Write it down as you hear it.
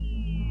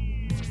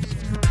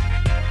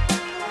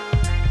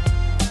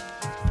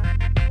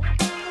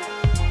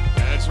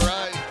That's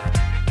right.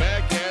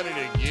 Back at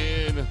it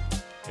again.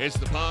 It's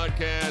the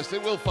podcast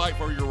that will fight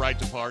for your right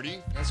to party.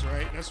 That's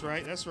right.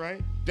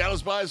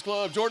 Dallas Buyers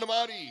Club, Jordan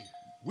Amati.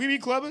 We be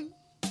clubbing.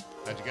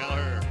 Patrick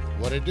Gallagher.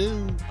 What it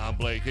do? I'm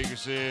Blake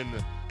Hickerson.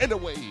 And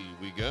away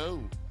we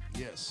go.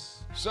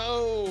 Yes.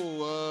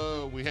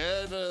 So, we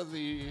had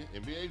the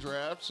NBA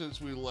draft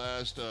since we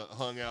last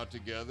hung out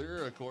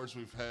together. Of course,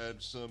 we've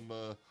had some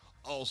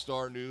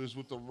all-star news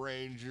with the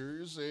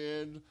Rangers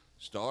and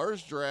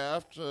Stars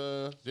draft.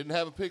 Didn't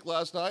have a pick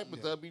last night,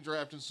 but they'll be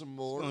drafting some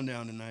more. It's going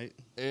down tonight.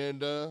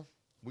 And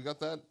we got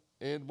that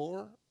and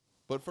more.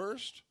 But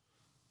first,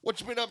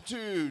 what you been up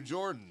to,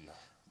 Jordan?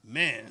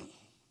 Man.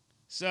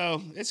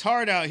 So, it's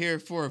hard out here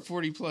for a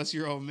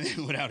 40-plus-year-old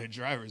man without a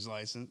driver's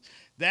license.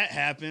 That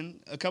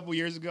happened. A couple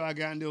years ago, I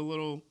got into a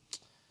little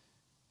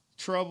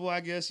trouble, I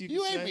guess you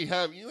could say.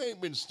 You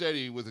ain't been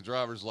steady with a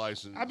driver's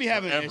license. I be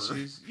having forever.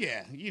 issues.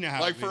 Yeah, you know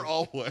how like it for be.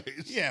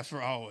 always. Yeah, for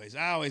always.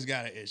 I always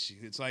got an issue.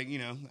 It's like,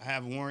 I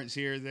have warrants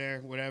here, there,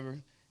 whatever.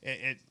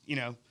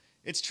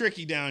 It's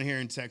tricky down here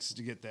in Texas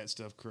to get that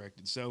stuff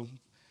corrected. So,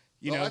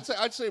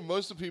 I'd say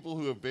most of the people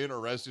who have been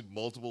arrested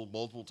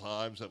multiple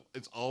times,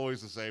 it's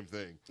always the same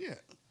thing. Yeah.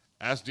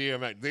 Ask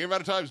DMX. The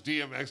amount of times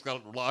DMX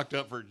got locked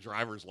up for a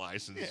driver's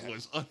license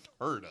was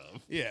unheard of.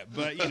 Yeah,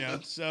 but,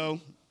 so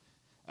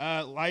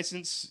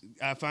license,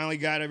 I finally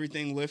got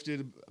everything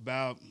lifted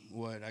about,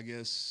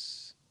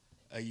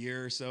 a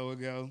year or so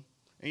ago.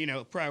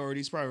 And,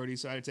 priorities, so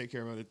I had to take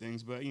care of other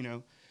things. But,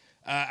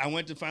 I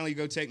went to finally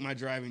go take my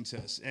driving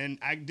test. And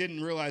I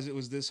didn't realize it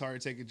was this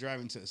hard to take a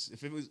driving test.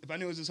 If I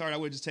knew it was this hard, I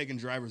would have just taken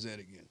driver's ed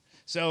again.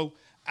 So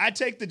I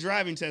take the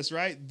driving test,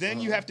 right?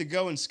 Then you have to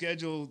go and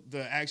schedule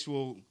the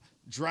actual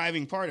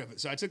driving part of it.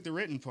 So I took the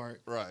written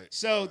part. Right.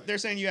 So they're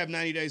saying you have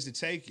 90 days to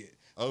take it.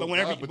 Oh, but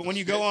when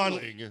you go on,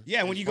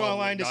 when you go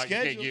online to schedule,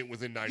 you can't get it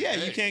within 90 days.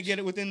 Yeah, you can't get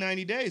it within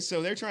 90 days.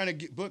 So they're trying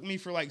to book me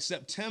for like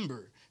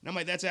September. And I'm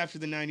like, that's after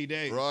the 90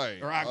 days. Right.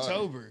 Or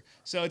October.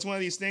 So it's one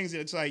of these things that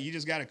it's like you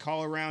just got to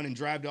call around and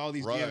drive to all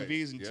these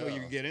DMVs until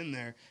you get in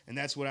there. And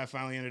that's what I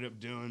finally ended up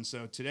doing.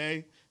 So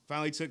today,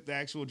 finally took the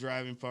actual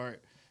driving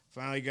part.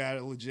 Finally got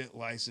a legit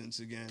license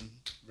again.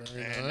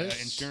 Very and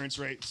nice. Insurance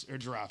rates are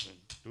dropping.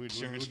 Do we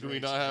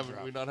not have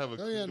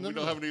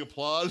any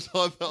applause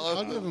on the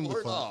I'll give him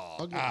the clap.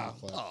 I'll give him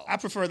the clap. I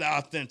prefer the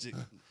authentic.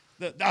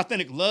 The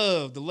authentic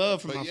love, the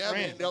love from my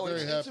friend.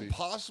 It's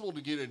impossible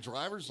to get a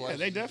driver's license.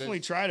 Yeah, they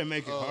definitely try to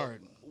make it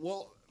hard.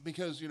 Well,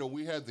 because,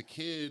 we had the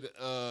kid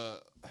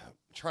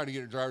trying to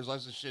get a driver's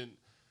license. And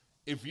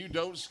if you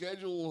don't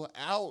schedule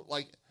out,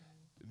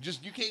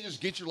 you can't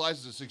just get your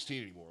license at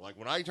 16 anymore. Like,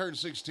 when I turned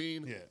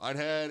 16, I'd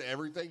had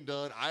everything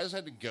done. I just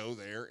had to go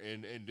there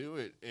and do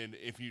it. And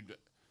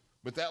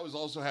but that was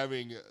also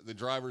having the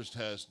driver's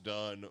test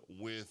done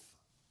with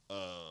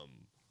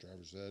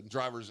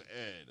driver's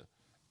ed.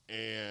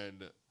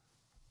 And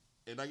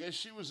I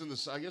guess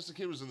the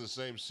kid was in the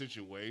same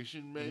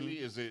situation.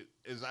 Maybe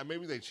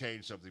maybe they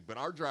changed something. But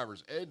our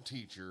driver's ed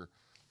teacher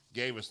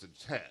gave us the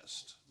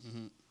test,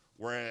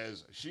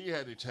 whereas she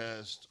had to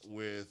test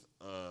with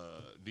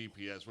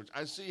DPS, which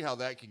I see how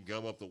that can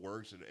gum up the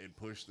works and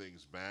push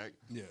things back.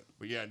 Yeah.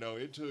 But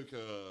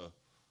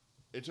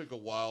it took a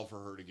while for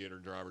her to get her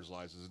driver's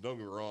license. And don't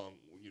get me wrong,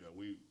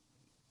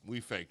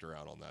 we faked her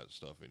out on that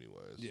stuff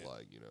anyways. Yeah.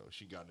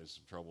 She got into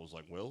some trouble. It's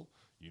like, well,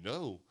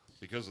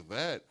 because of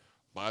that,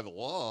 by the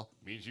law,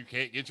 means you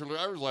can't get your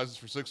driver's license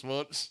for 6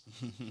 months.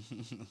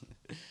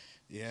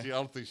 Yeah. I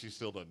don't think she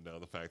still doesn't know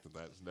the fact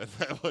that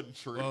wasn't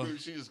true. Well,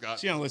 she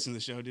don't listen to the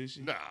show, does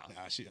she? Nah,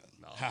 she don't.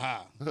 No.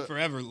 Ha-ha.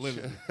 Forever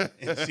living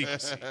in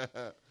secrecy.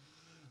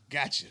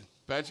 Gotcha.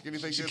 Patrick,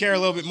 anything? You care a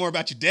little bit more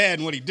about your dad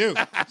and what he do.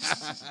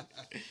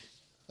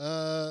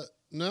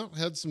 No,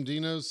 had some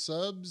Dino's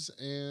subs,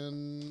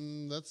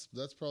 and that's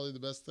probably the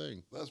best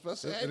thing. That's the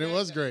best thing. And it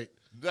was great.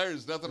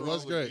 There's nothing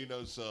wrong with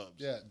Dino's subs.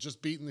 Yeah,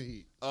 just beating the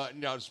heat.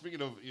 Now,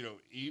 speaking of,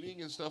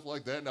 eating and stuff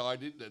like that, now I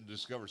did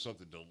discover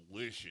something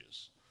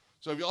delicious.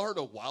 So have y'all heard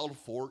of Wild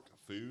Fork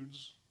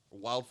Foods?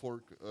 Wild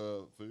Fork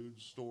Food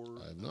Store?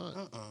 I have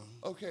not.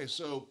 Okay,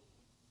 so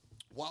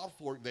Wild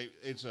Fork,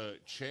 it's a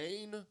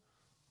chain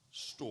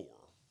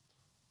store.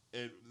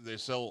 And they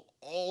sell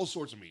all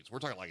sorts of meats. We're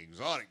talking like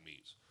exotic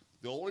meats.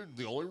 The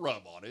only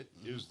rub on it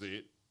is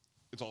that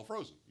it's all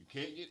frozen. You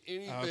can't get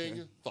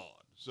anything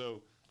thawed.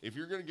 So if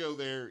you're going to go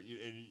there,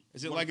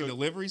 is it like a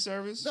delivery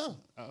service? No,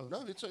 no.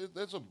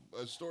 That's a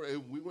store.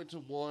 We went to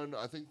one,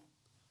 I think,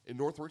 in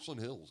North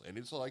Richland Hills, and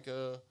it's like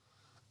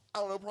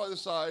probably the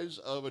size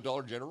of a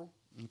Dollar General.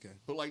 Okay,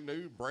 but like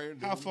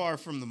brand new. How far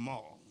from the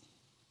mall?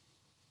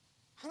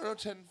 I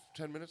don't know,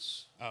 10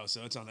 minutes. Oh,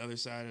 so it's on the other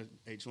side of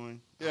H1?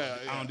 Yeah.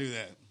 I don't do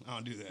that.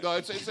 No,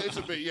 it's a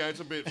bit. Yeah,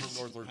 it's a bit from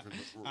North Richland.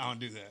 I don't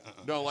do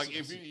that. No, like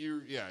if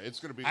you're it's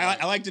going to be.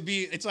 I like to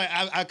be. It's like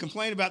I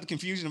complain about the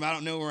confusion of I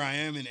don't know where I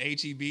am in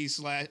HEB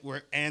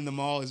and the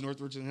mall is North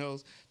Richland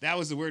Hills. That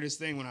was the weirdest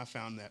thing when I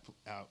found that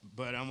out.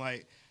 But I'm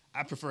like,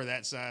 I prefer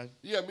that side.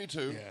 Yeah, me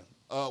too.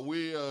 Yeah.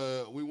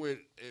 We went.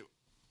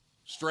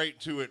 straight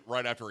to it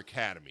right after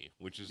Academy,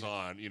 which is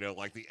on,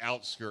 like the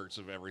outskirts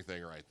of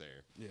everything right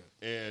there. Yeah.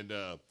 And,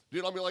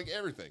 dude, I mean, like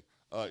everything.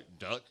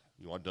 Duck.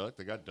 You want duck?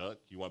 They got duck.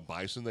 You want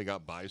bison? They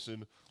got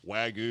bison.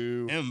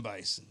 Wagyu. M.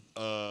 Bison.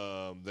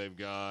 They've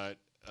got,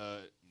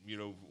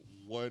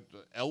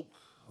 elk.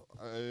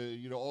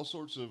 All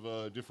sorts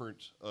of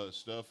different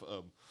stuff.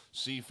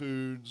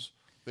 Seafoods,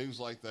 things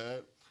like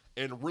that.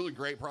 And a really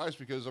great price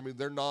because, I mean,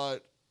 they're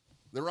not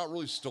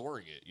really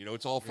storing it.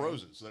 It's all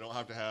frozen, so they don't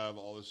have to have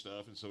all this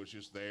stuff, and so it's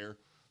just there.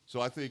 So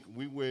I think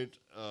we went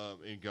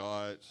and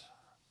got,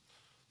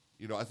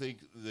 I think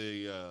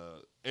the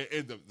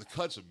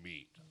cuts of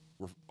meat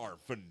are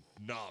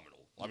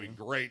phenomenal. I mean,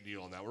 great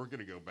deal on that. We're going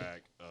to go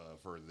back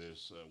for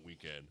this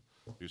weekend,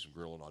 do some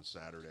grilling on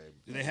Saturday.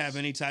 Do they have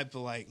any type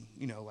of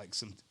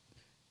some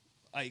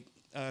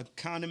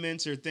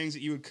condiments or things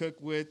that you would cook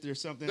with or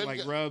something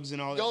rubs and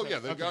all that? Oh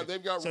stuff? yeah,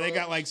 they've got So rubs. they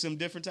got like some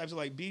different types of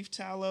like beef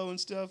tallow and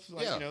stuff.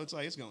 It's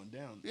like it's going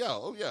down. Yeah,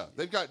 oh yeah,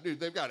 they've got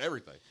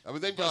everything. I mean,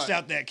 they've Bust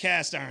got out that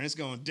cast iron, it's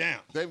going down.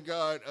 They've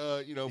got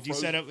Did you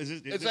set up?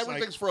 It's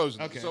everything's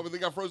frozen. Okay. So I mean, they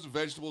got frozen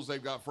vegetables.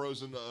 They've got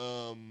frozen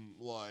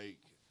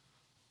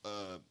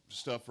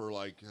stuff for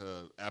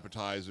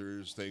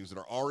appetizers, things that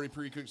are already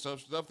pre-cooked,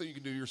 stuff that you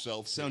can do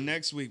yourself. So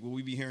next week, will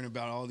we be hearing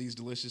about all these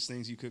delicious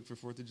things you cook for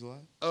 4th of July?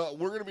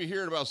 We're going to be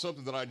hearing about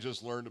something that I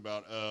just learned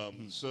about.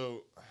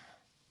 So,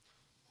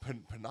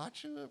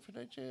 panache.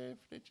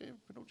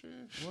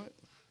 What?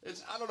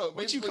 I don't know.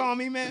 What you call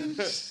me, man?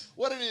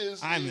 What it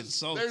is? I'm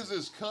insulted. There's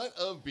this cut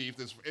of beef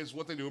it's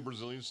what they do in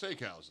Brazilian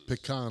steakhouses.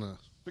 Picana.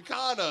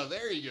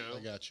 There you go. I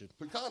got you.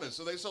 Picana.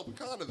 So they sell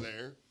picana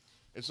there.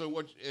 And so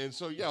I'm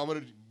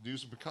going to do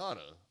some picana.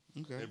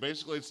 Okay. And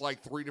basically it's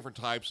like 3 different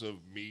types of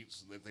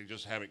meats that they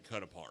just haven't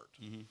cut apart.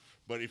 Mm-hmm.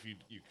 But if you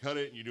cut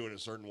it and you do it a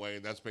certain way,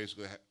 and that's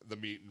basically the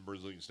meat in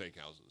Brazilian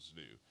steakhouses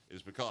do,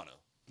 is picana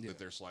that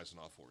they're slicing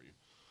off for you.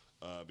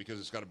 Because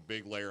it's got a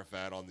big layer of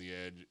fat on the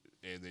edge,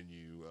 and then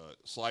you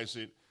slice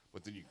it,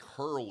 but then you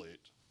curl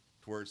it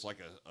to where it's like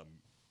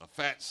a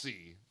fat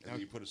C, and then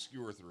you put a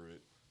skewer through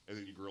it, and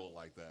then you grill it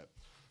like that.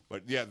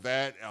 But yeah,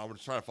 I'm going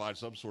to try to find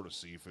some sort of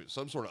seafood,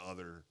 some sort of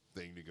other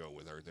thing to go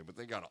with everything. But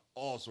they got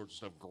all sorts of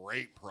stuff.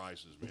 Great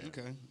prices, man.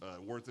 Okay.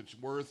 Worth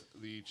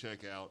the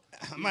checkout.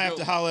 I might have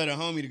to holler at a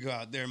homie to go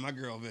out there. My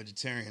girl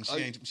vegetarian. She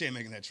ain't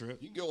making that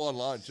trip. You can go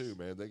online too,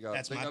 man. They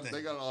got thing.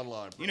 They got it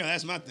online.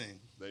 That's my thing.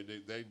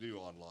 They do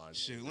online.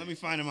 Shoot, let me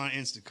find them on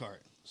Instacart.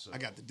 So, I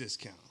got the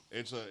discount.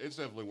 It's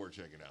definitely worth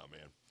checking out,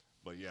 man.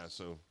 But yeah,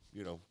 so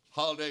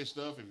holiday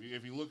stuff.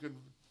 If you're looking,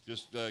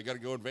 just got to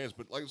go in advance.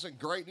 But like I said,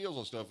 great deals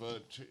on stuff.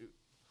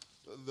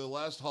 The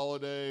last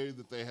holiday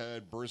that they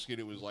had brisket,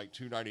 it was like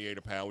 $2.98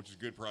 a pound, which is a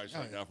good price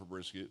now for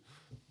brisket.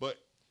 But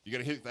you got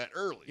to hit that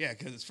early. Yeah,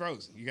 because it's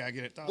frozen. You got to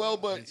get it thawed. Well,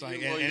 but it's like,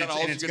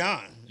 it's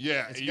gone.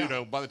 Yeah, it's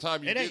gone. by the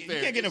time you get there,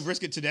 you can't get no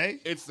brisket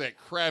today. It's that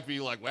crappy,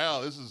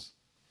 wow, this is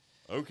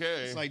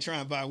okay. It's like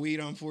trying to buy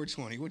weed on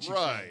 420. What you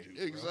right? trying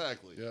to do,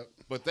 Exactly. Yep.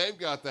 But they've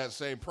got that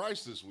same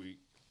price this week.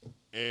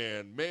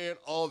 And, man,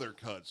 all their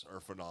cuts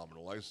are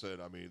phenomenal. Like I said,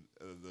 I mean,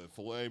 the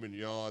filet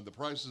mignon, the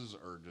prices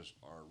are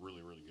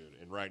really, really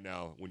good. And right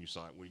now, when you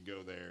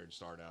go there and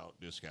start out,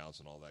 discounts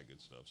and all that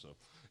good stuff. So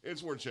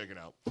it's worth checking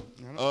out.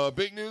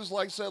 Big news,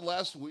 like I said,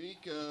 last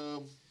week,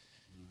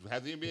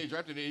 had the NBA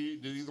drafted.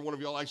 Did either one of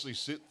y'all actually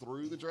sit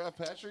through the draft,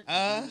 Patrick?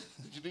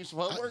 Did you do some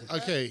homework?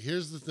 Okay,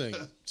 here's the thing.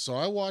 So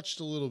I watched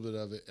a little bit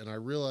of it, and I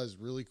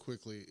realized really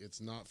quickly it's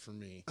not for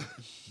me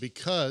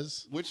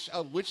because which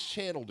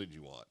channel did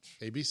you watch?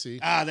 ABC.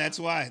 That's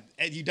why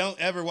you don't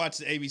ever watch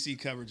the ABC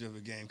coverage of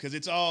a game because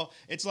it's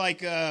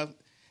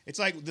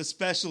like the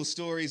special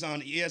stories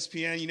on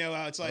ESPN. You know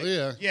how it's like,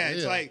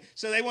 it's like,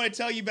 so they want to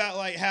tell you about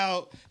like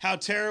how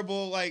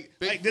terrible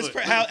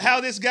how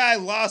this guy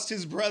lost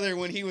his brother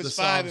when he was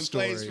 5 and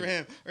plays for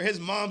him, or his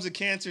mom's a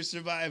cancer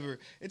survivor.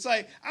 It's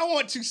like, I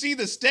want to see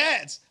the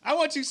stats. I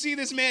want to see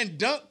this man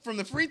dunk from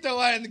the free throw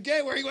line in the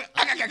game where he went.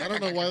 I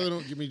don't know why they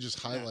don't give me just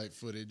highlight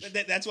footage.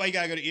 That's why you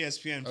gotta go to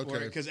ESPN for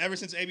it, because ever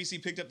since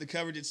ABC picked up the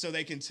coverage, it's so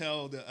they can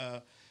tell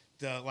the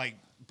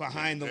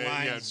behind the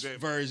lines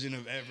version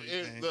of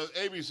everything. The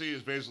ABC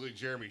is basically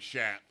Jeremy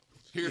Schaap.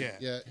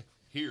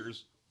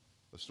 Here's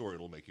a story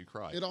that'll make you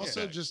cry. It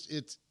also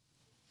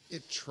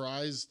it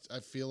tries. I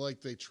feel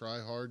like they try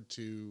hard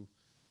to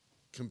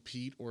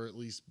compete or at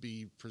least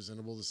be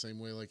presentable the same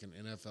way like an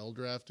NFL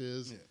draft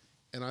is. Yeah.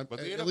 And but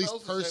the at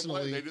least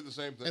personally, they do the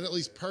same thing. And at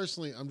least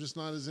personally, I'm just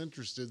not as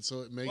interested.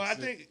 So it makes. Well, I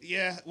think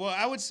Well,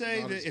 I would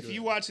say that if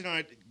you watch it on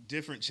a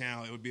different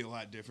channel, it would be a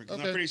lot different.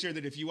 Because I'm pretty sure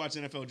that if you watch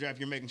NFL draft,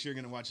 you're making sure you're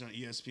going to watch it on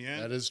ESPN.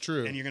 That is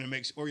true. And you're going to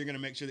make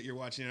sure that you're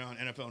watching it on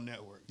NFL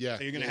Network. Yeah.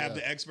 So you're going to have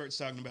the experts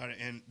talking about it,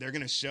 and they're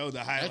going to show the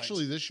highlights.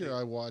 Actually, this year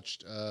I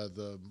watched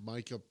the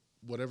Micah,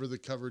 whatever the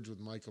coverage with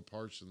Micah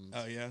Parsons.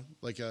 Oh yeah.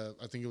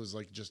 I think it was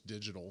like just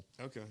digital.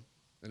 Okay.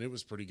 And it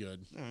was pretty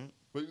good. All right.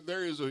 But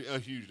there is a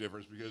huge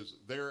difference because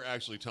they're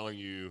actually telling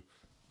you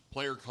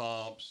player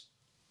comps,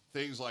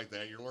 things like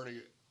that. You're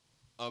learning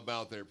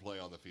about their play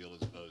on the field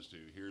as opposed to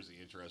here's the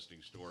interesting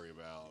story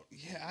about.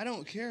 Yeah, I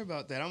don't care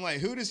about that. I'm like,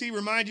 who does he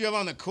remind you of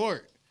on the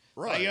court?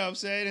 Right. Like, you know what I'm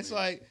saying? It's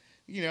like,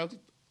 you know,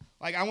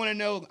 like I don't want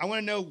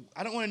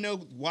to know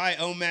why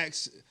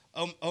Omac's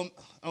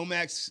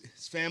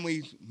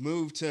family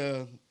moved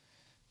to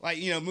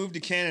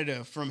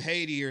Canada from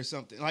Haiti or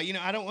something. Like, you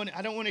know, I don't want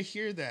to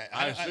hear that.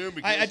 I assume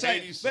because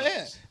Haiti sucks. But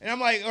yeah. And I'm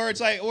like,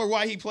 or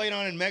why he played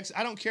on in Mexico.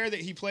 I don't care that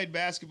he played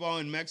basketball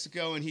in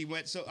Mexico and he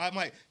went. So I'm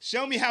like,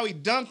 show me how he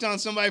dunked on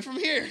somebody from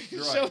here.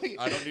 You're show right. me,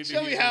 I don't need to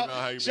show me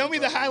how. Show me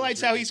the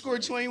highlights how he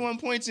scored story. 21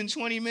 points in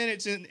 20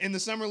 minutes in the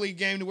summer league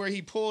game to where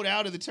he pulled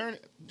out of the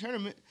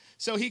tournament.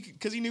 So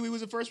because he knew he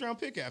was a first round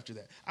pick after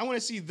that. I want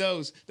to see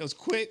those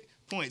quick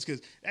points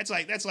because that's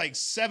like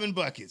 7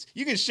 buckets.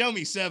 You can show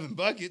me 7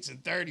 buckets in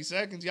 30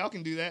 seconds. Y'all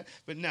can do that,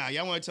 but nah,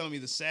 y'all want to tell me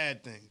the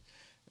sad thing.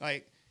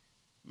 Like,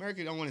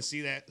 America don't want to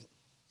see that.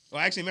 Well,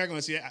 actually, America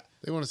want to see that.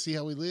 They want to see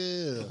how we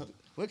live.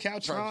 Look how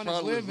Tron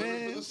is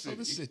living for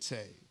the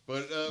city.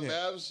 But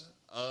Mavs,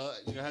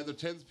 had their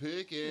 10th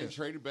pick and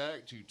traded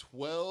back to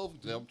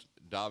 12. Dumped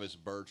Davis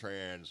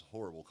Bertrand's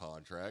horrible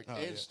contract,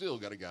 still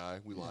got a guy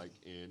we like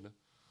in.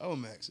 Oh,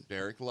 Max.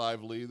 Derek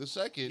Lively the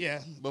second.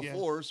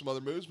 Before some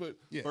other moves, but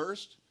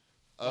first,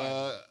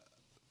 I've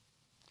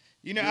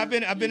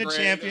been a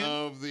champion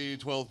of the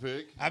 12th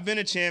pick. I've been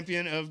a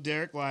champion of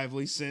Derek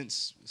Lively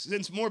since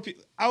more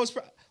people.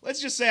 Let's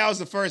just say I was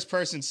the first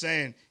person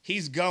saying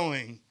he's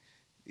going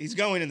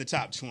in the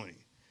top 20.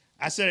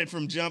 I said it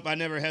from jump. I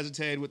never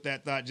hesitated with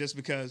that thought just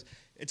because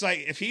it's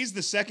like if he's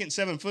the second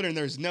 7-footer and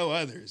there's no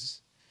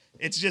others,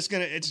 it's just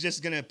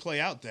gonna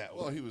play out that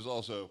way. Well, he was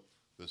also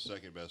the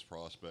second best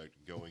prospect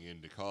going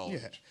into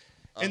college.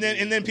 Yeah. And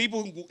then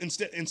people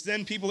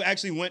people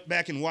actually went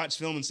back and watched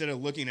film instead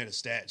of looking at a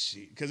stat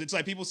sheet because it's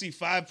like people see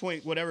 5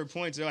 point whatever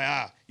points, they're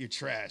like, you're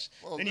trash.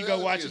 Well, then you go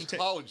watch his him.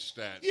 College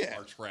stats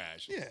are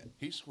trash. Yeah,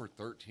 he scored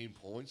 13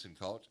 points in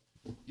college.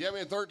 Yeah,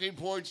 man, 13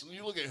 points.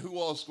 You look at who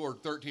all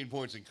scored 13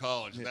 points in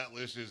college, and that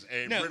list is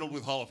riddled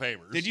with Hall of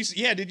Famers. Did you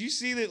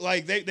see that?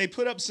 Like they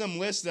put up some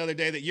list the other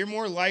day that you're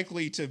more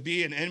likely to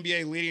be an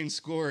NBA leading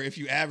scorer if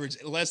you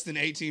average less than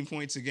 18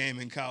 points a game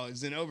in college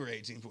than over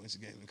 18 points a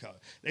game in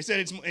college. They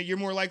said you're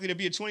more likely to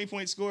be a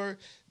 20-point scorer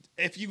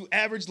if you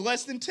average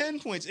less than 10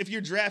 points. If you're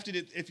drafted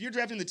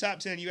in the top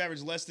 10, you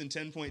average less than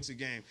 10 points a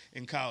game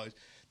in college.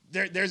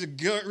 There's a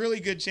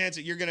really good chance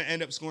that you're going to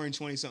end up scoring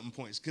 20-something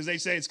points because they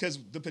say it's because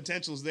the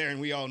potential's there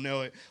and we all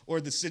know it, or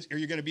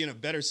you're going to be in a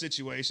better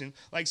situation.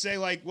 Like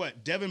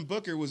Devin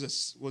Booker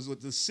was with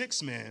the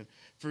 6th man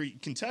for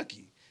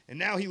Kentucky, and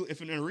now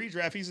if in a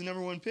redraft he's the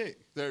number 1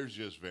 pick. There's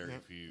just very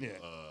few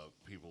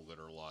people that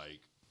are like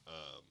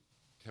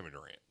Kevin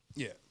Durant.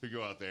 Yeah, who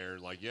go out there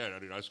like,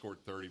 dude, I scored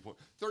 30 points.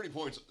 30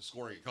 points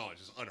scoring in college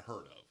is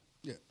unheard of.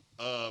 Yeah,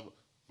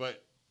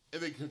 but.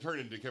 And they can turn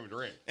into Kevin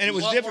Durant. And it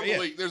was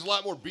different. There's a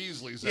lot more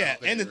Beasleys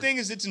out there. And the thing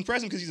is, it's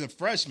impressive because he's a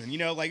freshman. You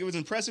know, like it was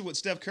impressive what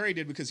Steph Curry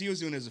did because he was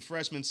doing it as a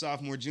freshman,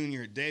 sophomore,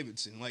 junior at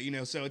Davidson. Like, you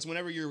know, so it's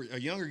whenever you're a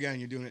younger guy and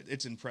you're doing it,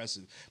 it's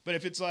impressive. But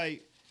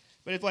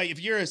if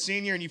you're a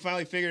senior and you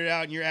finally figured it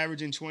out and you're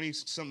averaging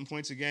 20-something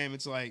points a game,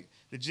 it's like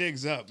the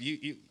jig's up.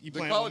 You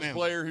the college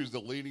player who's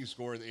the leading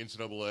scorer in the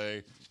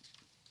NCAA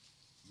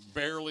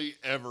barely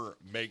ever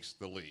makes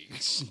the league.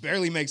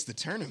 Barely makes the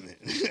tournament.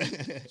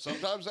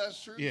 Sometimes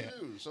that's true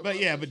too.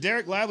 But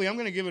Derek Lively, I'm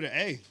going to give it an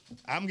A.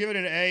 I'm giving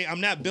it an A.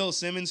 I'm not Bill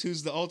Simmons,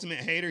 who's the ultimate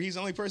hater. He's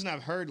the only person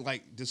I've heard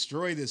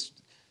destroy this.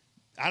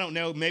 I don't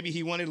know. Maybe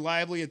he wanted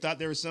Lively and thought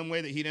there was some way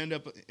that he'd end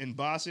up in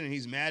Boston, and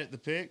he's mad at the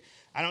pick.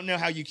 I don't know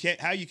how you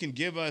can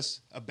give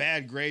us a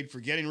bad grade for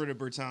getting rid of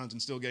Bertans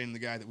and still getting the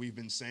guy that we've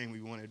been saying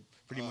we wanted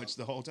pretty much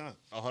the whole time.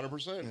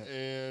 100%.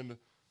 And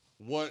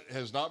what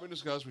has not been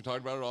discussed, we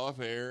talked about it off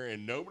air,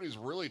 and nobody's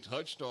really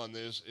touched on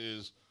this,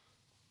 is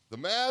the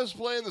Mavs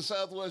play in the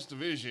Southwest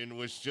Division,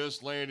 which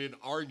just landed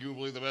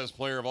arguably the best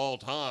player of all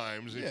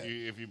times,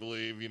 if you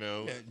believe,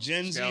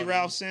 Gen Z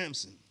Ralph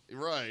Sampson.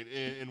 Right,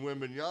 in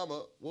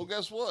Wembanyama. Well,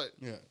 guess what?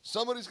 Yeah.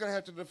 Somebody's going to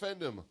have to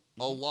defend him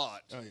a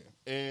lot. Oh,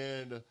 yeah.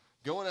 And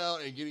going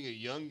out and getting a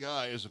young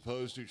guy as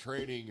opposed to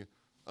trading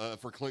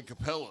for Clint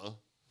Capella,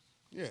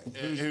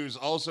 who's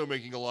also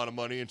making a lot of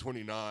money in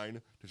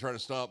 29 to try to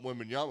stop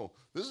Wembanyama.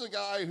 This is a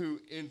guy who,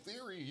 in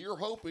theory, you're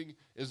hoping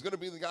is going to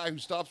be the guy who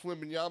stops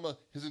Wembanyama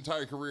his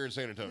entire career in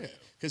San Antonio.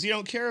 Because he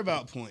don't care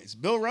about points.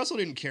 Bill Russell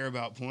didn't care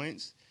about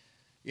points.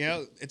 You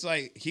know, it's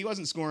like he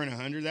wasn't scoring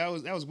 100. That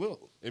was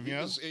Will. If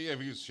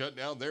he was shut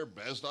down their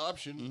best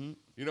option,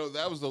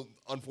 that was the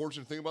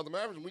unfortunate thing about the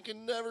Mavericks. We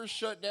can never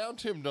shut down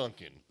Tim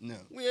Duncan. No,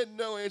 we had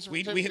no answer.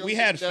 We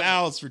had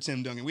fouls for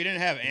Tim Duncan. We didn't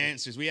have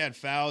answers. We had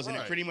fouls, and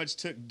it pretty much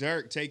took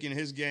Dirk taking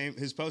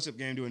his post-up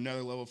game to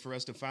another level for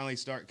us to finally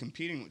start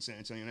competing with San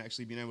Antonio and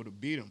actually being able to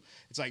beat them.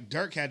 It's like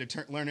Dirk had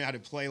to learn how to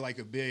play like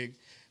a big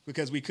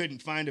because we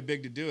couldn't find a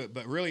big to do it.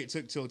 But really, it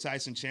took till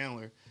Tyson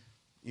Chandler,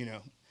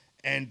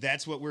 And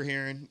that's what we're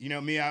hearing.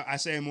 I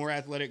say a more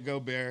athletic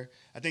Gobert.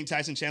 I think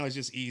Tyson Chandler's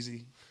just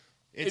easy.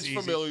 It's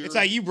familiar. It's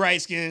like you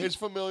bright skin. It's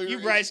familiar. You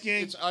bright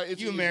skin. It's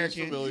you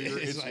American. It's familiar.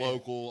 It's like,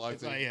 local. I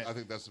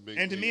think that's the big.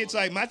 And to me, it's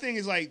like my thing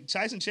is like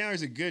Tyson Chandler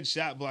is a good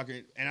shot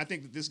blocker, and I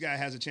think that this guy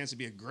has a chance to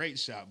be a great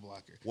shot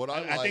blocker.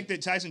 I think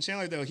that Tyson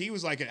Chandler though he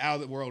was like an out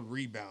of the world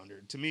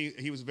rebounder. To me,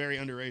 he was very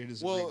underrated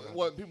as a rebounder.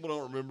 What people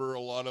don't remember a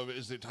lot of it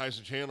is that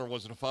Tyson Chandler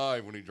wasn't a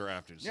 5 when he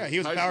drafted. So yeah, he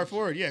was a power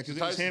forward. Yeah, because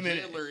it was him.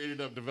 Chandler ended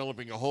up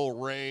developing a whole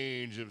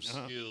range of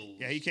skills.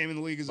 Yeah, he came in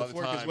the league as a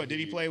 4 because what did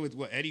he play with?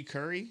 What Eddie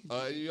Curry?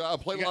 Yeah, I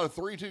played a lot of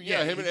 3 too.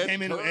 Yeah, him and Eddie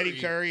came in with Eddie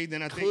Curry.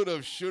 Then I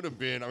think should have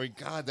been. I mean,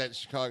 God, that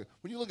Chicago.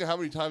 When you look at how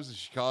many times in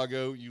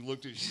Chicago you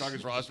looked at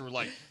Chicago's roster, and were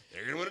like,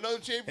 they're gonna win another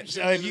championship.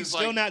 So have you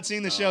still not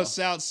seen the show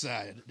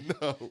Southside?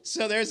 No.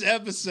 So there's an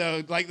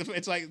episode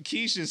it's like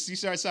Keisha. She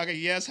starts talking.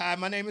 Yes, hi,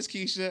 my name is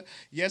Keisha.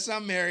 Yes,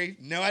 I'm married.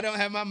 No, I don't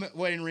have my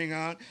wedding ring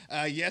on.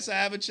 Yes, I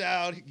have a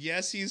child.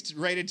 Yes, he's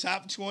rated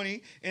top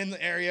 20 in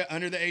the area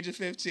under the age of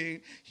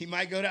 15. He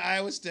might go to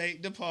Iowa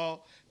State,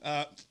 DePaul,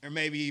 or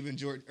maybe even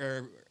Georgia,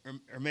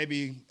 or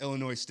maybe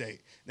Illinois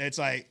State. And it's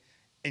like.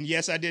 And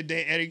yes, I did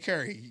date Eddie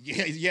Curry.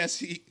 Yes,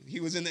 he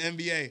was in the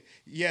NBA.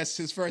 Yes,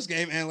 his first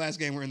game and last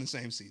game were in the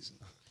same season.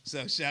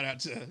 So shout out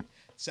to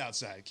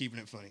Southside, keeping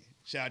it funny.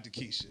 Shout out to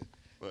Keisha.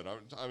 But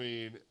I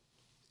mean,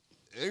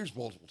 there's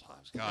multiple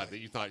times, God, that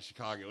you thought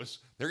Chicago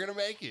they're gonna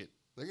make it.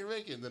 They're gonna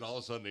make it, and then all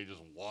of a sudden they just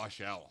wash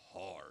out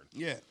hard.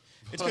 Yeah.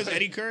 It's because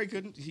Eddie Curry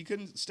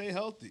couldn't stay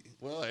healthy.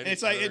 Well,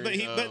 it's like, but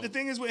the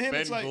thing is with him, Ben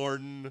it's like,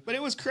 Gordon. But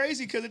it was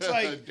crazy because it's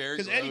like,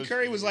 because Eddie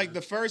Curry was like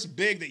the first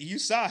big that you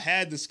saw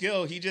had the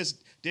skill. He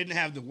just didn't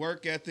have the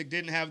work ethic,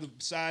 didn't have the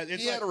size.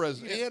 He had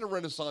a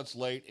renaissance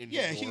late in New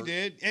York. he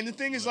did. And the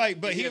thing is like,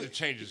 but he had to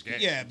change his game.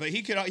 Yeah, but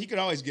he could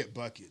always get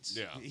buckets.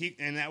 Yeah,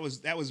 and that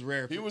was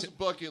rare. He was a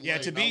bucket. Yeah,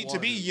 late, to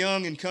be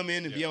young and come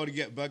in and be able to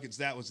get buckets,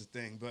 that was the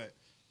thing. But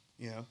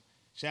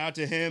shout out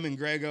to him and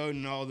Greg Oden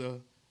and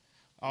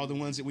all the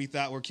ones that we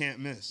thought were can't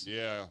miss.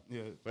 Yeah.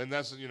 And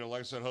that's like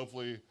I said,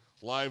 hopefully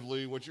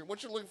Lively. What you're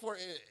looking for.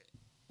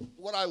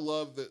 What I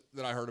love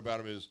that I heard about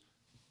him is,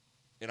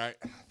 and I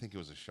think it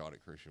was a shot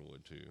at Christian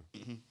Wood too.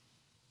 Mm-hmm.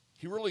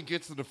 He really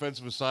gets the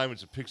defensive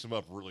assignments and picks them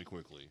up really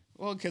quickly.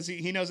 Well, because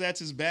he knows that's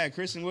his bag.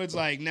 Christian Wood's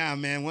like, nah,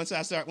 man. Once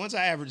I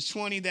average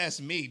 20,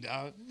 that's me,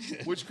 dog.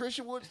 Which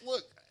Christian Wood,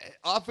 look,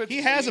 offense. He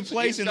has a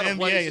place in the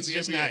NBA. It's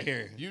just not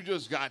here. You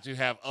just got to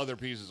have other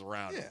pieces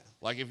around. Yeah.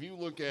 Like if you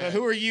look at, but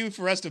who are you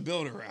for us to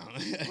build around?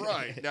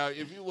 Right now,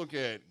 if you look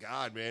at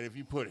God, man, if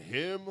you put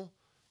him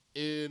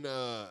in,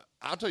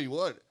 I'll tell you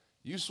what,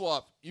 you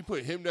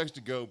put him next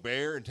to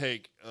Gobert and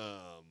take.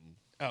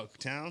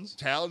 Towns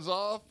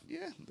off?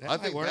 Yeah. I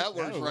think that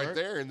works right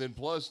there. And then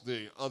plus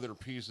the other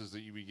pieces that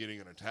you'd be getting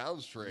in a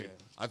Towns trade,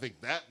 I think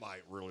that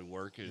might really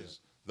work is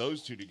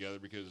those two together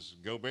because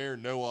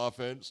Gobert, no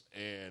offense,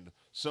 and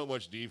so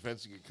much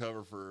defense he can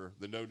cover for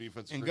the no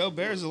defense. And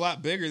Gobert's a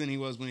lot bigger than he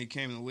was when he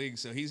came in the league,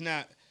 so he's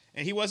not –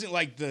 and he wasn't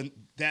like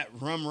that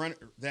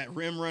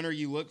rim runner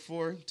you look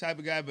for type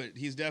of guy, but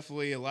he's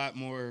definitely a lot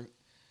more –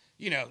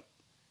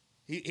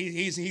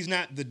 He's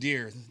not the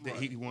deer that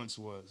he once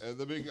was. And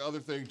the big other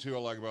thing, too, I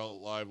like about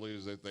Lively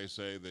is that they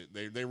say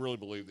that they really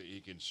believe that he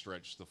can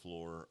stretch the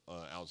floor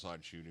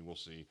outside shooting. We'll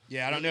see.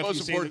 Yeah, I don't know. The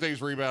most important thing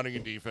is rebounding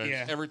and defense.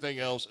 Yeah. Everything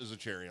else is a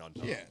cherry on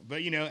top. Yeah,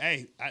 but,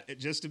 hey,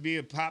 just to be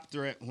a pop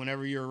threat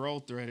whenever you're a roll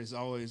threat is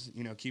always,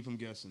 keep them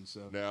guessing.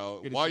 So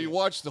now, while you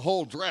watch the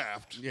whole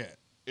draft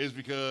is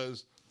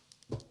because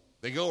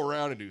they go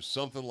around and do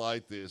something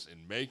like this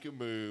and make a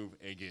move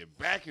and get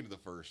back into the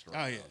first round.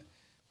 Oh, yeah.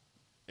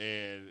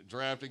 And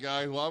draft a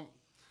guy who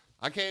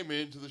I came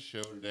into the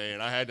show today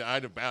and I had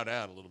to bow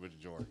down a little bit to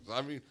Jordan.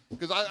 I mean,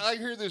 because I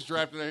hear this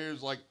draft and I hear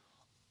it's like,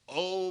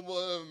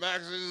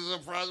 Max is a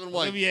freshman.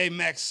 Olivier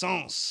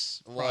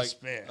Maxence. Like,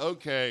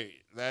 okay,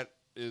 that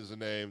is a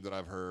name that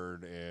I've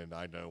heard and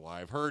I know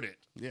why I've heard it.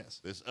 Yes.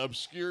 This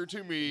obscure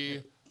to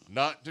me,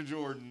 not to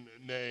Jordan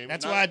name.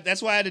 That's why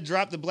I had to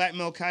drop the Black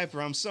Milk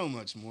Kuiper. I'm so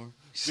much more.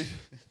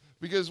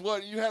 Because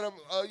what you had him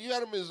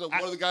as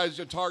one of the guys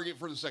to target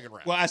for the second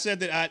round. Well, I said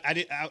that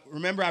I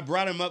remember I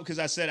brought him up because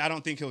I said I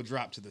don't think he'll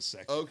drop to the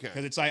second. Okay.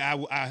 Because it's like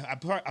I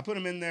put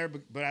him in there,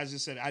 but I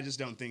just said I just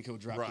don't think he'll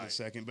drop to the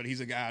second. But he's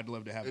a guy I'd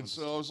love to have. And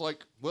so I was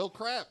like, well,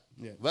 crap.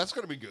 Yeah. That's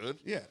going to be good.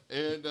 Yeah.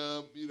 And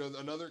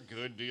another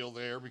good deal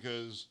there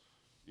because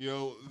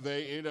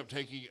they end up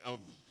taking a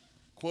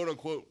quote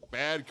unquote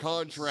bad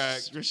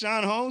contract.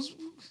 Rashawn Holmes.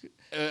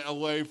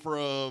 Away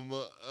from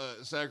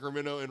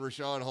Sacramento and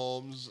Rashawn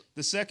Holmes.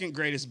 The second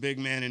greatest big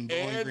man in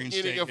Bowling Green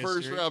State history. And getting a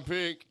first-round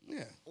pick,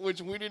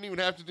 which we didn't even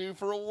have to do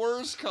for a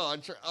worse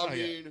contract. I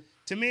mean,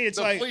 to me, it's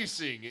like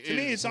fleecing. To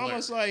me, it's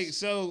almost like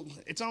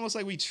it's almost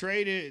like we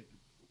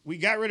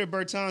got rid of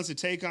Bertans to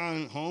take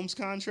on Holmes'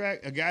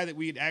 contract, a guy that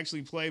we'd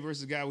actually play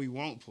versus a guy we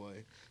won't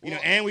play.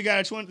 And we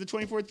got the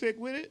 24th pick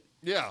with it.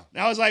 Yeah.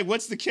 And I was like,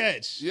 what's the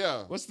catch?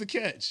 Yeah. What's the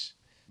catch?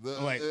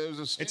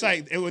 It's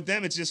like with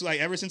them, it's just like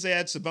ever since they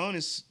had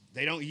Sabonis,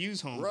 they don't use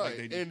Holmes like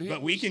they do.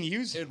 But we can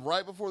use him. And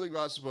right before they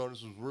got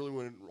Sabonis was really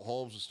when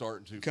Holmes was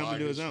starting to come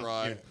into his own.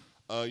 stride.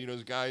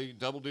 The guy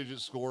double-digit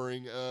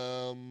scoring,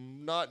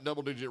 not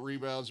double-digit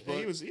rebounds, but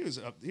he was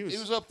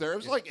up there. It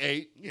was like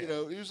 8.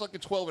 Yeah. He was like a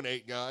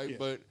 12-8 guy,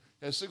 but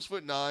at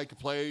 6'9", could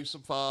play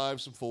some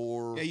 5, some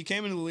 4. Yeah, you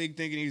came into the league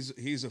thinking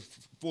he's a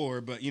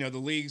 4, but the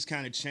league's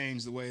kind of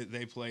changed the way that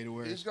they play to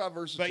where he's got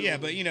versatility.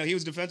 But he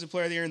was defensive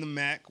player of the year in the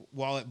MAC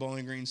while at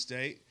Bowling Green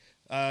State.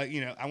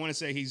 I want to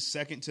say he's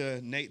second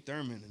to Nate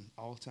Thurman in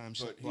all-time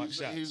block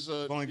shots.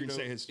 Bowling Green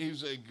State.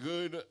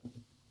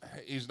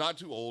 He's not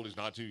too old. He's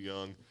not too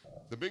young.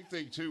 The big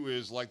thing too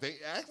is they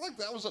act like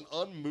that was an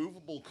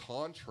unmovable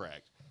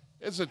contract.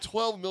 It's a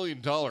 $12 million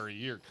a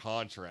year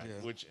contract,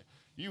 which.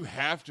 You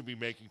have to be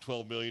making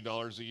 $12 million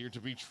a year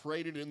to be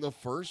traded in the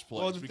first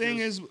place. Well, the thing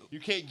is, you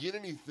can't get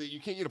anything. You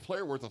can't get a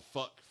player worth a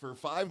fuck for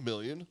 $5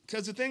 million.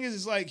 Because the thing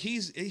is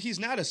he's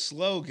not a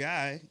slow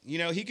guy.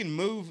 He can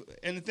move.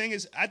 And the thing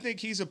is, I think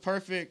he's a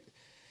perfect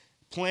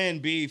plan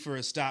B for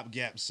a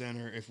stopgap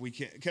center if we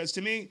can. Because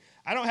to me,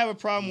 I don't have a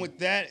problem with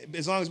that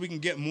as long as we can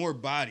get more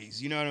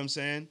bodies. You know what I'm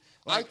saying?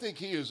 I think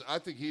he is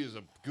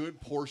a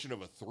good portion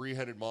of a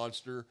three-headed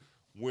monster.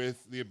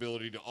 With the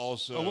ability to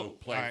also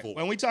play full.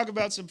 When we talk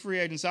about some free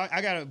agents,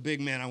 I got a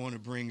big man I want to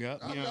bring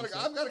up.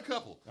 I've got a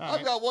couple.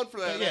 I've got one for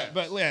that.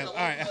 All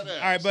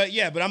right. But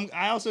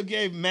I also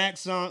gave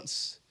Max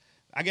Once.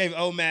 I gave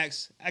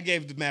Omax. I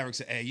gave the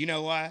Mavericks an A. You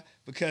know why?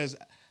 Because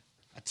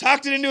I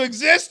talked it into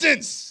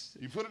existence.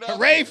 You put it out.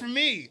 Hooray for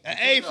me! An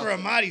A for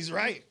Amadi's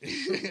right.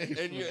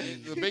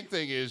 And the big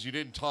thing is you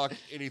didn't talk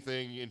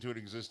anything into an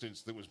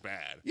existence that was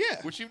bad.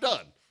 Yeah, which you've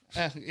done.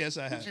 Yes,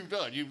 I have. What you've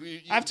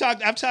done.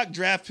 I've talked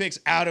draft picks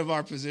out of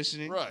our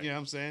positioning. Right. You know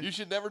what I'm saying? You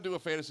should never do a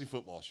fantasy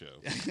football show.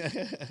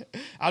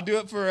 I'll do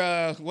it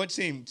for what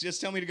team?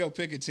 Just tell me to go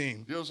pick a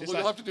team. You'll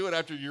have to do it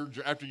after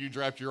you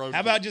draft your own.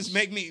 How about just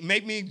make me?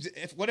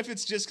 What if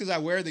it's just because I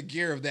wear the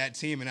gear of that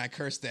team and I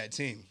curse that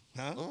team?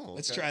 Huh? Oh, okay.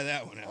 Let's try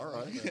that one out. All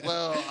right.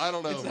 Well, I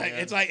don't know.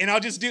 And I'll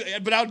just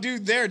I'll do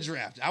their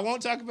draft. I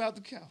won't talk about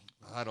the cow.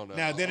 I don't know.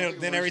 Now then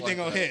everything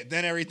will hit.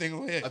 Then everything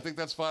will hit. I think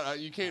that's fine.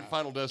 You can't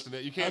final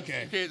destination. You can't.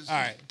 Okay. You can't, all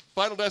right.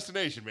 Final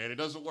destination, man. It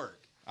doesn't work.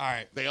 All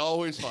right. They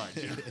always find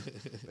you.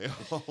 They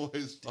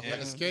always find you.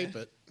 Can't escape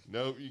it.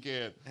 Nope, you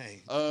can't.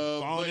 Hey,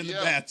 falling in the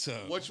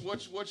bathtub. What's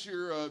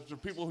your for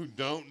people who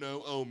don't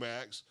know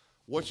Omax?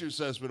 What's your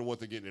assessment of what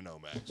they're getting in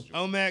Omax? Joe?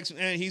 Omax,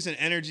 man, he's an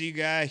energy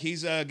guy.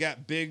 He's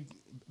got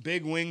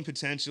big wing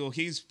potential.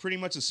 He's pretty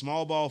much a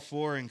small ball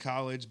 4 in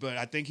college, but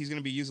I think he's going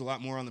to be used a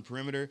lot more on the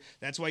perimeter.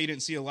 That's why you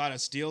didn't see a lot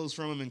of steals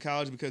from him in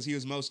college because he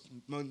was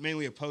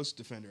mainly a post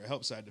defender, a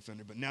help side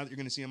defender. But now that you're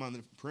going to see him on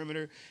the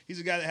perimeter, he's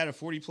a guy that had a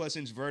 40-plus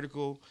inch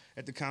vertical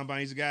at the combine.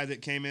 He's a guy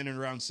that came in at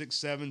around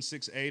 6'7",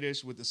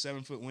 6'8"-ish with a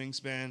 7-foot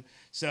wingspan.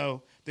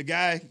 So the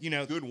guy,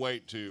 good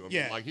weight too.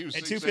 He was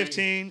at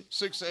 215,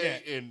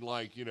 6'8", and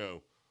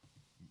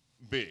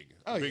big,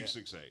 big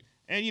 6'8".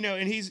 And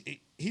and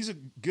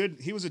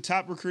he was a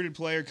top recruited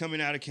player coming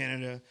out of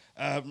Canada.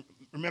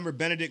 Remember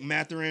Benedict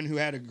Mathurin, who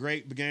had a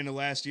great beginning of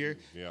last year?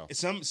 Yeah.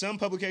 Some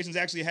publications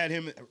actually had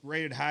him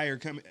rated higher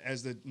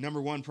as the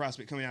number 1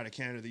 prospect coming out of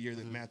Canada the year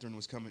that Mathurin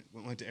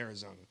went to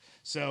Arizona.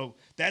 So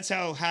that's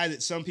how high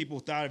that some people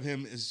thought of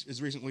him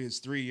as recently as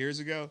 3 years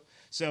ago.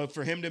 So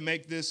for him to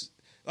make this,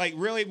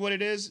 really what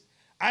it is,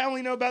 I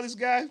only know about this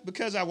guy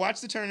because I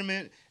watched the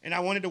tournament and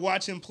I wanted to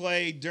watch him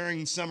play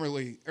during summer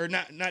league, or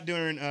not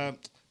during,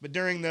 but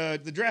during the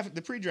draft,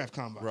 the pre-draft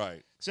combine.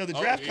 Right. So the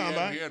draft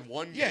combine. He had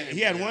one game. Yeah, he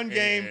had one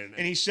game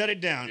and he shut it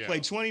down. Yeah.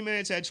 Played 20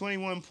 minutes, had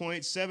 21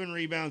 points, 7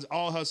 rebounds,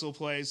 all hustle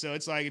plays. So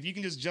it's like if you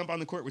can just jump on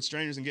the court with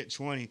strangers and get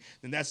 20,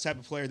 then that's the type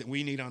of player that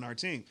we need on our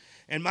team.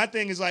 And my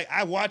thing is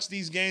I watch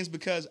these games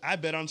because I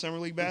bet on summer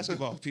league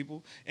basketball,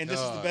 people. And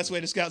this is the best way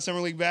to scout summer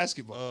league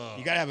basketball.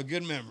 You got to have a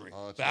good memory.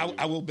 But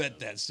I will bet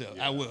that still.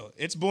 Yeah. I will.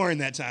 It's boring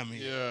that time of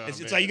year. Yeah,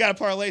 it's like you got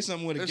to parlay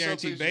something with a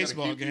guaranteed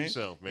baseball game.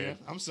 Yourself, man. Yeah,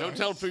 I'm sorry.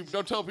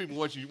 Don't tell people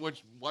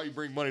why you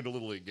bring money to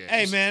Little League games.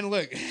 Hey, man,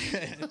 look.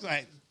 It's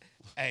like,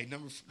 hey,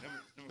 number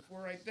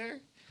 4 right there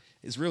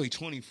is really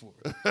 24.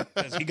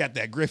 Because he got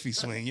that Griffey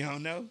swing. You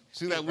don't know?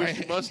 See that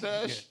wishy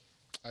mustache?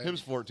 Yeah.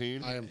 Him's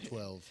 14. I am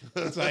 12.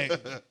 It's like,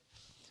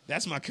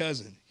 that's my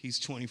cousin. He's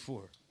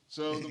 24.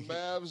 So the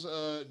Mavs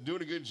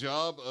doing a good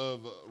job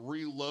of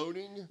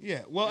reloading.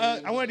 Yeah. Well,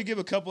 I wanted to give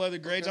a couple other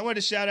grades. I wanted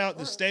to shout out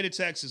the state of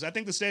Texas. I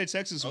think the state of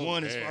Texas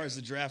won as far as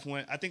the draft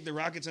went. I think the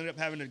Rockets ended up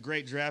having a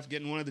great draft,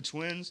 getting one of the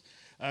twins.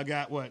 They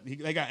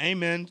got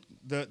Amen,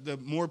 the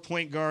more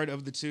point guard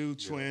of the two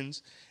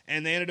twins,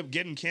 and they ended up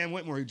getting Cam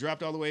Whitmore, who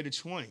dropped all the way to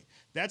 20.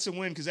 That's a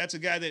win because that's a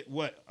guy that,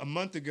 a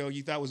month ago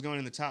you thought was going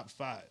in the top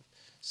 5.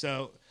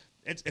 So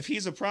if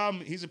he's a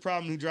problem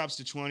who drops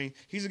to 20.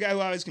 He's a guy who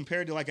I always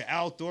compared to like an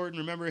Al Thornton.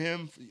 Remember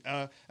him?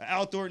 An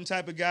Al Thornton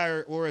type of guy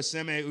or a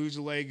Seme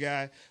Ujale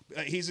guy.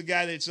 He's a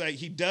guy that's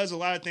he does a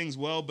lot of things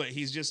well, but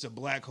he's just a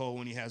black hole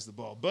when he has the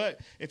ball.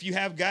 But if you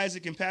have guys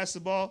that can pass the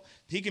ball,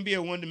 he can be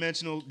a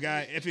one-dimensional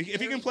guy. If he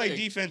can play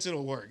defense,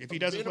 it'll work. If he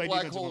doesn't play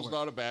defense, it'll work. A black hole is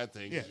not a bad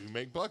thing because you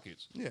make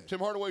buckets. Yeah. Tim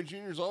Hardaway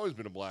Jr. has always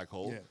been a black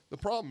hole. Yeah. The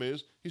problem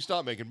is he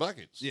stopped making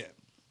buckets. Yeah.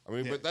 I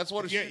mean, Yeah. but that's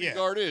what a Yeah, shooting yeah.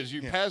 guard is.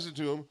 You Yeah. pass it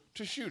to him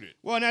to shoot it.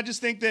 Well, and I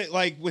just think that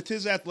like with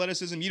his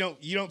athleticism, you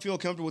don't feel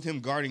comfortable with him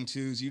guarding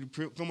twos. You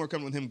feel more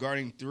comfortable with him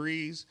guarding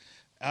threes.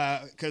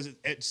 Because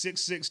at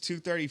 6'6",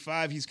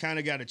 235, he's kind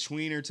of got a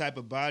tweener type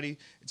of body.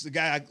 It's the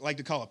guy I like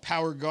to call a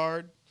power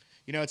guard.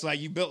 You know, it's like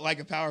you built like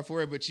a power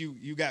forward, but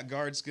you got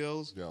guard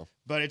skills. Yeah.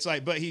 But it's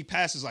like, but he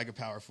passes like a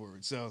power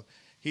forward. So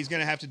he's going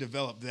to have to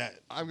develop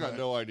that. I've got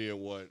no idea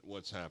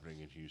what's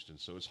happening in Houston,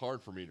 so it's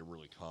hard for me to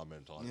really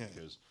comment on it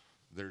because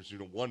there's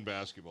one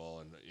basketball,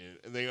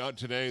 and they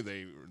today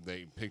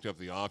they picked up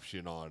the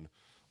option on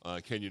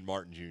Kenyon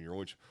Martin Jr.,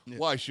 which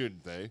why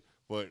shouldn't they?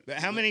 But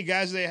how many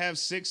guys do they have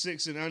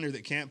 6'6" and under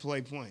that can't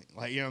play point?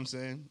 Like, you know what I'm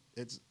saying?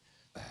 It's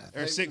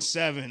or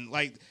 6'7".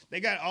 Like they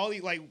got all the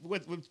like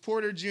with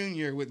Porter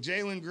Jr., with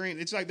Jalen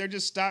Green. It's like they're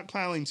just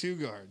stockpiling two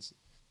guards.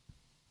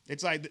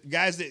 It's like the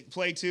guys that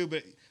play two,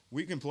 but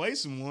we can play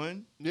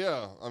someone.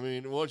 Yeah, I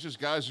mean, well, it's just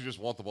guys who just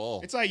want the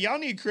ball. It's like y'all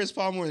need Chris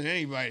Paul more than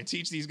anybody to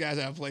teach these guys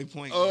how to play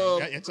point.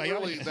 It's like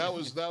really, that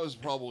was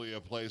probably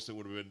a place that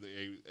would have been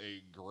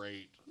a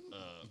great.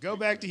 Go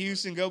back to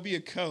Houston, go be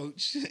a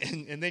coach,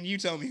 and then you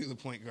tell me who the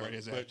point guard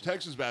is. But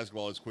Texas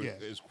basketball is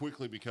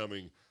quickly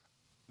becoming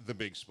the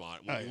big spot.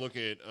 When you look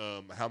at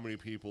how many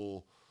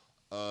people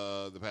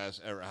the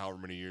past however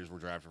many years were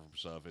drafted from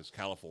stuff, it's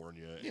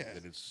California,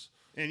 and it's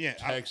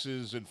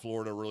Texas and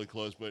Florida really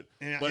close. But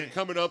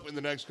coming up in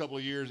the next couple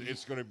of years,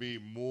 it's going to be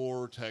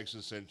more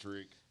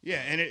Texas-centric.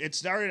 Yeah, and it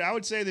started. I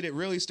would say that it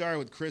really started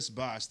with Chris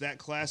Bosh. That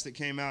class that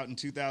came out in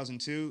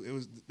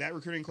 2002, that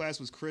recruiting class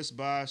was Chris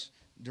Bosh,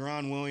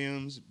 Deron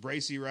Williams,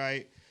 Bracy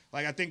Wright.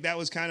 Like I think that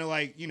was kind of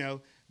like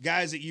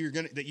guys that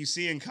you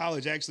see in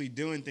college actually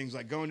doing things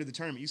like going to the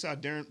tournament. You saw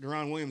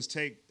Deron Williams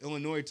take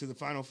Illinois to the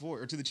Final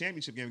Four or to the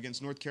championship game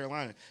against North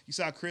Carolina. You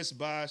saw Chris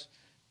Bosh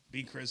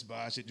be Chris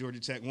Bosh at Georgia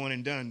Tech, one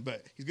and done,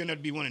 but he's good enough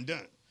to be one and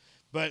done.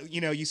 But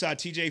you saw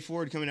T.J.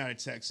 Ford coming out of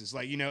Texas.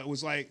 Like it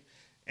was like.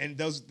 And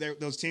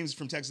those teams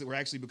from Texas that were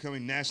actually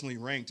becoming nationally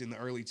ranked in the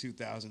early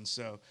 2000s.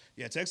 So,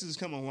 yeah, Texas has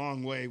come a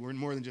long way. We're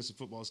more than just a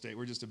football state.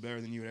 We're just a better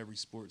than you at every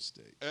sports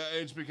state.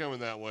 It's becoming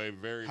that way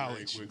very,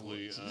 very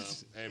quickly.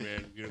 Hey,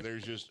 man,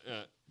 there's just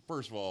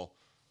first of all,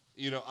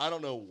 I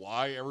don't know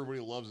why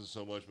everybody loves it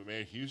so much, but,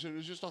 man, Houston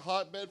is just a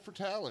hotbed for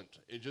talent.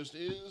 It just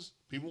is.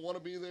 People want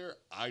to be there.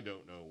 I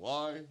don't know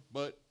why,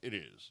 but it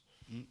is.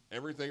 Mm-hmm.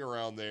 Everything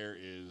around there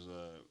is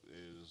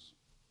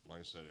like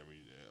I said, I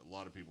mean, a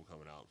lot of people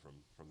coming out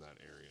from that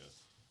area.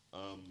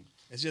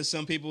 It's just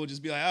some people would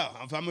just be like, oh,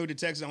 if I move to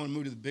Texas, I want to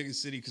move to the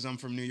biggest city because I'm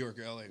from New York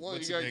or LA. Well,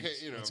 let's go to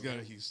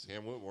Houston.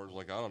 Cam Whitmore's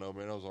like, I don't know,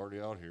 man. I was already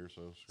out here,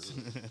 so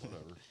sure,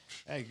 whatever.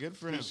 Hey, good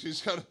for him.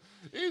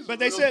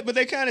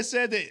 They kind of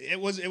said that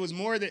it was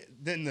more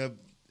than the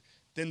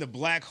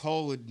black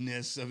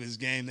holedness of his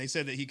game. They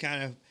said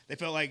that they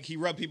felt like he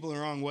rubbed people the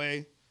wrong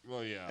way.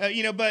 Well,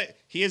 yeah. But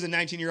he is a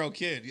 19-year-old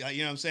kid. You know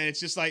what I'm saying? It's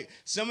just like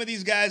some of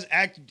these guys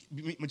act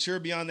mature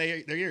beyond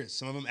their years.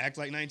 Some of them act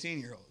like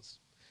 19-year-olds.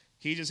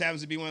 He just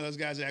happens to be one of those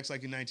guys that acts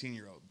like a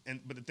 19-year-old.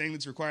 But the thing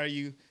that's required of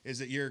you is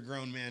that you're a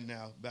grown man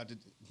now, about to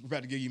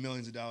give you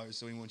millions of dollars,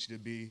 so he wants you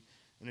to be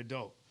an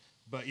adult.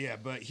 But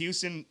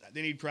Houston,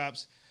 they need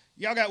props.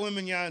 Y'all got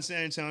Wembanyama in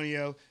San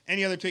Antonio.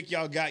 Any other pick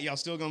y'all got, y'all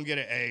still going to get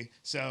an A.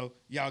 So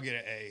y'all get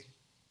an A.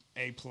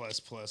 A+++,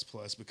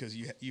 because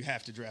you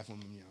have to draft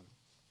Wembanyama.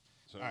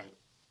 So, all right.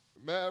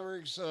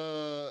 Mavericks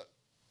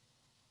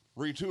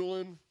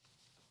retooling,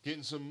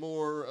 getting some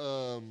more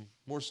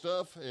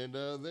stuff, and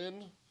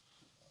then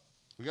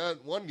we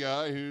got one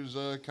guy who's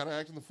kind of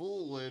acting the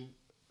fool. And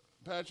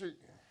Patrick,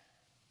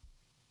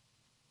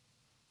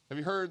 have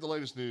you heard the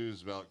latest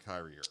news about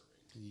Kyrie Irving?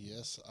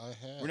 Yes, I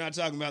have. We're not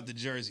talking about the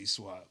jersey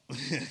swap.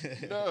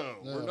 No,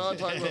 we're not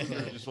talking about the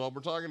jersey swap.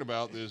 We're talking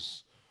about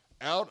this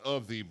out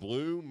of the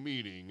blue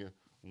meeting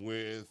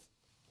with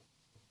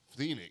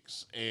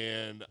Phoenix,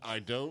 and I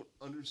don't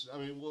understand.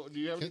 I mean, do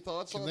you have any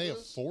thoughts on this? Can they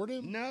afford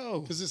him?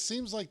 No, because it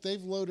seems like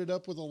they've loaded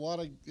up with a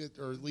lot of,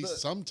 or at least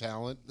some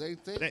talent. They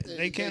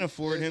can't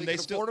afford him. They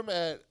can afford him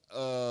at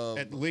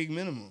the league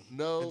minimum.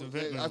 No,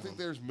 I think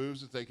there's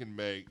moves that they can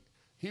make.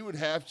 He would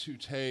have to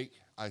take,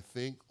 I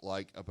think,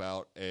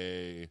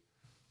 he'd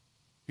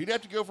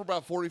have to go for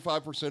about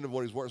 45% of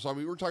what he's worth. So I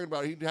mean, we're talking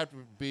about he'd have to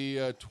be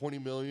 20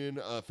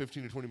 million,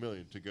 15 to 20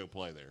 million to go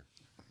play there,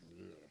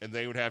 and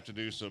they would have to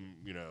do some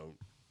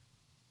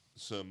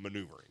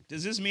maneuvering.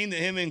 Does this mean that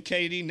him and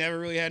KD never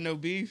really had no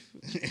beef?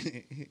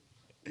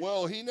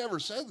 Well, he never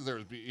said that there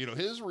was beef.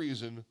 His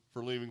reason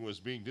for leaving was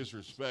being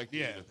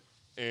disrespected,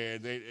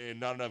 and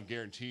not enough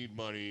guaranteed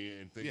money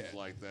and things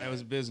like that. That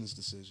was a business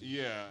decision.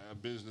 Yeah, a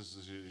business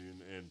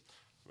decision. And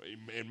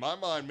in my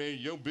mind, man,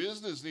 your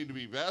business need to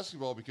be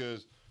basketball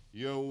because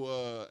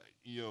pitchman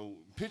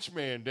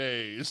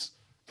days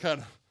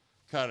kind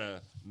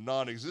of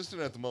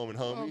non-existent at the moment,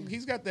 homie. Well,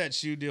 he's got that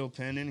shoe deal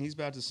pending. He's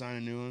about to sign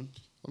a new one.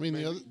 I mean,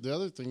 the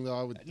other thing though,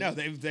 I would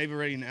they've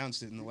already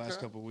announced it in the last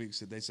couple of weeks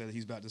that they said that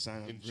he's about to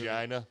sign in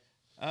China.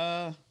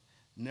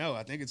 No,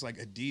 I think it's like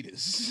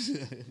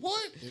Adidas.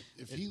 What?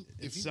 If he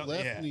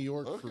left New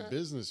York for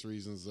business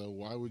reasons, though,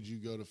 why would you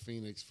go to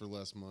Phoenix for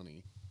less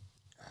money?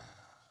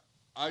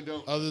 I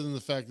don't. Other than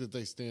the fact that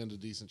they stand a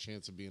decent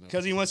chance of being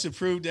Because he wants to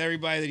prove to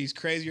everybody that he's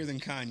crazier than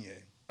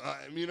Kanye. I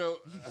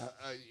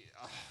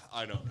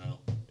don't know.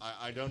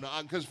 I don't know.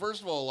 Because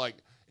first of all, like,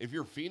 if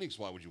you're Phoenix,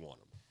 why would you want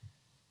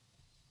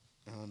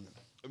him? I don't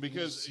know.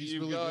 Because He's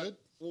you've really got. good.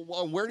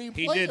 Well, where do you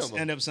He play did him?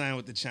 end up signing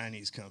with the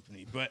Chinese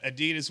company, but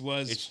Adidas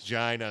was. It's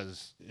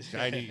China's.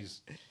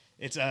 Chinese.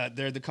 It's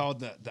they're called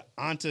the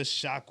Anta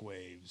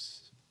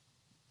Shockwaves.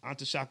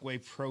 Anta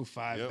Shockwave Pro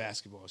 5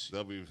 basketball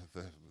shoe.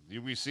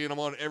 You'll be seeing them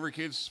on every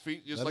kid's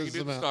feet just That like you is did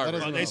the the mouth- that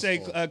starter. is They say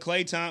mouthful.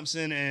 Klay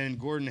Thompson and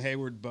Gordon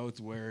Hayward both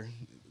wear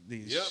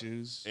these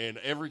shoes. And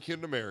every kid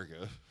in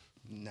America.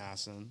 Nah,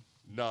 son.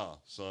 Nah,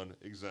 son,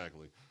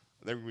 exactly.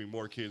 There will be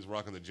more kids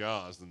rocking the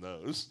Jaws than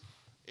those.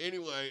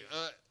 Anyway,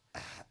 I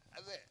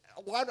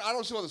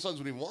don't see why the Suns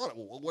would even want it.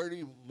 Where do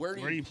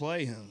you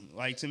play him?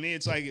 Like, to me,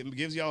 it's like it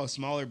gives y'all a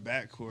smaller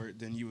backcourt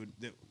than you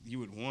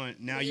would want.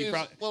 Now is you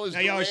probably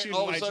Durant y'all shooting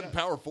all of a lights sudden out.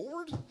 power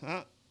forward?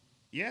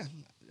 Yeah,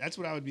 that's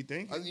what I would be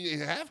thinking. You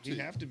have to. You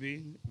have to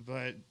be,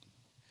 but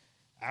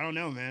I don't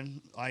know,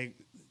 man. Like,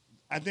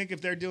 I think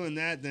if they're doing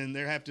that, then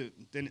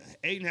then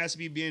Ayton has to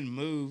be being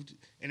moved,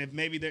 and if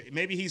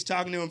maybe he's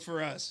talking to him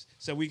for us,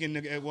 so we can.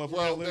 If we're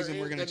gonna lose him,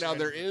 we're gonna. Now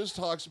there is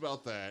talks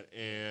about that,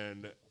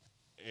 and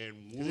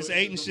this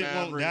Ayton shit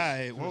won't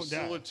die. It won't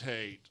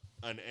facilitate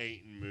an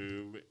Ayton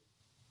move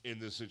in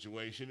this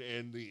situation,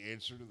 and the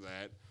answer to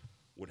that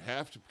would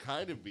have to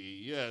kind of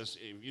be yes.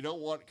 If you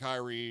don't want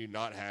Kyrie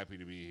not happy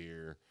to be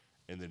here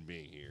and then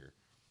being here,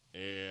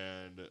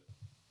 and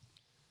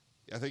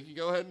I think you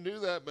go ahead and do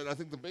that. But I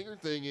think the bigger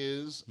thing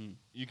is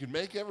you can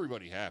make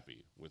everybody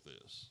happy with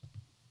this.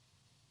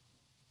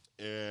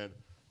 And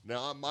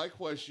now my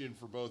question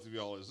for both of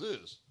y'all is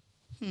this: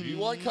 do you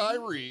want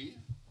Kyrie?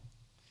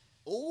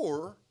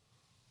 Or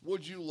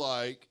would you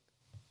like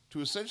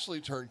to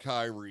essentially turn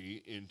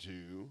Kyrie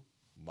into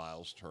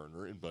Miles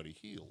Turner and Buddy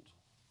Hield?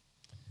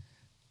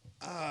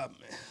 I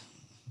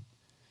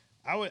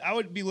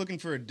would be looking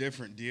for a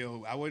different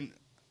deal. I wouldn't.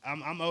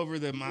 I'm over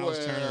the Miles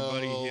Turner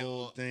Buddy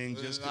Hield thing.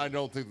 I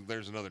don't think that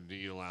there's another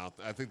deal out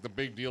there. I think the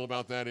big deal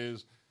about that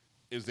is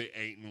that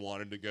Ayton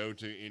wanted to go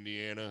to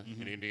Indiana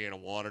and Indiana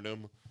wanted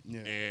him,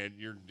 and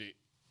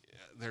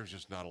there's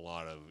just not a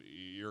lot of.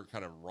 You're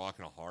kind of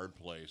rocking a hard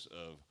place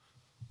of.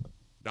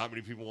 Not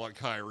many people want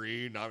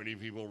Kyrie. Not many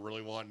people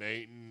really want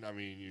Ayton. I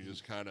mean, you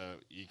just kind of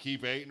you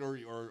keep Ayton or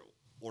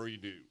you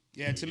do.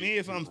 Yeah, to me,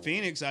 if I'm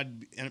Phoenix,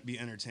 I'd be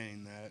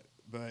entertaining that.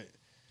 But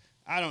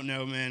I don't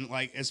know, man.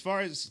 Like, as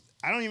far as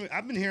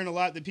I've been hearing a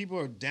lot that people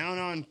are down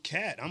on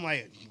Cat. I'm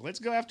like, let's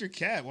go after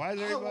Cat. Why is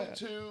everybody? I want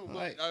to,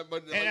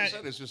 but like I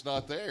said, it's just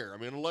not there. I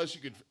mean, unless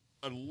you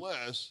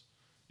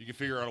could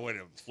figure out a way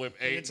to flip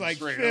Ayton it's like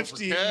straight $50 up for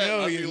Cat,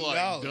 million. I'd be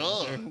like,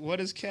 done. What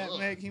does Cat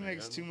make? He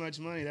makes too much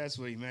money. That's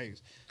what he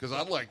makes. Because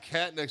I'm like,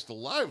 Cat next to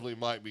Lively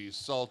might be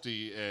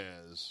salty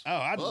as. Oh,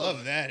 I'd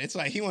love that. It's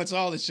like he wants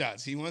all the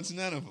shots. He wants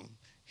none of them.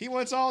 He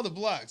wants all the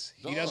blocks.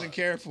 He doesn't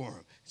care for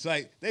them. It's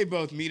like they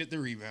both meet at the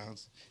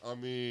rebounds. I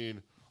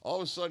mean, all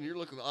of a sudden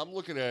I'm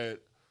looking at,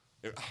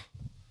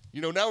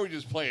 now we're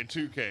just playing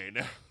 2K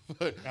now.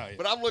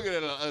 But I'm looking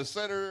at a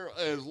center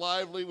as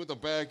Lively with a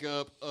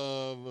backup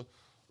of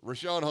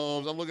Rashawn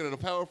Holmes. I'm looking at a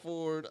power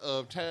forward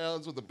of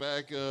Towns with a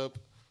backup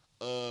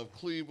of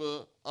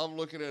Kleba. I'm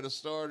looking at a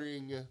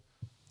starting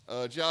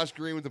Josh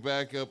Green with the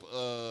backup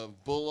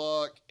of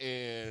Bullock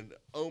and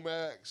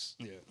Omax.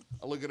 Yeah.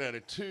 I'm looking at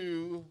a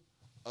 2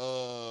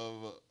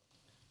 of,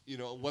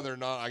 whether or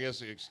not, I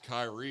guess it's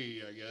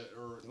Kyrie,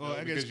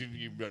 because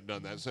you've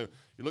done that. So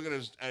you're looking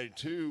at a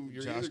 2,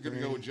 you're either going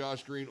to go with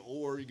Josh Green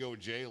or you go with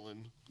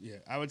Jalen. Yeah,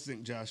 I would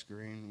think Josh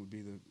Green would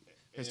be the...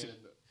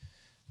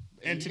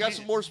 And you got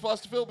some more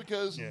spots to fill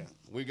because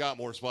we got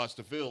more spots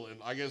to fill. And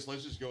I guess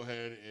let's just go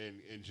ahead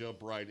and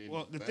jump right in.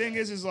 Well, the thing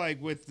is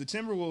like with the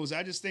Timberwolves,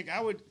 I just think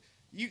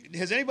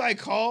has anybody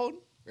called?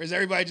 Or is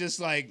everybody just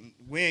like,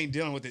 we ain't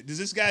dealing with it? Is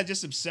this guy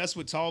just obsessed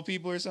with tall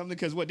people or something?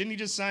 Because didn't he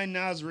just sign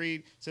Nas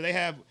Reed? So they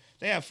have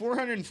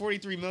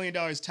 $443 million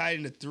tied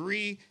into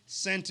 3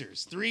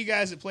 centers, 3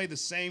 guys that play the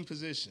same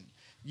position.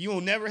 You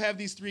will never have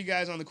these 3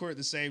 guys on the court at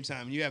the same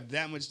time. You have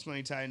that much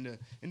money tied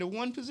into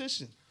one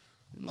position.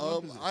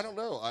 I don't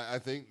know. I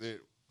think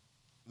that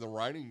the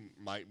writing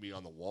might be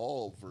on the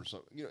wall for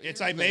some. It's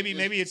like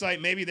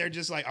maybe they're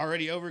just like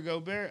already over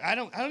Gobert. I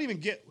don't even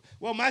get.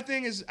 Well, my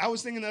thing is, I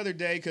was thinking the other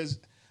day because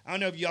I don't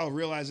know if y'all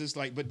realize this,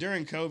 but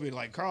during COVID,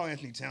 like Karl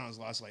Anthony Towns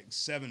lost like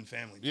 7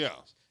 family members. Yeah,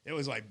 it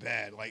was like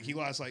bad. Like he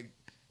lost like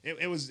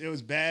it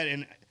was bad,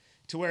 and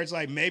to where it's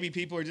like maybe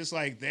people are just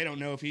like they don't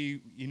know if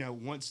he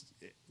wants.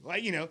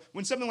 Like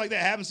when something like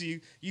that happens to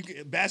you,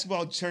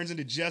 basketball turns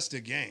into just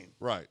a game,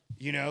 right?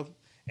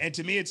 And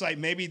to me, it's like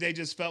maybe they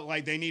just felt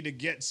like they need to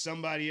get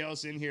somebody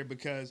else in here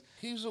because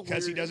he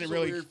doesn't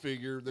really a weird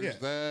figure. There's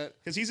that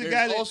because he's a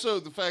guy. That, also,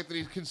 the fact that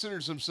he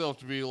considers himself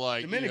to be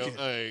like Dominican.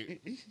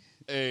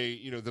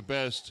 The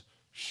best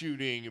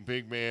shooting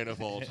big man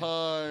of all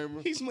time.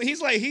 He's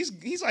like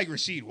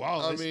Rasheed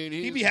Wallace. I mean,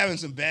 he be having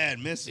some bad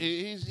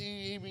misses.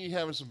 He be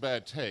having some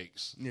bad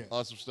takes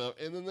on some stuff.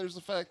 And then there's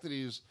the fact that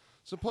he's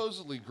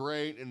supposedly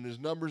great and his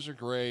numbers are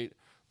great.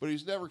 but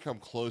he's never come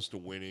close to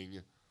winning.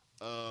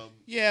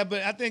 Yeah,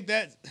 but I think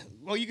that,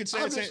 well, you could say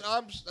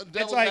I'm a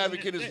devil's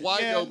advocate is why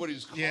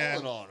nobody's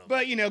calling on him.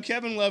 But,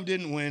 Kevin Love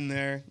didn't win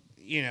there.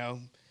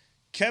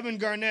 Kevin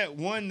Garnett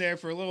won there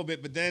for a little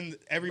bit, but then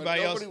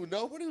everybody else.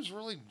 Nobody was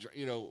really,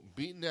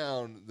 beating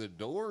down the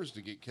doors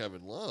to get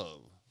Kevin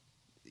Love.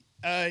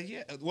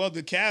 Yeah. Well,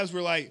 the Cavs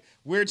were like,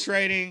 we're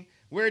trading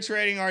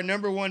our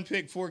number one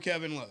pick for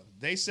Kevin Love.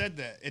 They said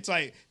that. It's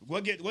like,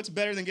 what's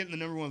better than getting the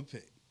number one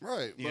pick?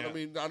 Right, but I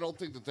mean, I don't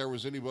think that there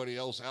was anybody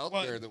else out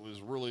there that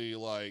was really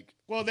like.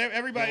 Well,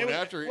 everybody.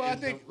 After. Well, I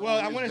think. Well,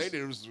 I want to.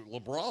 It was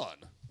LeBron.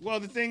 Well,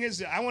 the thing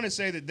is, I want to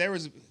say that there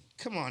was.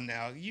 Come on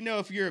now,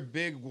 if you're a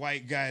big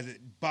white guy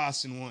that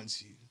Boston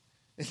wants you.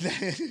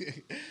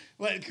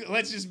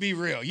 Let's just be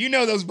real.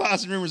 Those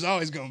Boston rumors are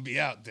always going to be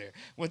out there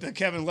with the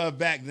Kevin Love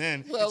back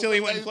then until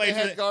he went and played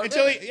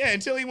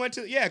until he went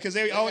to because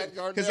they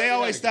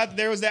always thought that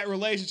there was that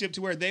relationship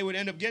to where they would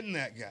end up getting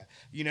that guy.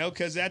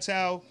 Because that's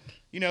how.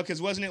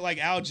 Because wasn't it like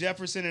Al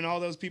Jefferson and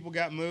all those people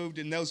got moved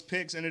and those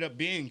picks ended up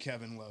being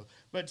Kevin Love.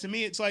 But to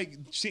me, it's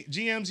like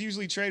GMs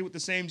usually trade with the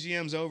same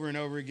GMs over and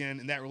over again,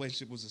 and that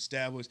relationship was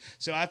established.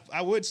 So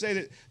I would say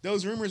that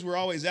those rumors were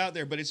always out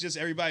there, but it's just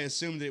everybody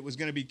assumed that it was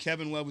going to be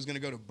Kevin Love was going to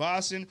go to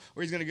Boston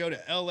or he's going to go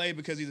to L.A.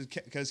 because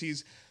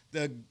he's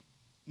the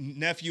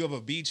nephew of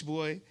a beach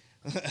boy.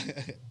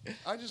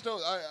 I just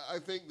don't. I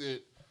think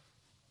that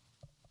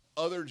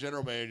other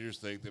general managers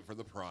think that for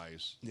the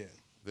price. Yeah.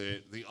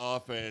 That the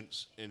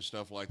offense and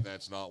stuff like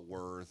that's not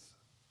worth,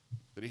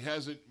 that he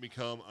hasn't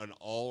become an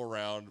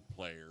all-around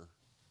player,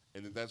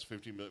 and that's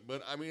 $50 million.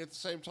 But, I mean, at the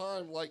same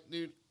time, like,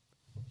 dude,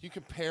 you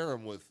compare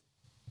him with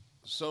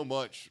so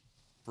much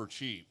for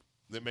cheap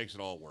that makes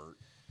it all work.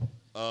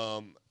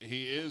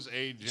 He is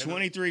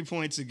 23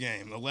 points a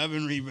game,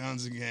 11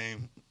 rebounds a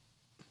game.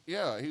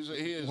 Yeah, he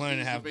is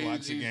 1.5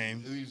 blocks a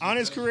game on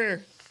his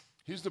career.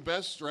 He's the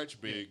best stretch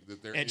big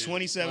that there is. At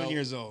 27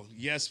 years old.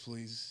 Yes,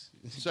 please.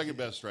 Second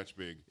best stretch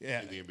big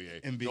in the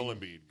NBA.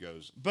 Embiid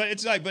goes. But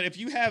it's like, but if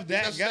you have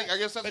that guy. I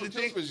guess that's what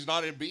kills me. He's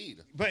not Embiid.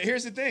 But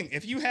here's the thing.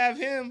 If you have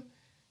him,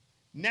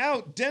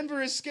 now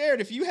Denver is scared.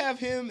 If you have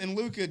him and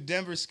Luka,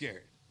 Denver's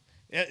scared.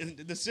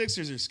 The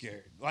Sixers are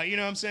scared. Like, you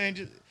know what I'm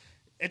saying?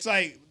 It's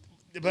like.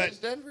 But is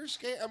Denver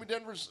scared? I mean,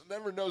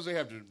 Denver knows they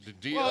have to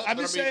deal. Well, I'm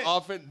just saying.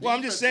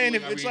 I'm just saying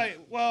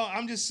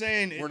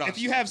if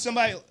you have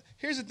somebody.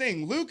 Here's the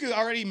thing.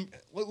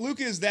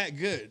 Luka is that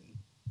good.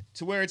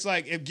 To where it's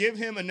like, give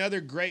him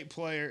another great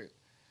player,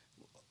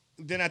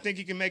 then I think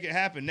he can make it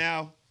happen.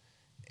 Now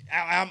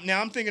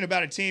I'm thinking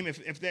about a team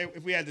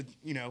if we had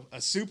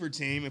a super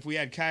team, if we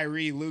had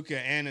Kyrie, Luka,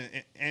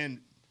 and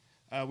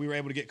we were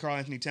able to get Karl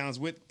Anthony Towns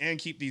and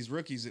keep these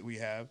rookies that we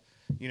have,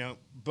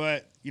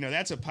 But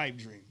that's a pipe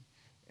dream,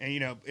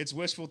 and it's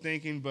wishful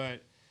thinking.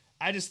 But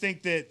I just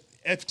think that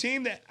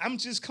I'm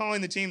just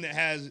calling the team that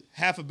has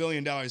 $500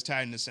 million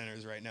tied in the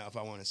centers right now. If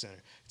I want a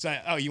center, it's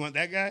like, oh, you want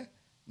that guy?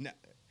 No.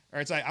 Or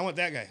it's like, I want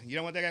that guy. You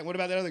don't want that guy? What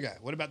about that other guy?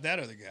 What about that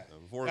other guy?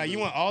 You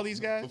want all these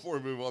guys? Before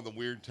we move on, the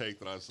weird take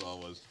that I saw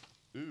was,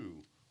 ooh,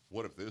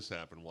 what if this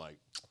happened? Like,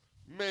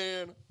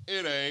 man,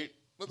 it ain't.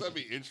 But that'd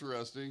be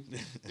interesting.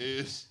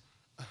 Is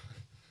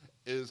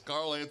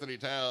Karl Anthony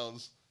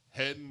Towns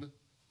heading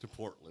to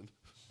Portland?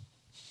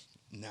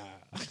 Nah.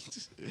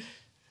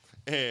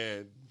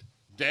 And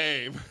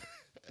Dame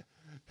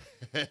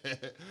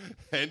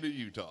heading to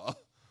Utah.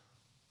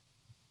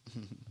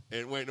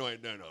 And wait.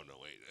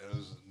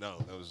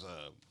 That was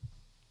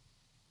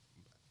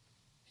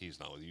he's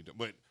not with Utah,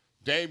 but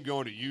Dame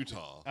going to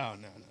Utah. Oh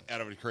no.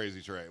 Out of a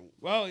crazy trade.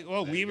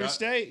 Well, Weber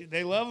State,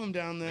 they love him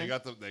down there. They've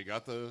got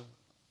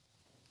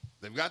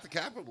the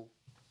capital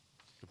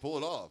to pull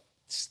it off.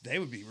 They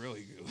would be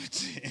really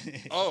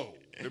good. Oh,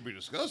 it'd be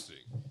disgusting.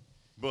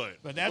 But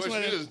that's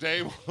what it is.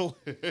 Dame.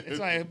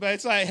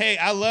 It's like, hey,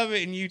 I love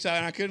it in Utah,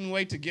 and I couldn't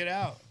wait to get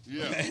out.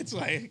 Yeah, it's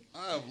like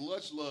I have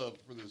much love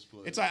for this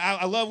place. It's like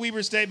I love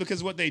Weber State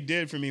because of what they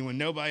did for me when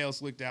nobody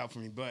else looked out for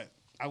me. But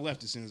I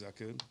left as soon as I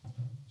could.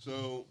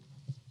 So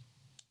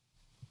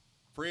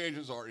free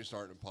agents already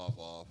starting to pop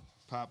off.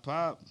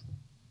 Pop.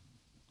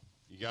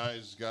 You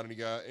guys got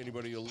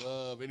anybody you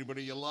love?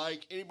 Anybody you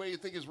like? Anybody you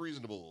think is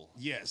reasonable?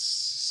 Yes.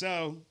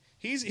 So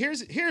here's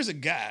a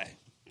guy.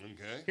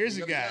 Okay. Here's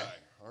a guy.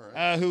 All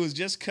right. Who was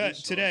just cut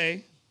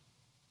today,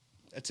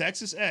 a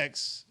Texas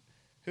ex,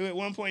 who at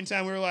one point in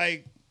time we were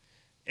like,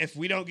 if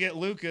we don't get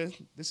Luka,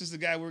 this is the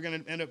guy we're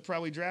going to end up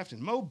probably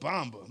drafting. Mo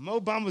Bamba.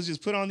 Mo Bamba's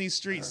just put on these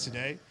streets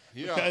today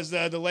because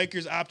the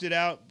Lakers opted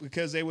out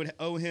because they would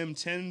owe him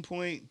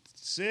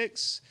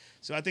 10.6.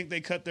 So I think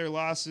they cut their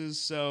losses.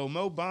 So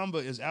Mo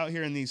Bamba is out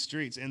here in these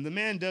streets, and the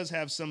man does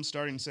have some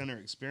starting center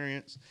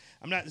experience.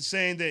 I'm not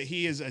saying that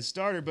he is a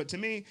starter, but to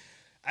me,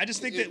 I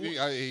just think that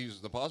he's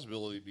the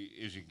possibility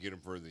is you can get him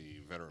for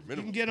the veteran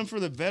minimum. You can get him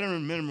for the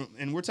veteran minimum,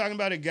 and we're talking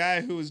about a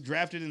guy who was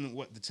drafted in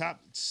the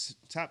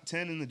top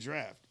 10 in the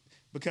draft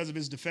because of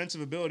his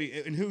defensive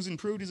ability, and who's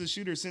improved as a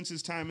shooter since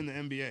his time in the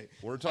NBA.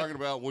 We're talking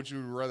about would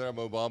you rather have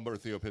Mo Bamba or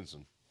Theo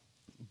Pinson?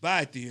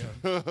 Bye, Theo.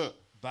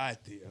 Bye,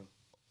 Theo.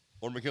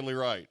 Or McKinley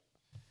Wright.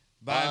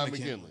 Buy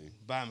McKinley.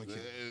 Buy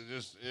McKinley.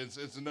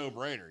 It's a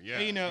no-brainer. Yeah.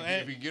 And,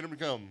 if you get him to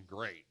come,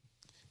 great.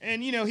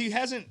 And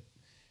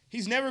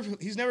he's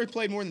never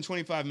played more than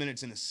 25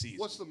 minutes in a season.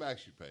 What's the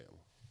max you pay him?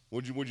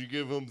 Would you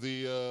give him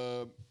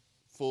the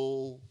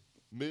full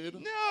mid?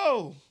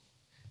 No.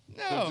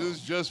 So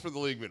just for the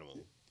league minimum.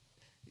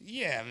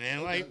 Yeah, man.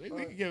 Okay, Like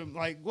we could give him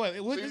like what?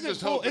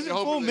 So Is it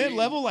full mid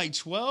level like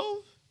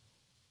 12?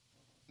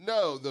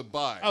 No, the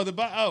buy. Oh, the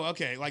buy. Oh,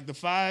 okay. Like the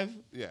 5.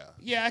 Yeah.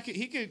 Yeah,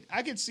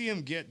 I could see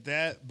him get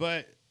that,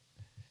 but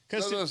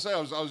because I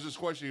was just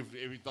questioning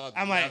if he thought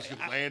the Mavs could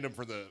land him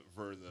for the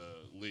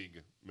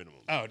league minimum.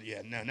 Oh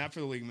yeah, no, not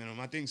for the league minimum.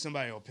 I think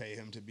somebody will pay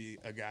him to be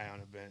a guy on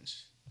a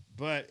bench.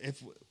 But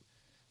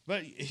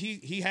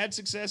he had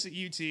success at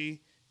UT.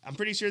 I'm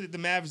pretty sure that the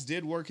Mavs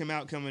did work him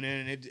out coming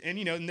in,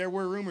 and there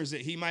were rumors that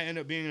he might end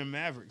up being a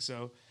Maverick.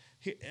 So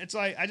it's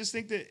like I just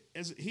think that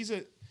he's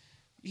a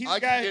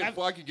guy.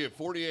 I could get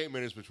 48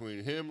 minutes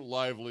between him,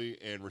 Lively,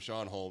 and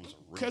Rashawn Holmes.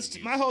 Because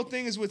my whole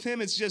thing is with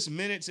him, it's just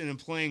minutes in a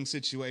playing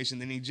situation,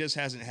 and he just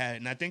hasn't had it.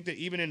 And I think that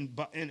even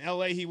in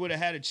LA, he would have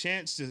had a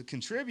chance to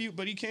contribute,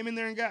 but he came in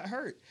there and got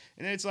hurt.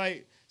 And then it's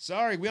like,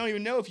 sorry, we don't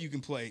even know if you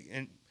can play.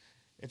 And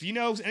if you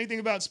know anything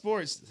about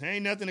sports, there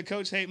ain't nothing a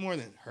coach hate more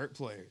than hurt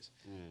players.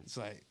 It's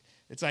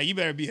like you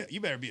better be a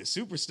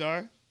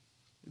superstar.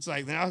 It's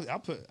like then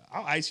I'll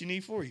ice your knee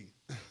for you.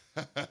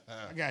 I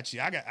got you.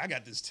 I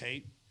got this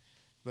tape.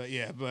 But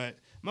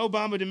Mo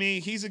Bamba to me,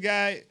 he's a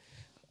guy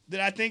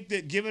that I think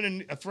that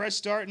given a fresh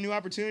start, new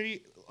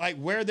opportunity, like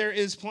where there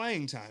is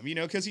playing time,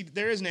 because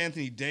there is an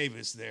Anthony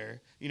Davis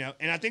there,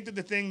 and I think that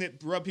the thing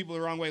that rubbed people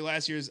the wrong way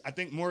last year is I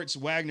think Moritz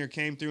Wagner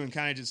came through and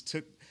kind of just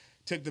took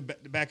the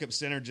backup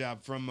center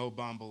job from Mo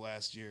Bamba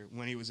last year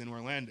when he was in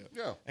Orlando.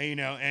 Yeah.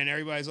 And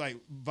everybody's like,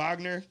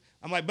 Wagner.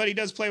 I'm like, but he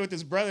does play with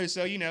his brother,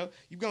 so, you're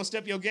going to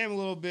step your game a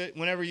little bit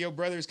whenever your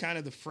brother's kind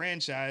of the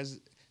franchise.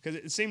 Because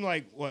it seemed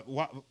like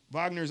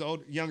Wagner's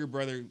younger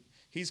brother,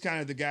 he's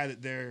kind of the guy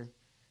that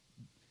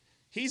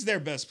he's their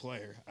best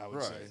player, I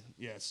would say.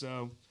 Yeah,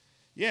 so,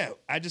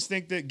 I just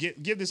think that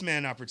give this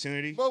man an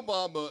opportunity. Mo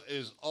Bamba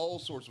is all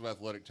sorts of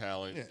athletic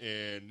talent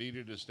and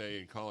needed to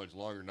stay in college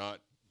longer, not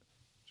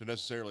to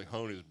necessarily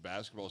hone his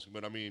basketball skill,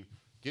 but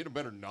get a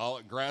better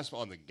grasp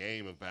on the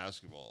game of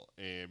basketball,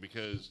 and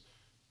because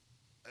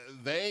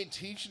they ain't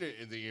teaching it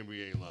in the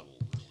NBA level,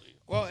 really.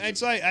 Well,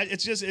 it's like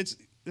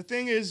the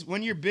thing is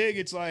when you're big,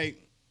 it's like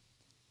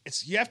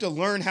you have to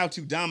learn how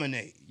to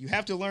dominate. You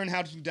have to learn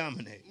how to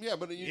dominate. Yeah,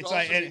 but you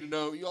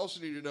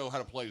also need to know how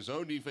to play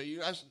zone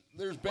defense.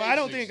 There's basics. Well, I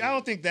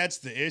don't think that's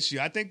the issue.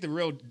 I think the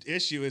real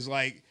issue is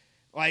like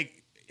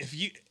if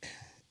you.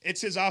 It's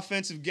his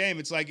offensive game.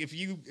 It's like if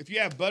you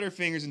have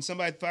butterfingers and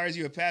somebody fires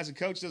you a pass, the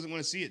coach doesn't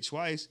want to see it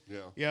twice. Yeah.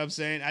 You know what I'm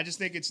saying? I just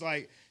think it's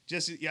like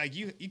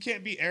you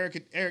can't be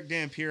Eric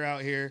Dampier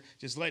out here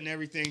just letting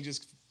everything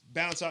just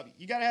bounce up.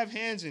 You got to have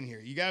hands in here.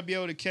 You got to be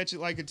able to catch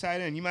it like a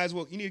tight end. You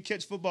need to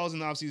catch footballs in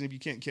the offseason if you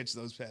can't catch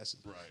those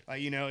passes.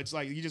 Right. It's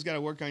like you just got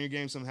to work on your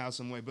game somehow,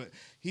 some way. But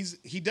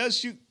he does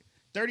shoot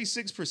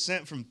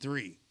 36% from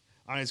 3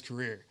 on his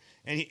career.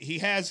 And he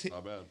has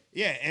not bad.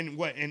 Yeah,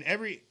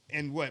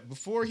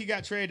 before he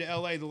got traded to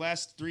LA the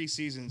last 3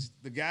 seasons,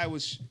 the guy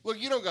was Look,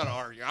 you don't gotta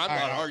argue. I'm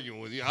not arguing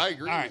with you. I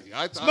agree with you.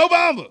 It's Mo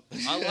Bamba.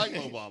 I like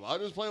Mo Bamba. I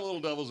just play a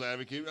little devil's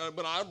advocate,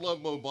 but I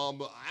love Mo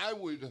Bamba.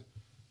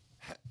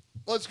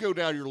 Let's go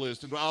down your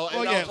list, and I'll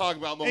talk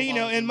about Mo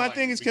Bamba. And my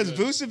thing is because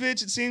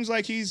Vucevic, it seems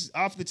like he's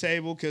off the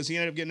table because he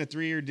ended up getting a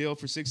 3-year deal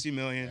for $60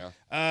 million.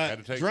 Yeah.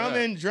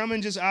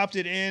 Drummond just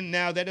opted in.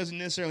 Now that doesn't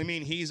necessarily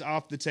mean he's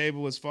off the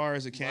table as far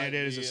as a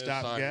candidate as a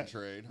stopgap,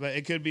 but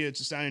it could be a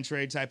sign and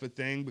trade type of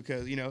thing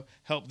because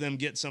help them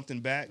get something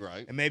back,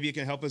 right? And maybe it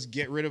can help us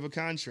get rid of a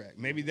contract.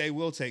 Maybe they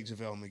will take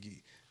JaVale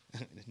McGee.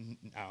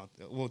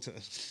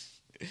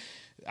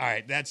 All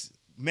right,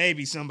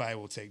 maybe somebody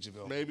will take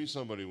JaVale. Maybe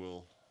somebody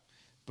will.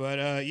 But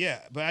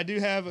I do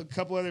have a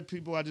couple other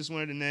people I just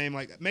wanted to name.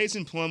 Like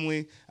Mason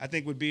Plumlee, I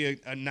think would be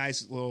a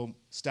nice little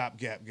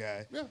stopgap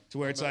guy. Yeah, to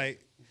where it's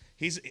like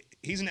he's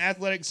an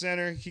athletic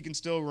center. He can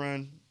still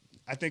run.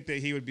 I think that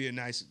he would be a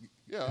nice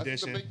addition. I think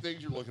the big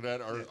things you're looking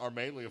at are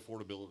mainly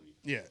affordability.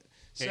 Yeah.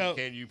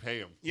 Can you pay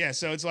him? Yeah.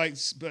 So it's like,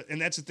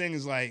 and that's the thing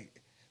is like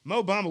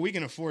Mo Bamba, we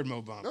can afford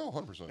Mo Bamba. No,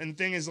 100%. And the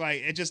thing is,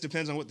 like, it just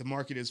depends on what the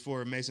market is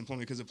for Mason Plumlee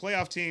because the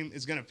playoff team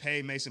is going to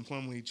pay Mason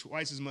Plumlee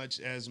twice as much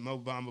as Mo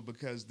Bamba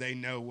because they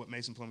know what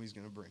Mason Plumlee is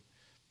going to bring.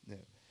 Yeah.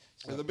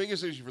 And the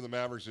biggest issue for the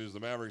Mavericks is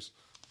if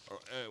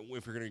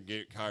you're going to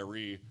get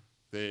Kyrie,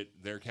 that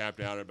they're capped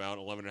out at about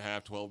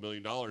 $11.5–12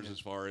 million as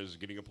far as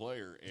getting a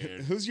player.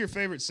 And who's your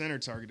favorite center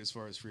target as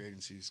far as free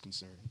agency is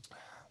concerned?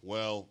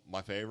 Well,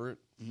 my favorite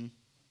and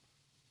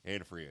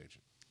a free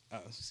agent.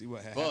 See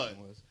what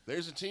happened was.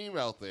 There's a team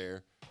out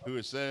there who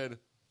has said,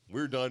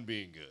 we're done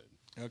being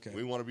good. Okay.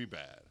 We want to be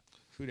bad.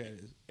 Who that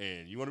is?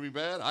 And you want to be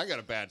bad? I got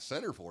a bad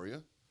center for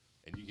you.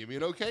 And you give me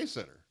an okay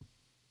center.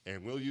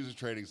 And we'll use a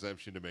trade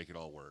exemption to make it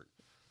all work.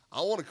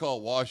 I want to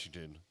call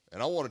Washington,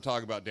 and I want to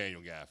talk about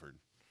Daniel Gafford.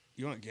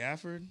 You want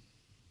Gafford?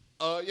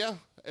 Yeah.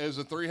 As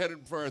a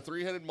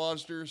three-headed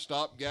monster,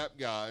 stopgap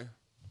guy.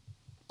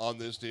 on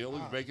this deal.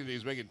 Wow.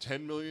 He's making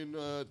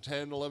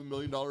 $11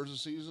 million a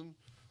season.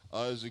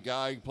 As a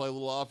guy who can play a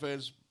little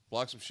offense,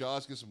 block some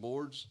shots, get some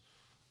boards.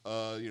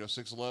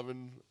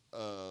 6'11".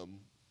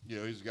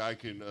 He's a guy who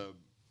can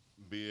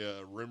be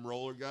a rim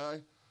roller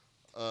guy.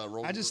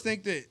 I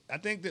think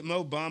that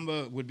Mo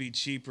Bamba would be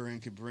cheaper and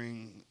could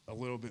bring a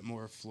little bit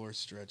more floor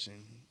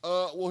stretching.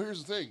 Well,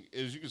 here's the thing: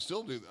 is you can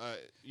still do.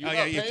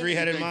 You're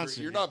three-headed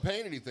monster. You're not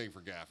paying anything for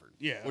Gafford.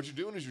 Yeah. What you're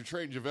doing is you're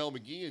trading JaVale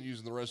McGee and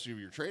using the rest of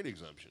your trade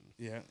exemption.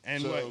 Yeah,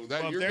 and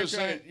you're just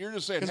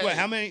saying. Hey,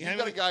 how many?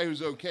 Got a guy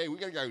who's okay. We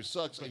got a guy who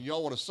sucks, and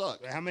y'all want to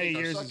suck. How many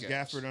years is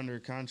Gafford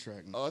under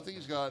contract? I think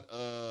he's got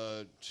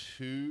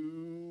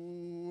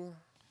 2.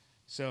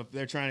 So if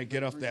they're trying to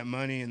get off that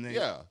money, and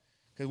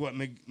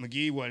because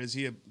McGee, is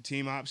he a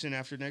team option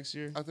after next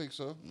year? I think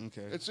so.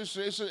 Okay,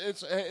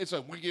 it's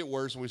a we get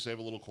worse and we save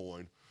a little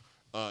coin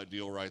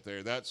deal right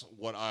there. That's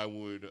what I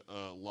would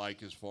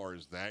like as far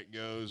as that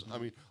goes. Mm-hmm. I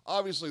mean,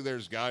 obviously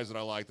there's guys that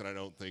I like that I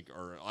don't think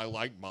are. I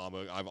like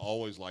Bamba. I've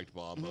always liked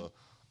Bamba.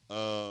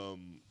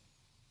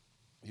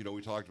 Mm-hmm.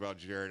 We talked about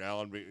Jared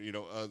Allen.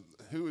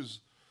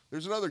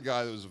 There's another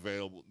guy that was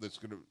available that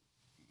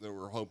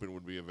we're hoping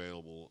would be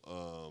available.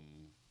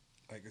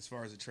 Like as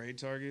far as a trade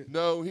target?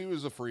 No, he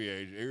was a free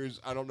agent.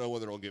 I don't know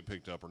whether it'll get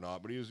picked up or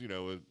not, but he was,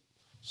 a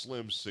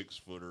slim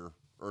 6-footer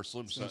or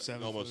almost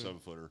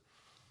 7-footer.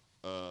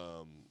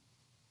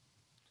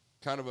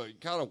 Kind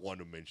of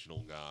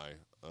one-dimensional guy.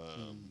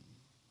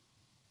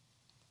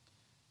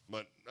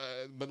 But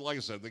like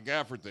I said, the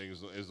Gafford thing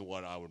is the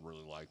one I would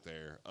really like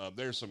there.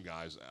 There's some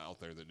guys out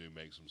there that do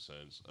make some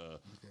sense.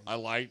 I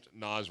liked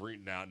Nas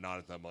Reed, not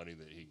at that money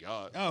that he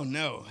got. Oh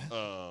no,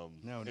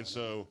 no.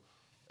 So.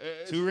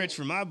 Too rich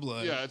for my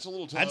blood. Yeah, it's a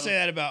little tough. I'd say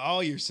that about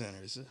all your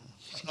centers.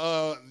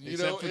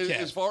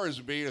 As far as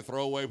being a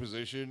throwaway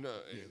position,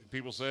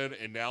 people said,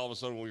 and now all of a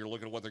sudden when you're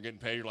looking at what they're getting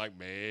paid, you're like,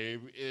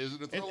 maybe is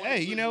it a throwaway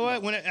position? You know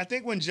what? I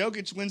think when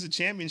Jokic wins a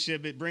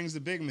championship, it brings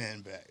the big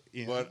man back.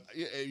 But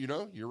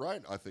you're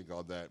right. I think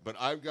on that. But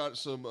I've got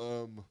some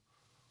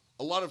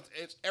a lot of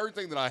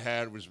everything that I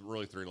had was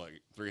really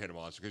three-headed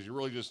monster because you're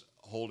really just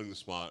holding the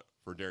spot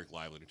for Derek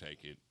Lively to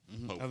take it.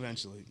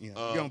 Eventually, you're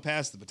going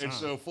past the baton. And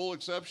so, full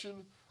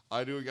exception.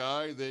 I do a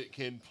guy that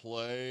can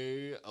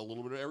play a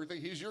little bit of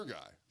everything. He's your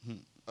guy.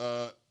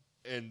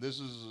 And this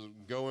is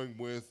going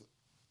with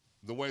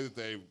the way that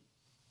they've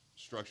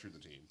structured the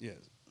team.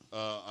 Yes.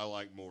 I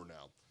like more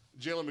now.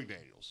 Jalen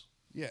McDaniels.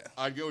 Yeah.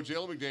 I'd go with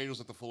Jalen McDaniels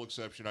at the full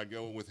exception. I'd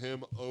go with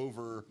him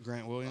over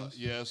Grant Williams.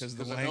 Yes,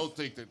 because I don't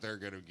think that they're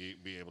going to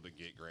be able to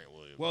get Grant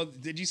Williams. Well,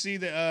 did you see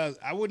that?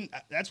 I wouldn't.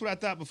 That's what I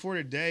thought before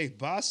today.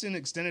 Boston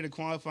extended a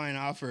qualifying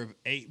offer of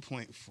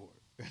 8.4.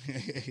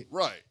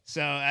 Right.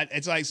 So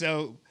it's like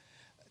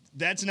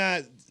That's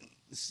not.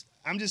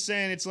 I'm just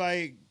saying it's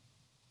like.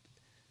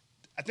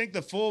 I think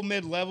the full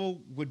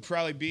mid-level would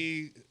probably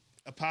be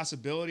a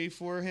possibility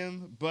for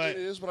him, but it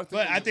is. But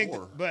I think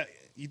more. But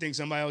you think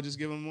somebody will just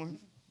give him more?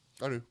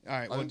 I do. All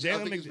right. Well, I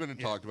think he's been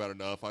talked about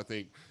enough. I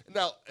think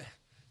now.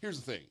 Here's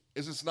the thing: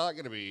 it's not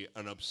going to be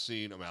an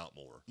obscene amount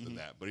more than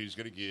that, but he's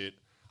going to get.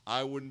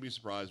 I wouldn't be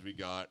surprised if he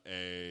got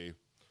a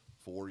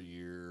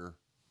 4-year,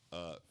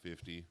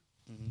 50.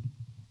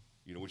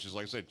 Which is,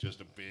 like I said, just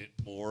a bit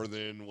more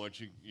than what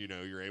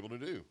you're able to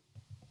do.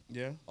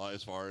 Yeah.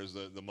 As far as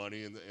the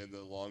money and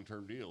the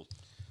long-term deals.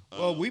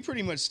 Well, we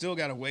pretty much still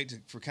got to wait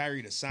for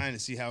Kyrie to sign to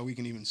see how we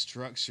can even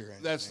structure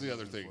it. That's the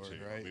other thing, too.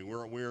 Right? I mean,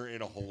 we're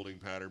in a holding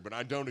pattern, but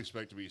I don't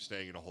expect to be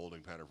staying in a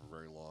holding pattern for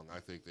very long. I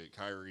think that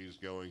Kyrie is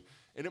going,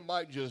 and it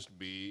might just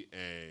be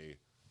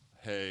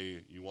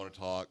hey, you want to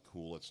talk?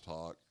 Cool, let's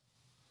talk.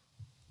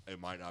 It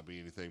might not be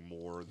anything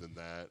more than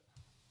that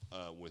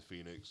with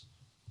Phoenix.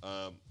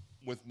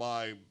 With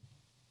my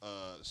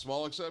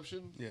small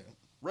exception,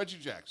 Reggie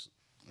Jackson.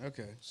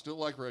 Okay. Still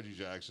like Reggie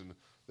Jackson.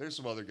 There's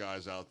some other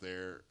guys out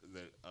there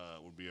that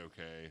would be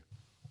okay,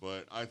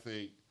 but I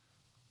think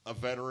a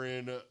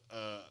veteran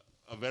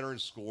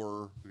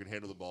scorer who can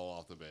handle the ball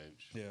off the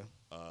bench,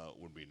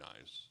 would be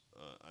nice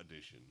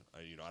addition.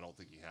 I don't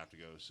think you have to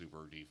go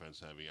super defense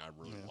heavy. I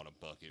really want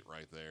a bucket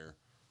right there,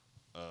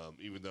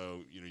 even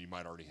though you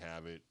might already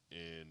have it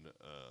in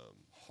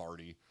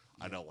Hardy.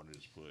 I don't want to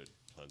just put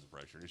tons of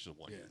pressure. It's just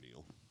a 1-year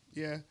deal.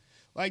 Yeah,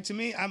 like to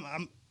me,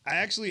 I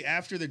actually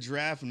after the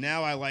draft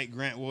now I like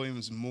Grant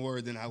Williams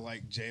more than I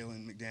like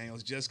Jalen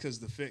McDaniels just because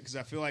the fit. Because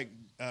I feel like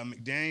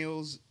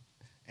McDaniels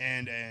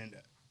and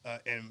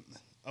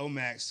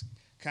Omax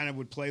kind of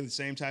would play the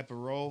same type of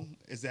role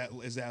as that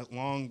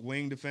long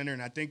wing defender,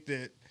 and I think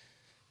that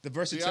the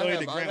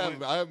versatility that Grant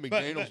Williams. I have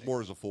McDaniels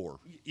more as a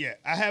 4. Yeah,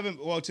 I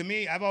haven't. Well, to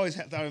me, I've always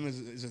thought of him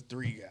as a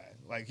 3 guy.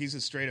 Like he's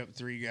a straight up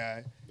 3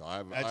 guy.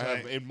 I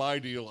have in my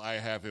deal. I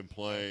have him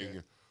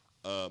playing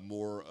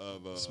more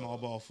of a small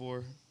ball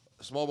 4.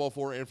 Small ball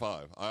 4 and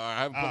 5.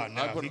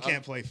 He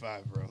can't play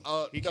 5,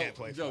 bro. He can't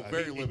play 5. No,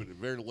 very limited.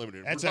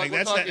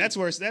 That's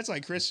worse. That's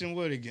like Christian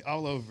Wood again,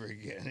 all over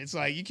again. It's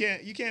like you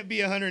can't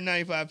be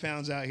 195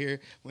 pounds out here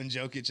when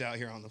Jokic out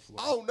here on the floor.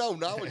 Oh no,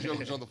 not when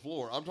Jokic on the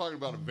floor. I'm talking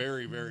about a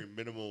very very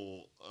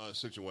minimal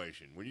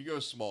situation. When you go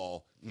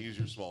small, he's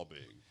your small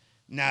big.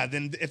 Nah,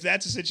 then if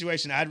that's a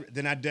situation,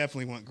 then I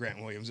definitely want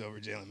Grant Williams over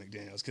Jalen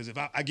McDaniels. Because if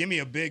I give me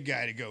a big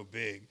guy to go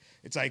big,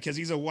 it's like because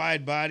he's a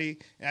wide body,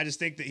 and I just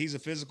think that he's a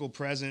physical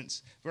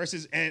presence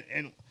versus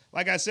and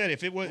like I said,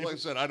 if it was like I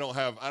said, I don't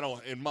have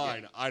him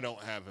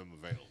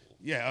available.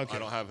 Yeah, okay. I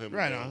don't have him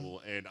right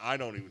available, and I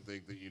don't even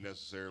think that you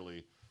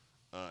necessarily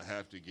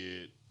have to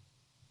get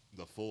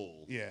the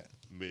full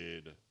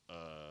mid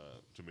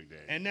to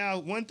McDaniel. And now,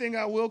 one thing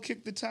I will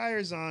kick the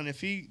tires on, did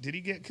he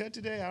get cut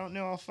today? I don't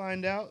know. I'll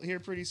find out here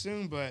pretty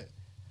soon, but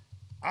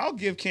I'll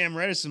give Cam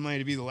Reddish some money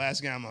to be the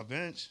last guy on my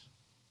bench.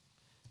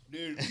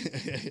 Dude,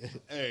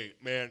 hey,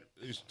 man,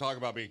 talk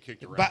about being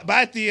kicked around.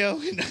 Bye, Theo.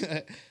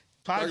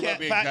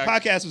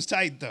 Podcast was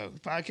tight, though.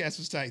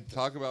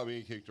 Talk about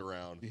being kicked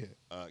around.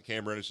 Yeah.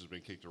 Cam Reddish has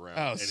been kicked around.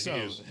 Oh,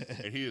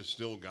 and he has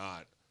still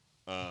got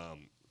a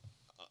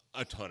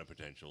ton of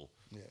potential.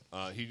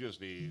 Yeah. He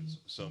just needs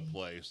some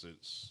place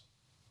that's...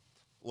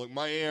 Look,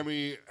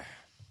 Miami,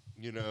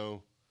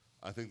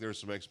 I think there's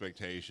some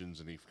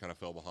expectations, and he kind of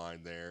fell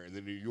behind there. And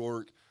then New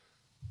York,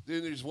 they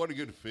just wasn't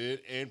a good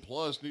fit. And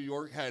plus, New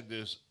York had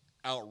this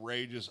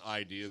outrageous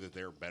idea that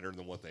they're better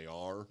than what they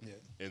are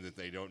and that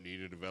they don't need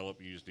to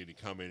develop. You just need to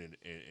come in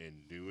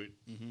and do it.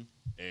 Mm-hmm.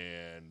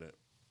 And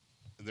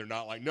they're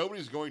not like...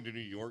 Nobody's going to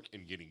New York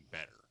and getting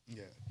better.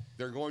 Yeah.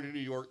 They're going to New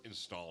York and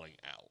stalling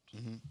out.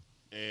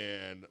 Mm-hmm.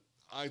 And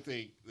I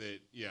think that,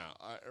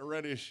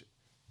 Reddish...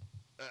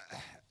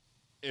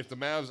 if the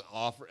Mavs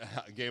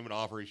gave him an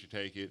offer, he should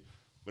take it.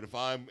 But if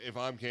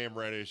I'm Cam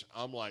Reddish,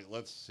 I'm like,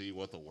 let's see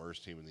what the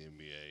worst team in the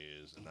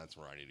NBA is, and that's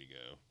where I need to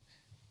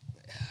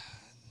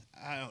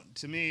go.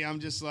 To me, I'm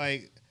just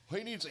like,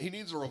 he needs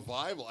a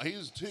revival.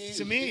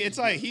 To me, it's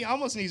like he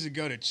almost needs to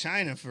go to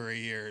China for a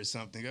year or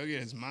something. Go get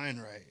his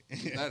mind right.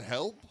 Does that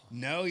help?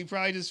 No, he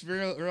probably just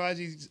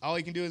realized all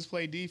he can do is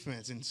play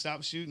defense and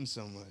stop shooting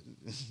so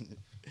much.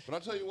 But I'll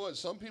tell you what,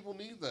 some people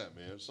need that,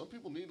 man. Some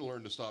people need to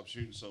learn to stop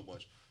shooting so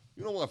much.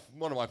 You know what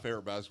one of my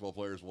favorite basketball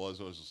players was?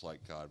 I was just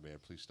like, God, man,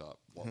 please stop.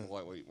 Why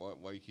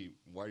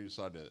you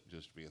decide to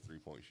just be a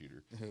 3-point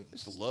shooter? I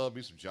used to love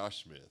me some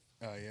Josh Smith.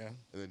 Oh, yeah?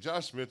 And then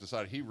Josh Smith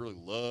decided he really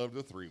loved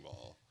the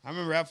 3-ball. I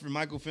remember after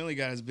Michael Finley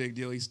got his big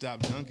deal, he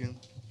stopped dunking.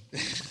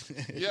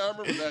 Yeah, I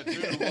remember that,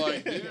 too.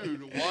 Like,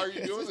 dude, why are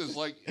you doing this?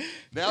 Like,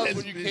 now's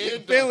when you can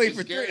dunk. Finley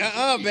for 3.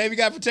 Baby,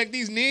 got to protect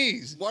these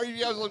knees. Why are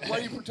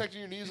you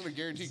protecting your knees in a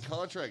guaranteed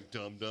contract,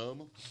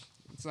 dum-dum?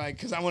 It's like,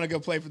 because I want to go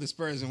play for the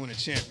Spurs and win a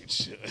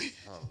championship. I don't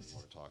even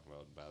want to talk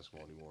about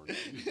basketball anymore.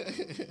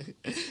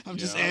 I'm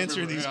just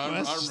answering these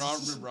questions.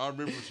 I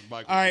remember some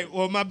Michael. All right,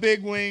 well, my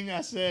big wing,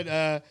 I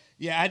said,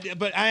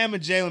 but I am a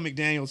Jalen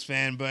McDaniels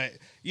fan. But,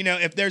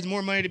 if there's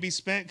more money to be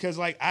spent, because,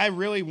 I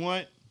really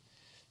want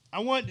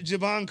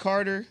Javon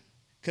Carter,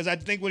 because I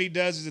think what he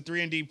does is a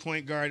 3-and-D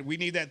point guard. We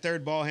need that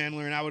third ball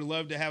handler, and I would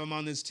love to have him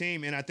on this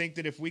team. And I think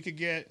that if we could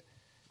get...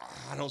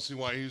 I don't see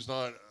why he's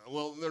not...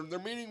 Well, they're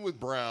meeting with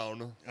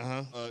Brown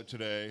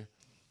today,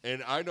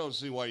 and I don't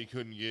see why you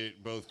couldn't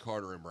get both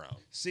Carter and Brown.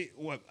 See,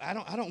 what I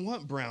don't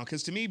want Brown,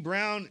 because to me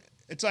Brown,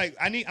 it's like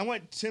I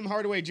want Tim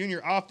Hardaway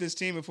Jr. off this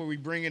team before we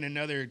bring in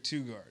another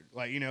 2 guard.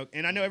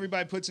 And I know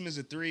everybody puts him as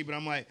a 3, but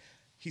I'm like,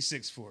 he's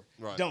 6'4".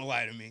 Right. Don't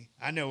lie to me.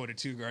 I know what a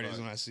 2 guard is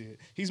when I see it.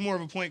 He's more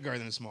of a point guard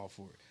than a small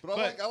forward. But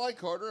I like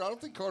Carter. I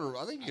think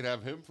you could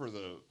have him for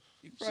the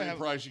same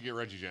price you get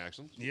Reggie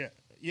Jackson.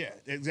 Yeah,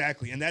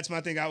 exactly, and that's my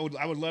thing. I would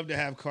love to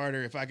have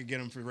Carter if I could get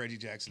him for Reggie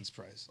Jackson's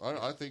price.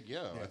 I think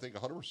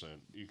 100%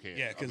 you can.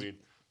 Yeah,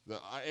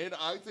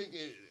 I think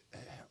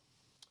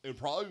it'd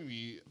probably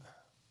be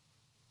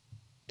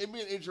an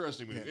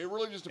interesting move. Yeah. It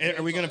really just depends.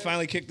 Are we going to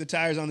finally kick the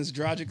tires on this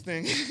Dragic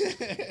thing?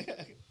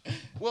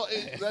 Well,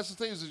 that's the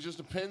thing is it just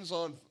depends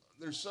on.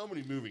 There's so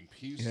many moving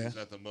pieces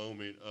at the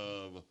moment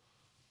of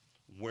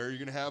where you're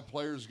going to have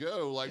players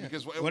go.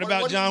 Because what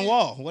about John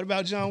Wall? What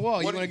about John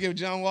Wall? You want to give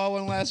John Wall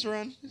one last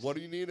run? What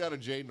do you need out of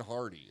Jaden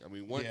Hardy? I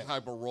mean, what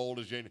type of role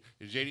is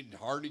Jaden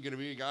Hardy going to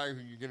be a guy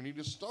who you're going to need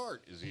to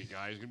start? Is he a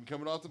guy who's going to be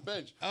coming off the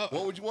bench?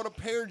 What would you want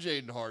to pair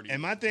Jaden Hardy?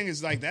 And my thing is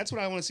that's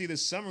what I want to see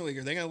this summer league.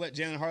 Are they going to let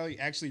Jaden Hardy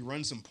actually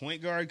run some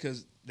point guard?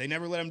 Because they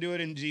never let him do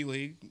it in G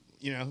League.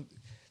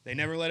 They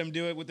never let him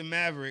do it with the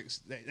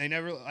Mavericks. They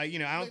never, I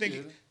don't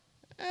think.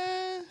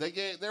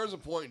 There was a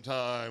point in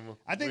time.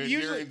 I think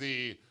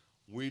usually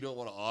we don't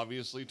want to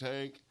obviously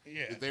tank.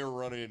 Yeah. If they were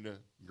running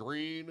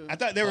Green. I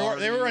thought they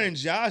were running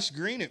Josh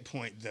Green at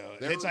point though.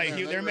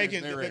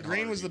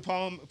 Green was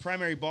the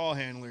primary ball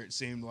handler. It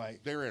seemed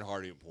like they ran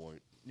Hardy at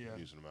point.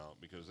 Using them out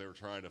because they were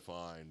trying to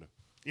find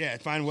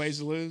ways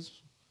to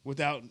lose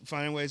without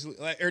finding ways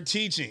to or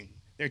teaching.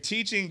 They're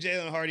teaching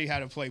Jalen Hardy how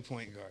to play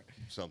point guard.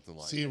 Something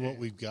like seeing what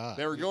we've got.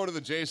 They were going to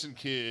the Jason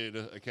Kidd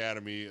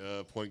Academy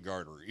point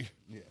guardery.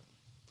 Yeah.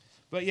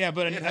 But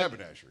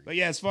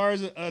as far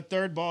as a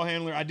third ball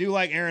handler, I do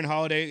like Aaron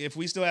Holiday. If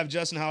we still have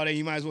Justin Holiday,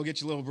 you might as well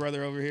get your little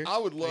brother over here. I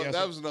would love.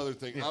 That was another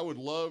thing. Yeah. I would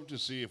love to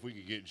see if we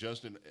could get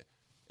Justin.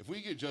 If we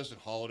get Justin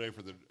Holiday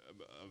for the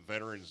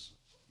veterans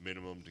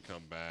minimum to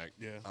come back,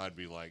 I'd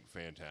be like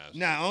fantastic.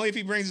 Nah, only if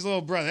he brings his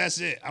little brother.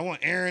 That's it. I want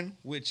Aaron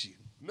with you.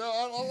 No,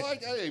 I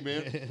like. Hey,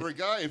 man, for a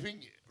guy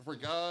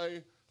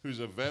who's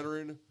a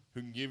veteran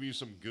who can give you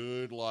some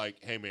good, like,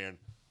 hey, man,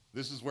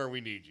 this is where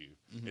we need you.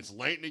 Mm-hmm. It's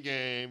late in the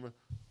game.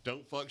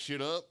 Don't fuck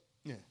shit up.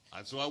 Yeah.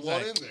 That's what I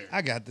want in there.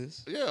 I got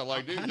this. Yeah,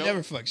 like, dude. I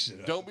never fuck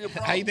shit up. Don't be a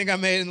problem. How you think I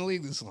made it in the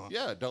league this long?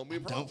 Yeah, don't be a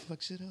problem. Don't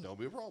fuck shit up. Don't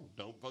be a problem.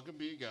 Don't fucking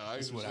be a guy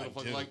who's going to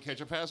fucking, like,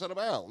 catch a pass out of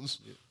bounds.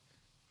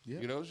 Yeah.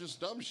 You know, it's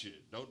just dumb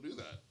shit. Don't do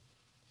that.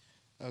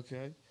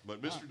 Okay.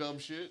 But Mr. Dumb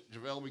Shit,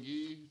 JaVale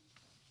McGee,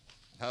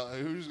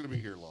 who's going to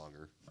be here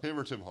longer? Him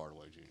or Tim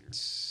Hardaway Jr.?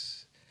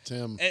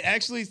 Tim. It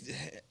actually,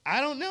 I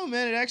don't know,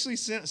 man. It actually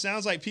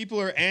sounds like people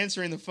are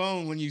answering the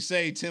phone when you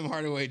say Tim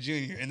Hardaway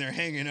Jr. and they're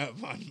hanging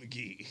up on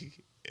McGee.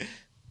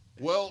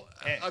 Well,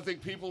 I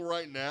think people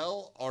right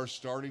now are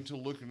starting to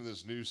look into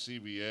this new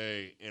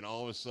CBA, and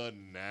all of a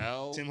sudden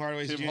now Tim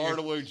Hardaway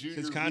Jr.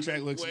 His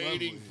contract looks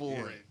waiting lovely.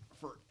 for it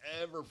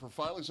forever for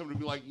finally someone to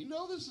be like,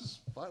 this is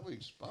finally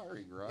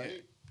expiring,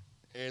 right?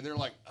 Yeah. And they're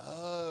like,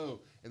 oh,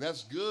 and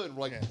that's good. And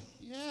we're like,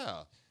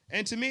 yeah.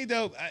 And to me,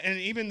 though, and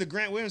even the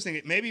Grant Williams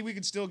thing, maybe we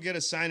could still get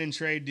a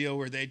sign-and-trade deal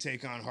where they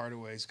take on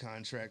Hardaway's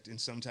contract in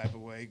some type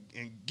of way.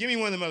 And give me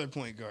one of them other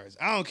point guards.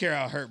 I don't care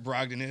how hurt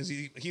Brogdon is.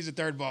 He's a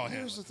third ball handler.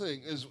 Here's the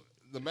thing, is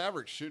the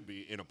Mavericks should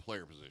be in a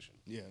player position.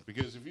 Yeah.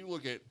 Because if you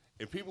look at,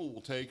 if people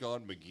will take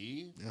on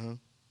McGee,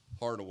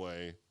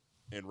 Hardaway,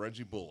 and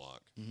Reggie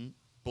Bullock,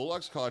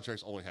 Bullock's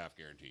contract's only half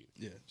guaranteed.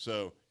 Yeah.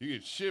 So you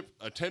could ship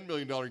a $10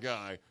 million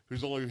guy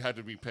who's only had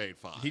to be paid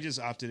 $5. He just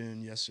opted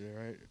in yesterday,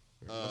 right?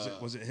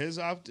 Was it his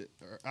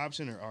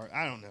option or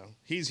I don't know.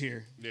 He's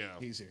here. Yeah.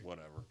 He's here.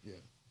 Whatever. Yeah.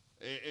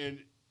 And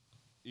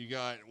you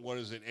got,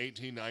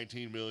 18,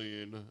 19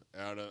 million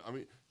out of,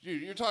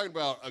 dude, you're talking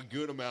about a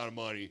good amount of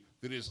money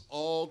that is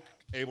all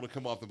able to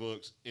come off the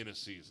books in a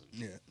season.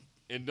 Yeah.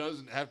 And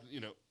doesn't have to,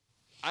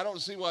 I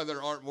don't see why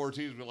there aren't more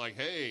teams being like,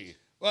 hey.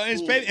 Well,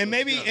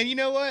 and you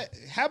know what?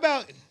 How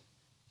about,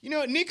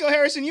 Nico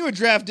Harrison, you a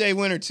draft day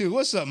winner too.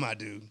 What's up, my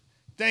dude?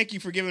 Thank you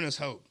for giving us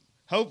hope.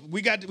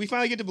 We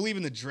finally get to believe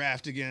in the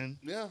draft again.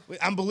 Yeah.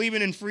 I'm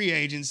believing in free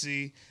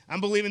agency. I'm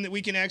believing that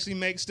we can actually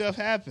make stuff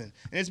happen.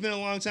 And it's been a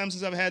long time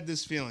since I've had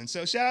this feeling.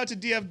 So shout out to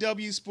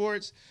DFW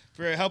Sports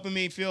for helping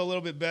me feel a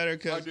little bit better.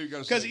 I do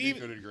got to say,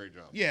 Nico did a great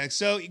job. Yeah,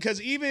 so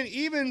because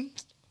even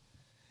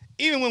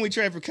when we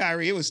traded for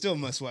Kyrie, it was still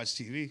must-watch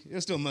TV. It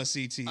was still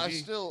must-see TV. I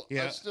still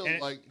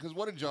because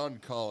what did John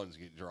Collins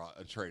get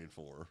traded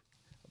for?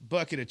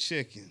 Bucket of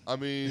chicken. I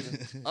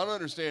don't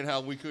understand how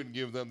we couldn't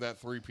give them that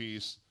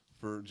three-piece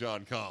for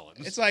John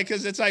Collins. It's like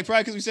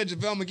probably because we said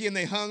JaVale McGee and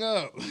they hung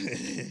up.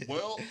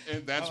 Well,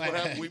 and that's what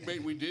happened.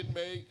 We did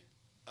make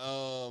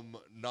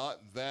not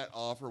that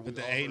offer. With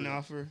the Ayton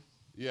offer?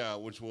 Yeah,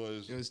 which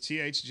was... It was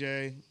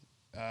THJ.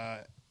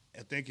 I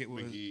think it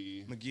was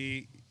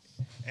McGee.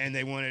 And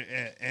they wanted...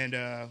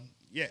 THJ,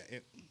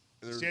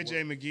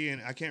 McGee,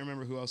 and I can't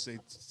remember who else they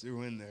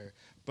threw in there.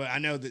 But I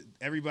know that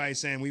everybody's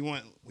saying we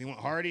want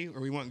Hardy or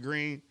we want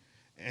Green,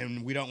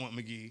 and we don't want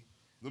McGee.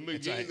 The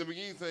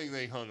McGee thing,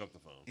 they hung up the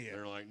phone. Yeah.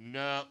 They're like,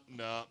 no.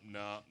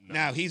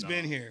 Now he's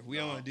been here. We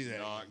don't want to do that.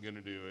 Not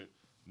gonna do it.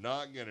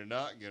 Not gonna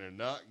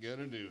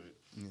do it.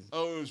 Yeah.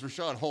 Oh, it was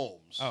Rashawn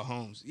Holmes. Oh,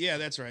 Holmes. Yeah,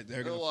 that's right.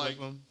 They're gonna flip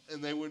him,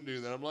 and they wouldn't do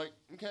that. I'm like,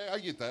 okay, I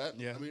get that.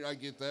 Yeah. I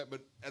get that.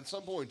 But at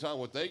some point in time,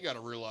 what they got to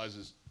realize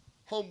is,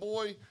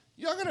 homeboy,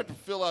 y'all gonna have to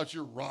fill out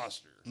your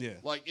roster. Yeah.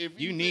 Like if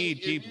you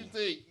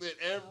think that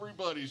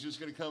everybody's just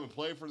gonna come and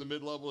play for the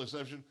mid-level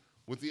exception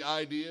with the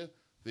idea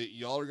that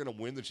y'all are going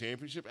to win the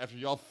championship after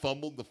y'all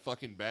fumbled the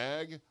fucking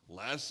bag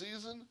last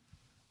season?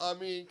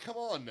 Come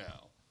on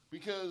now.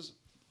 Because,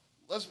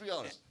 let's be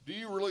honest, do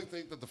you really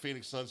think that the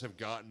Phoenix Suns have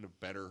gotten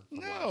better from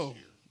last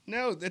year?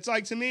 No. It's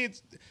like, to me,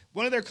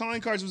 one of their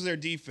calling cards was their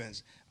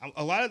defense.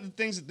 A lot of the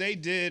things that they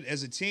did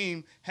as a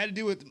team had to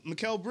do with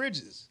Mikal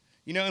Bridges,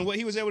 and what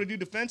he was able to do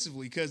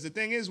defensively. Because the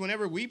thing is,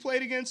 whenever we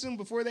played against them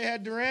before they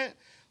had Durant,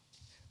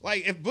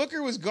 like, if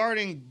Booker was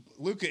guarding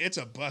Luka, it's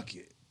a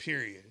bucket,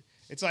 period.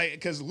 It's like,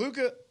 because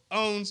Luka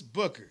owns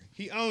Booker.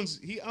 He owns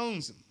him.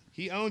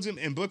 He owns him,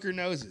 and Booker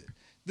knows it.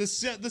 The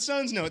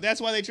Suns know it. That's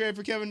why they traded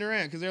for Kevin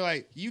Durant, because they're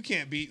like, you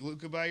can't beat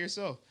Luka by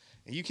yourself.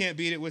 And you can't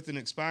beat it with an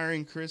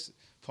expiring Chris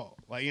Paul.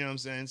 Like, you know what I'm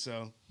saying?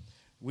 So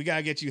we got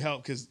to get you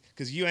help because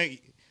you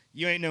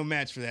ain't no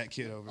match for that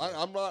kid over there.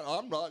 I'm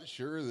not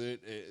sure that,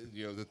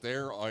 that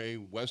they're a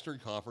Western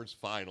Conference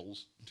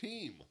Finals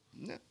team.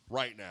 No.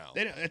 Right now,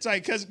 it's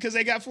like because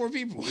they got 4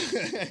 people.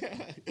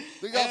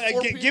 They got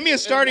 4 people. Give me a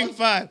starting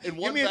 5. And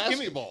one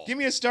basketball. Give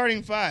me a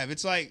starting 5.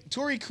 It's like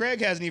Torrey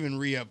Craig hasn't even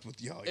re-upped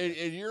with y'all yet.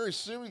 And you're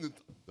assuming that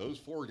those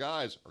 4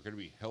 guys are going to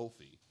be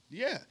healthy.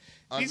 Yeah,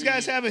 these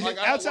guys have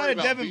outside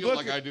of Devin Booker,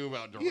 like I do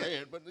about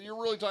Durant, but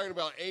you're really talking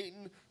about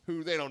Ayton,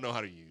 who they don't know how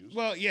to use.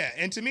 Well, yeah,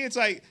 and to me, it's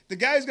like the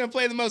guy who's going to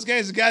play the most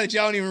games is the guy that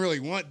y'all don't even really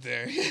want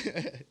there.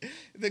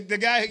 the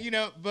guy,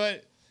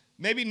 but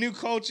maybe new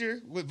culture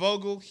with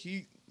Vogel.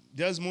 He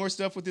does more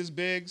stuff with his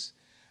bigs.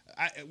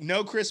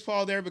 No Chris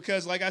Paul there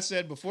because, like I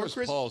said before,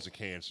 Chris Paul's a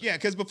cancer. Yeah,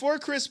 because before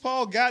Chris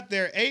Paul got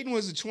there, Ayton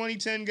was a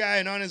 2010 guy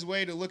and on his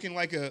way to looking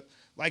like a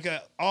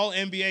all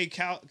NBA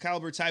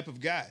caliber type of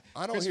guy.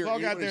 I don't Chris hear Paul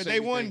got there. They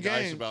won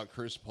games about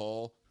Chris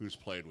Paul who's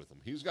played with him.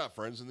 He's got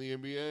friends in the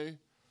NBA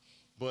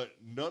but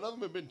none of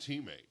them have been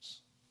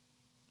teammates.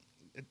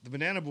 The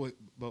Banana Boat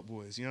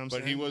Boys, you know what I'm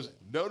But saying?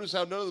 notice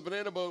how none of the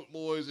Banana Boat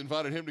Boys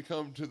invited him to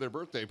come to their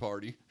birthday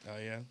party. Oh,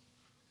 yeah?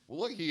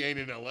 Well, look, he ain't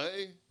in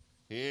L.A.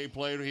 He ain't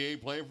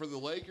playing for the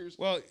Lakers.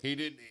 Well, he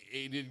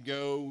didn't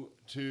go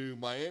to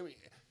Miami.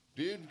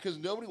 Dude, because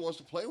nobody wants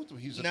to play with him.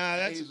 He's an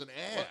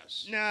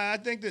ass. I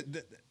think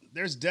that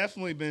there's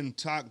definitely been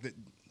talk that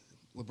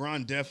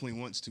LeBron definitely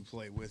wants to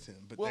play with him,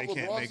 but they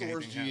can't LeBron's make the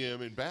worst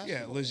GM in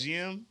basketball. Yeah,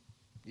 LeGM.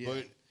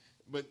 Yeah.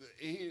 But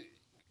he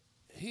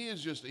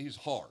is just, he's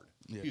hard.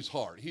 Yeah. He's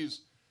hard.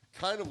 He's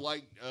kind of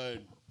like,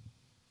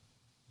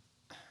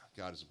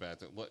 God, it's a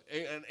bad thing.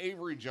 An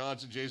Avery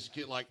Johnson, Jason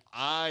Kidd, like,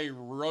 I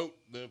wrote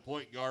the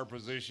point guard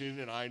position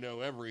and I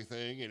know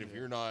everything, and if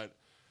you're not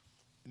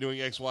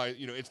doing X, Y,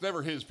 it's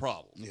never his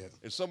problem. Yeah.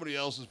 It's somebody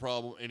else's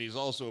problem, and he's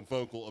also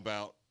vocal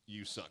about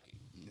you sucking.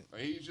 Yeah.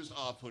 Right? He's just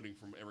off-putting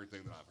from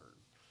everything that I've heard.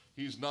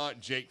 He's not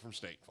Jake from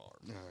State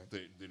Farm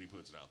that he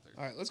puts it out there.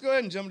 All right, let's go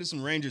ahead and jump into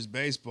some Rangers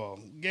baseball.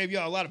 Gave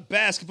y'all a lot of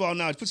basketball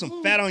knowledge. Put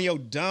some fat on your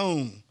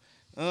dome.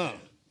 How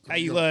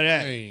you love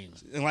that?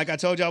 And like I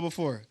told y'all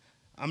before,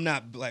 I'm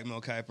not Black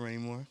Mel Kiper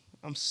anymore.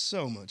 I'm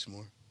so much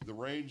more. The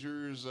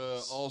Rangers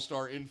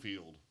all-star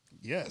infield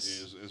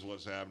is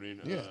what's happening.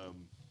 Yeah.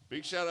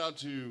 Big shout-out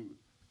to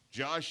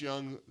Josh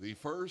Young, the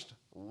first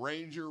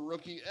Ranger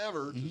rookie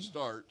ever to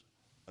start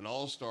an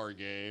all-star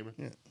game.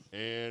 Yeah.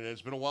 And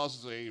it's been a while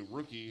since a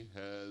rookie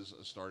has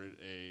started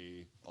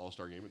a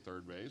all-star game at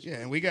third base. Yeah,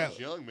 and we got Josh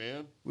Young,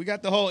 man. We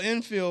got the whole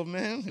infield,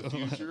 man. The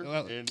future.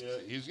 And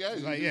he's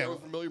like,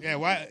 familiar yeah.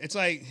 Why? It's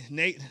like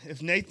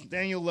if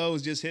Nathaniel Lowe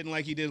was just hitting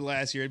like he did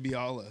last year, it'd be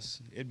all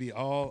us. It'd be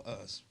all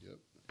us.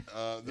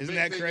 Yep. Isn't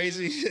that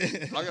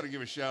crazy? I got to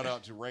give a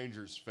shout-out to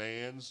Rangers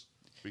fans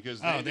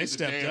because they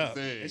stepped up.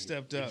 They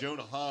stepped up. And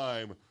Jonah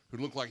Heim, who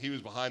looked like he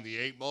was behind the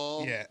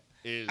 8-ball. Yeah.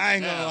 I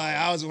ain't gonna lie,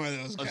 I was one of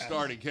those guys. A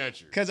starting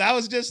catcher. Because I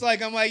was just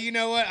like, I'm like, you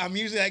know what? I'm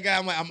usually that guy.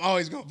 I'm like, I'm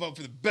always gonna vote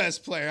for the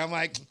best player. I'm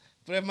like,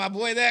 but if my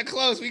boy that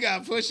close, we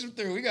gotta push him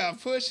through. We gotta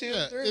push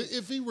him through.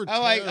 If he were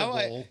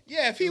terrible,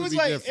 if he was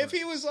like, different. if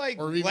he was like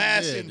Or even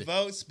last mid. in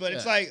votes, but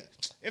it's like,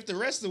 if the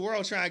rest of the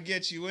world trying to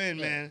get you in,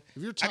 man,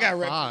 If you're I got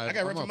top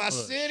five, rep for my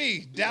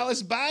city,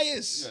 Dallas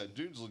bias. Yeah,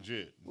 dude's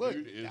legit. Look,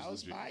 Dude is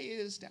Dallas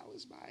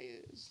legit.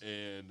 bias.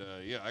 And,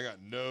 I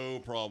got no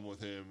problem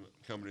with him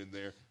coming in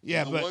there.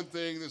 Yeah, the but one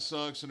thing that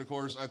sucks, and, of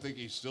course, I think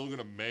he's still going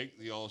to make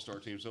the All-Star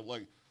team. So,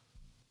 like,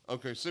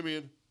 okay,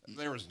 Simeon,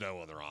 there was no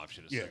other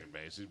option at second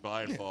base. He's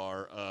by and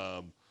far.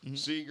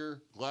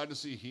 Seager, glad to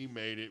see he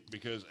made it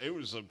because it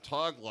was some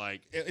talk like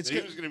he was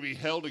going to be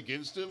held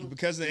against him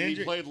because the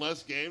injury. He played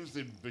less games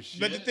than Bichette.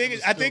 But the thing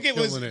is, I think it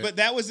was. But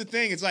that was the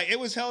thing. It's like it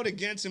was held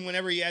against him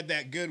whenever he had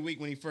that good week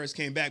when he first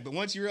came back. But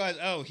once you realize,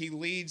 he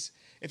leads.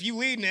 If you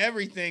lead in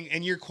everything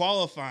and you're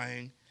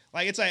qualifying,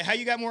 like it's like how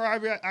you got more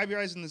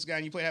RBIs than this guy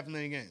and you played half as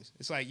many games.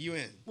 It's like you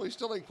in. Well, he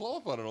still ain't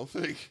qualified. I don't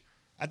think.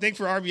 I think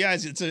for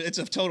RBIs, it's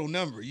a total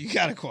number. You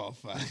got to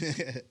qualify.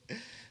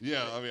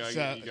 Yeah, I mean, you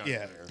got it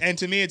there. And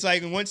to me, it's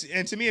like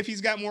to me, if he's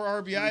got more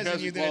RBIs than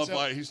you,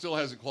 then he still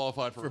hasn't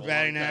qualified for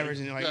batting average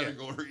and like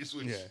categories.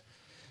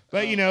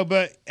 Yeah.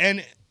 But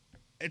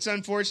it's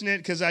unfortunate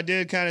because I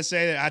did kind of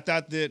say that I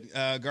thought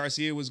that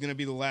Garcia was going to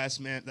be the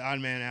odd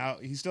man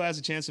out. He still has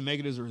a chance to make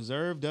it as a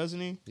reserve, doesn't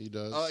he? He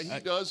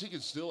does. He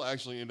could still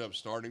actually end up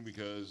starting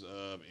because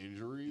of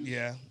injuries.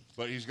 Yeah.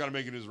 But he's got to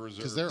make it as a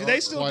reserve. Do they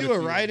still do a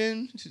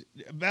write-in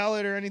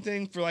ballot or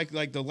anything for like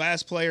the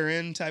last player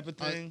in type of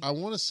thing? I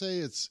want to say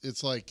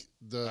it's like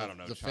I don't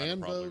know. The China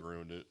fan probably vote.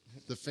 Ruined it.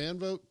 The fan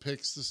vote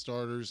picks the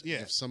starters. Yeah.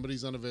 If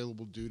somebody's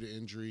unavailable due to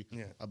injury,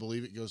 I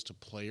believe it goes to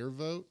player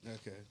vote.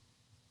 Okay.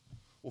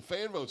 Well,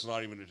 fan vote's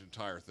not even an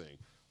entire thing.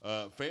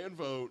 Fan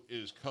vote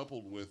is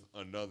coupled with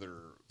another,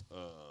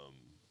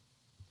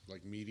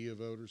 like media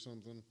vote or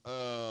something.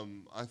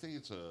 I think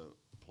it's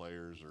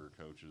players or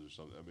coaches or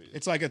something. I mean,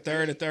 it's like a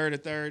third.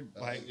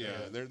 Like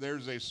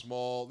there's a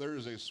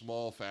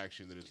small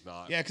faction that is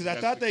not. Yeah, because I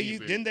thought they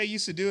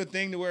used to do a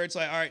thing to where it's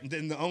like, all right,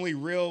 then the only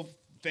real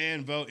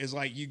fan vote is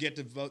like you get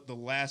to vote the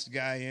last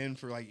guy in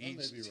for like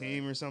each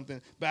team or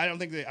something. But I don't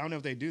know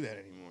if they do that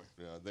anymore.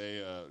 Yeah,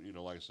 they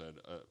like I said.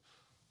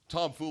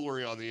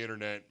 Tomfoolery on the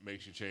internet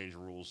makes you change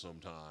rules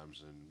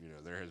sometimes,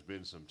 and there has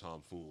been some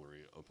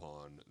tomfoolery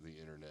upon the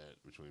internet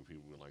between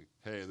people being like,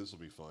 "Hey, this will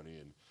be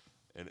funny,"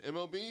 and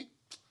MLB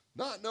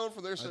not known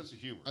for their sense of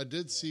humor. I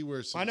did see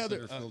where some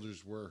center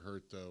fielders were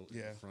hurt though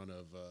in front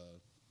of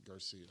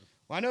Garcia.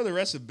 Well, I know the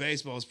rest of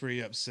baseball is pretty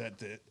upset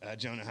that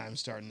Jonah Heim's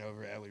starting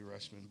over Adley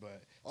Rutschman,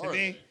 but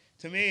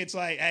to me, it's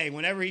like, hey,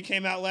 whenever he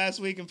came out last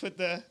week and put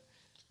the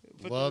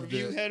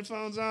review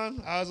headphones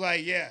on, I was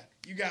like, yeah.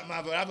 You got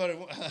my vote. I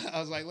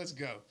was like, let's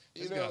go.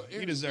 Let's go.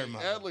 You deserve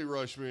my vote. Adley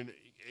Rutschman,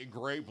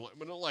 great play.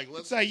 But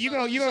let's say you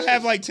gonna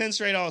have like 10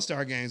 straight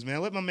All-Star games, man.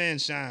 Let my man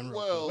shine.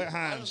 Let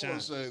Heim I just want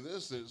to say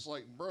this. It's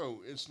like,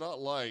 bro, it's not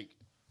like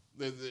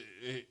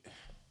Adley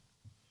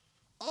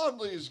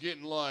is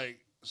getting like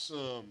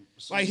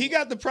Like, he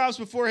got the props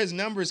before his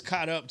numbers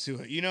caught up to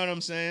it. You know what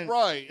I'm saying?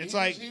 Right. It's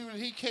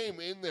he came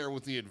in there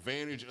with the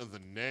advantage of the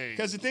name.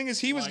 Because the thing is,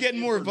 he was getting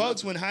more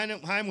votes when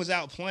Heim was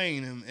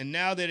outplaying him, and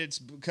now that it's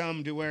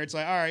come to where it's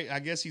like, all right, I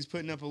guess he's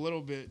putting up a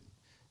little bit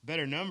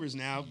better numbers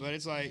now, but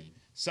it's like,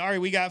 sorry,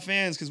 we got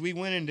fans because we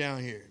winning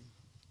down here.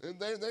 And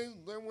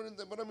they're winning,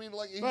 but I mean,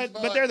 like,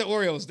 but they're the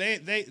Orioles.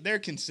 They're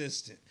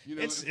consistent. You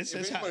know, if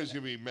anybody's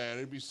gonna be mad,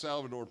 it'd be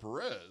Salvador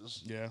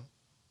Perez. Yeah.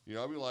 You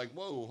know, I'd be like,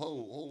 whoa,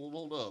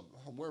 hold up,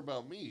 where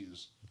about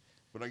me's?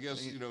 But I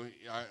guess, you know,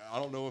 I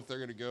don't know if they're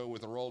going to go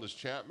with Aroldis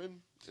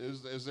Chapman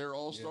as their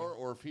all-star,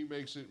 or if he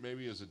makes it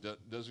maybe as a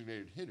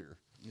designated hitter.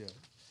 Yeah.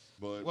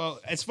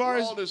 But as far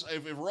as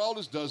if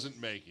Aroldis doesn't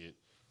make it,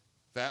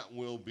 that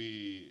will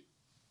be.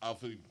 I'll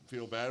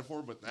feel bad for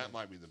him, but that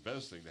might be the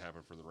best thing to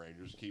happen for the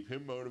Rangers. Keep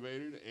him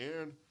motivated,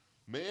 and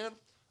man,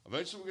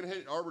 eventually we're going to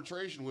hit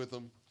arbitration with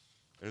him.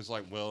 And it's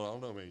like, well, I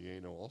don't know, man, you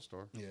ain't no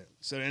all-star. Yeah.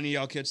 So did any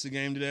of y'all catch the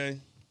game today?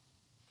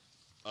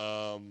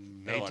 No,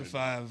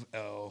 8-5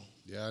 L.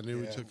 Yeah, I knew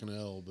we took an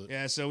L, but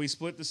yeah. So we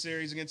split the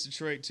series against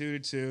Detroit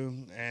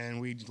 2-2,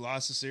 and we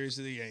lost the series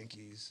to the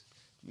Yankees.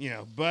 You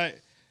know, but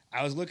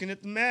I was looking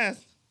at the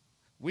math.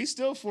 We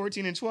still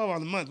 14-12 on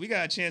the month. We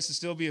got a chance to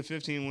still be a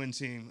 15-win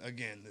team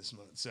again this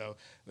month. So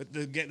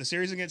the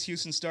series against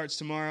Houston starts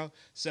tomorrow.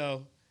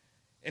 So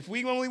if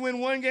we only win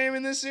one game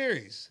in this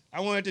series,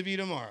 I want it to be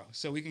tomorrow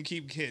so we can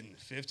keep hitting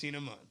 15 a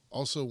month.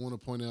 Also want to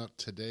point out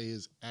today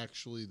is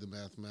actually the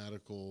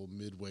mathematical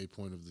midway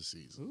point of the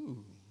season.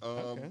 Ooh,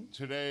 okay.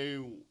 Today,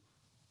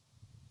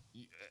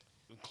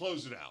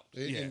 close it out.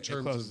 In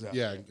terms closes of out.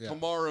 yeah.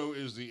 Tomorrow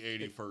is the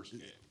 81st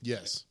game.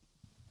 Yes.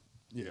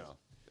 Yeah.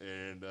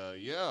 And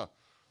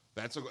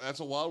that's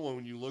a wild one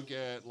when you look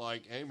at,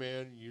 like, hey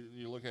man,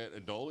 you look at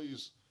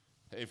Adoli's.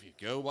 If you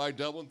go by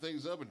doubling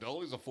things up,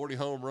 Adoli's a 40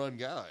 home run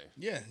guy.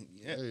 Yeah.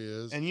 Yeah, he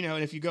is. And, you know,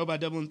 if you go by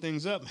doubling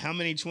things up, how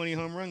many 20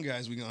 home run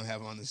guys we going to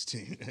have on this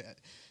team?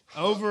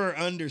 Over or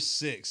under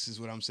 6 is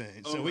what I'm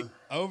saying. Over. So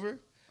over?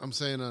 I'm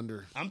saying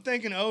under. I'm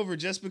thinking over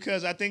just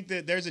because I think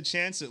that there's a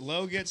chance that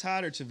Lowe gets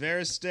hot or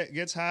Tavares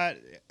gets hot.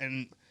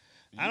 And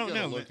I don't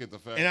know. Look at the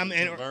fact and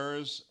that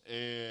Tavares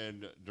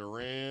and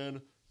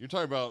Duran. You're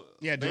talking about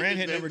Durant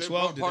hit number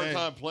 12 today.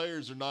 Part-time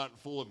players are not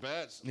full at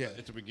bats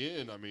to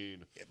begin. I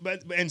mean,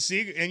 but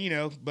Seager, and you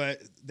know,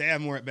 but they have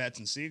more at bats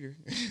than Seager.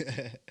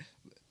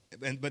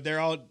 but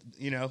they're all,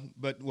 you know.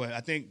 But what I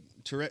think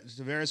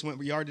Tavares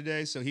went yard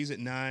today, so he's at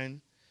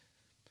 9.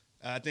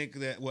 I think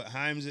that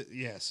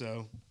Himes,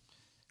 so.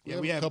 Yeah,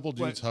 we have a couple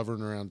dudes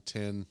hovering around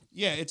 10.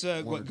 Yeah, it's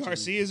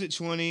Garcia's at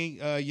 20,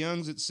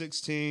 Young's at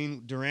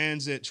 16,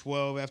 Duran's at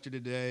 12 after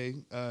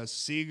today,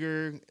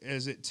 Seager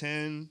is at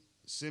 10.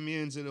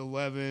 Simeon's at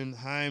 11,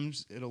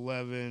 Himes at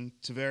 11,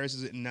 Tavares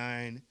is at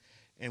 9,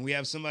 and we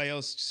have somebody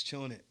else just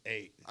chilling at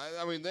 8.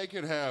 I mean, they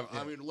could have.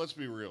 Yeah. I mean, let's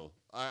be real.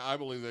 I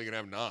believe they could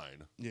have 9.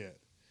 Yeah,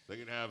 they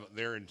could have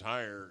their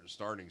entire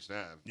starting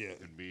staff. Yeah,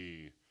 could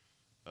be.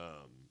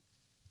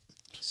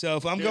 So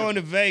if I'm going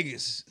to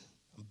Vegas,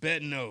 I'm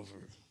betting over.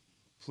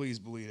 Please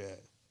believe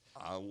that.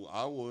 I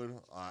would.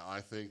 I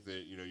think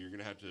that you're going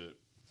to have to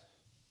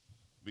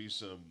be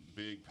some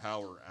big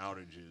power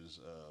outages.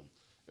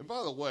 And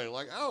by the way,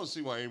 like, I don't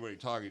see why anybody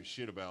talking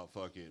shit about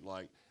fucking,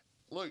 like,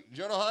 look,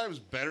 Jonah Heim's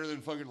better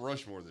than fucking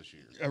Rushmore this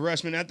year.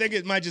 Rushman, I think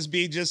it might just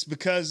be just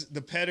because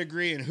the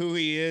pedigree and who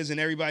he is, and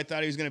everybody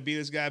thought he was going to be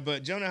this guy.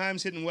 But Jonah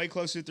Heim's hitting way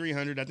closer to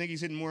 300. I think he's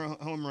hitting more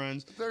home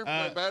runs. Their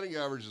batting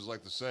average is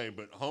like the same,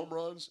 but home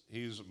runs,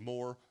 he's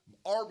more.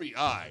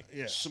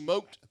 RBI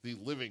smoked the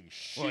living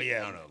shit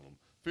out of him.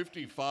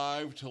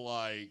 55 to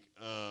like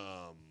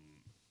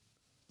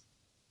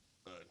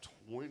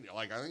 20.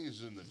 Like, I think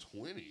he's in the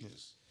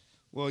 20s.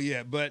 Well,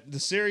 yeah, but the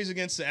series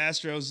against the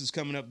Astros is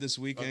coming up this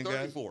weekend,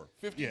 34.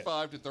 guys.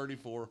 55 to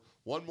 34.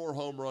 One more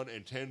home run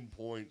and 10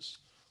 points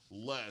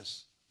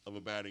less of a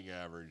batting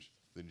average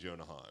than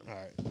Jonah Heim. All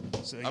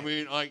right. So, I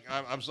mean, like,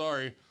 I'm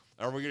sorry.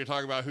 Are we going to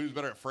talk about who's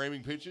better at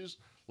framing pitches?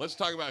 Let's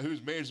talk about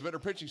who's managed better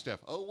pitching staff.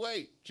 Oh,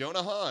 wait,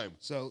 Jonah Heim.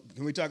 So,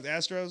 can we talk the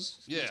Astros?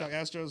 Yeah. Can we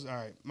talk Astros? All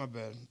right, my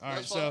bad. All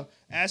That's right, so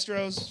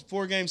Astros,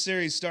 4-game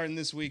series starting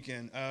this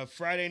weekend.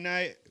 Friday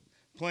night,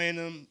 playing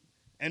them,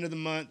 end of the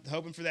month,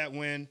 hoping for that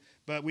win.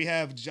 But we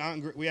have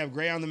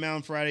Gray on the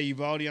mound Friday,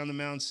 Uvalde on the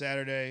mound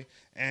Saturday,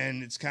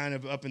 and it's kind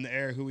of up in the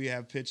air who we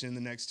have pitching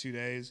the next 2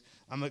 days.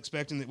 I'm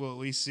expecting that we'll at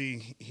least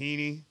see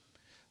Heaney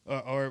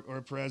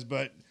or Perez.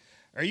 But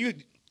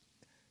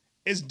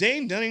is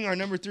Dane Dunning our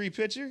number 3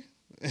 pitcher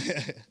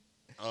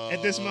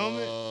at this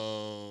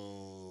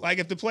moment? Like,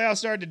 if the playoffs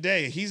start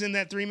today, he's in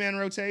that 3-man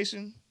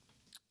rotation?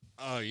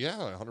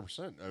 Yeah,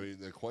 100%. I mean,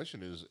 the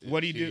question is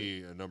what do you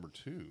he a number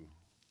 2?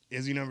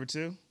 Is he number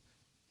 2?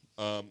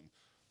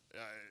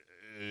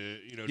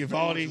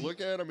 Uvalde. Look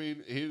at. I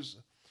mean, he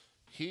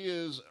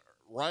is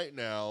right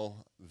now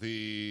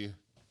the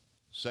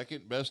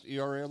second best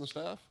ERA on the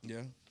staff.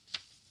 Yeah,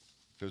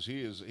 because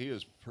he has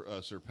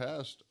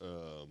surpassed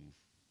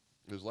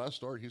his last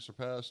start.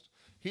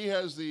 He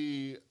has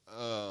the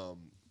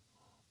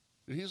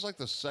He's like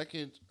the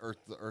second or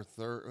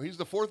third. He's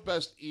the fourth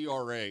best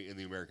ERA in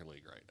the American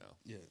League right now.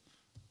 Yeah.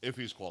 If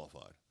he's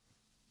qualified.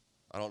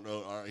 I don't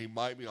know. He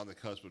might be on the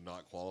cusp of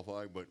not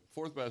qualifying, but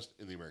fourth best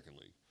in the American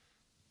League.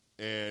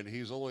 And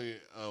he's only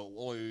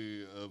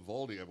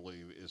Valdi, I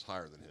believe, is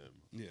higher than him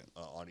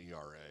on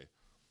ERA.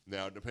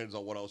 Now, it depends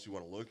on what else you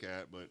want to look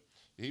at, but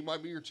he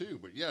might be your two.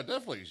 But, yeah,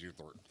 definitely he's your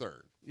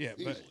third. Yeah,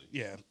 easily. but,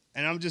 yeah.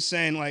 And I'm just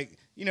saying, like,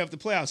 if the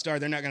playoffs start,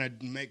 they're not going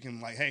to make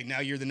him like, hey, now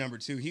you're the number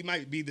two. He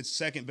might be the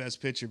second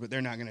best pitcher, but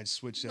they're not going to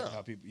switch up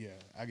how people. Yeah,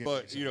 I get.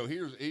 But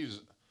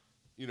he's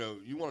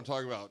you want to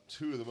talk about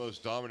two of the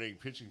most dominating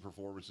pitching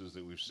performances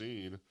that we've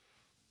seen.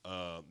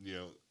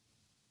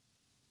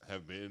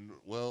 Have been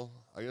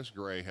I guess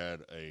Gray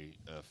had a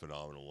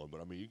phenomenal one, but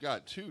I mean you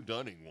got two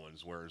Dunning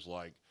ones where it's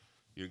like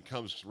it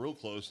comes real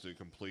close to a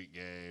complete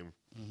game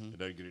and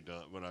doesn't get it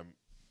done. But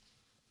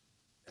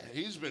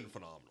he's been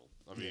phenomenal.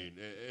 I mean,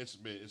 it's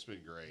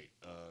been great.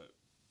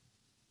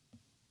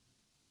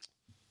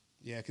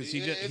 Yeah, because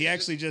he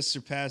actually just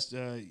surpassed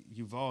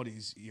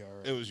Uvalde's ERA.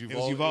 It was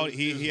Uvalde.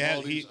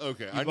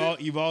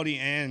 Uvalde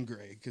and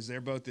Gray because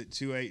they're both at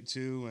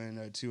 2.82 and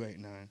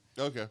 2.89.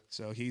 Okay,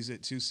 so he's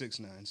at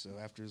 2.69. So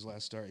after his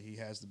last start, he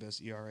has the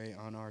best ERA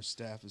on our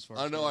staff as far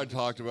as I know. I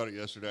talked about it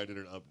yesterday. I did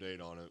an update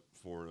on it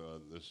for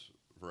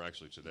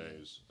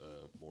today's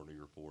morning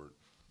report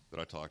that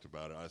I talked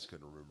about it. I just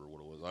couldn't remember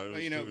what it was.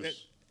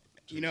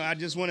 I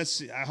just want to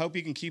see. I hope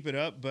he can keep it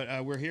up,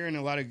 but we're hearing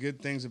a lot of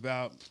good things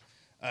about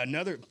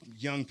another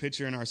young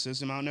pitcher in our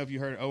system. I don't know if you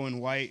heard Owen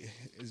White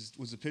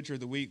was the pitcher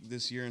of the week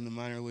this year in the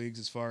minor leagues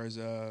as far as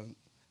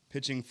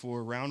pitching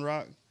for Round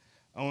Rock.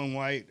 Owen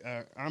White.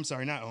 I'm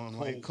sorry, not Owen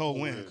White. Cole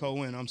Winn. Cole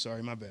Winn. I'm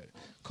sorry, my bad.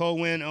 Cole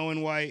Winn,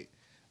 Owen White.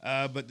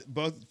 But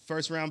both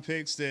first-round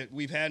picks that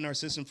we've had in our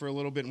system for a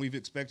little bit, and we've been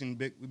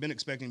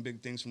expecting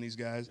big things from these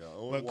guys. Yeah,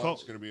 Owen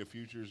White's going to be a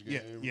futures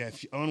game. Yeah.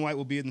 Owen White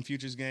will be in the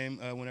futures game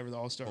whenever the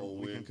All-Star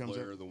weekend comes up.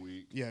 Player of the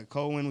week. Yeah,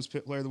 Cole Winn was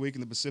player of the week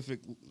in the Pacific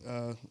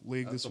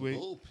League this week.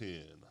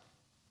 Bullpen.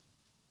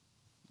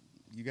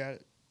 You got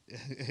it.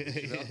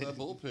 Get out that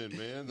bullpen,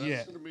 man.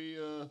 That's going to be.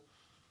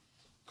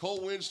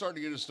 Cole Winn starting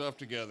to get his stuff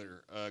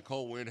together.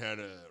 Cole Winn had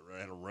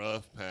a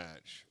rough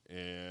patch,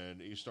 and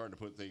he's starting to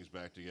put things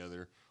back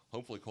together.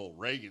 Hopefully Cole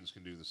Reagans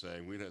can do the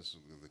same.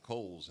 The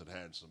Coles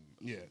had some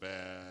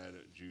bad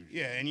juju.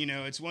 Yeah, and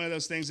it's one of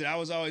those things that I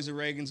was always a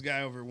Reagans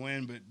guy over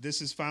Wynn, but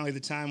this is finally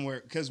the time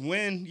where, because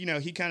Wynn,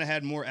 he kind of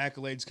had more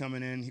accolades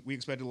coming in. We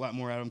expected a lot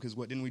more out of him because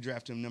didn't we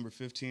draft him number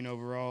 15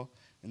 overall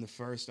in the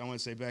first, I want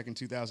to say back in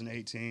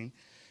 2018.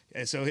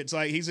 And so it's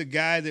like he's a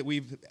guy that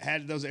we've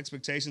had those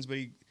expectations,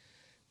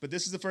 but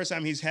this is the first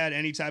time he's had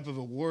any type of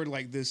award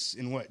like this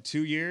in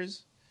 2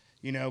 years?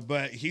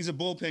 But he's a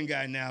bullpen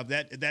guy now.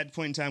 At that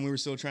point in time, we were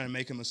still trying to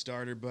make him a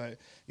starter. But,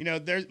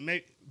 there's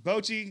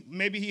Bochy,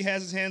 maybe he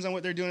has his hands on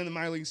what they're doing in the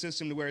minor league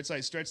system to where it's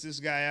like stretch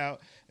this guy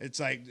out. It's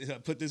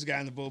like put this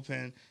guy in the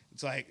bullpen.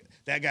 It's like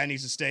that guy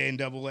needs to stay in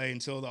Double-A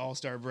until the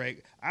All-Star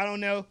break. I don't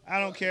know. I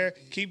don't care.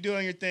 Keep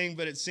doing your thing.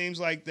 But it seems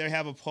like they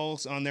have a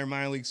pulse on their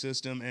minor league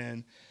system.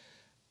 And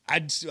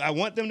I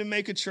want them to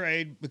make a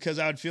trade because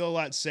I would feel a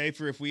lot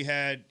safer if we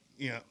had,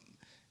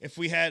 if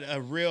we had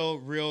a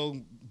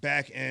real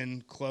back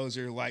end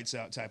closer, lights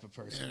out type of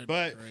person.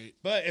 But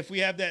if we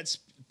have that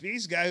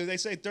beast guy who they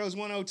say throws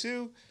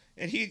 102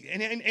 and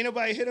ain't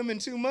nobody hit him in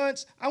 2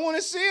 months, I want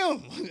to see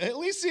him. At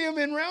least see him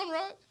in Round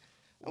Rock.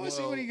 I want to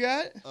see what he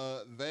got.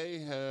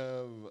 They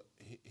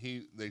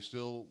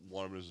still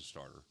want him as a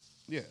starter.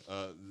 Yeah.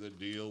 The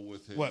deal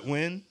with him.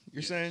 Win?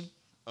 You're saying?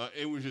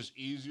 It was just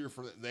easier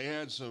for them. They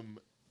had some.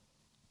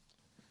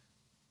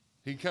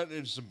 He cut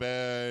into some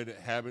bad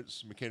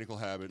habits, mechanical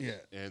habits,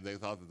 and they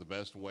thought that the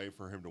best way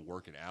for him to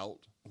work it out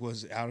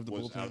was out of the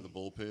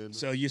bullpen.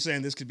 So you're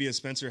saying this could be a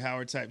Spencer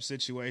Howard type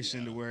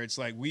situation to where it's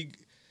like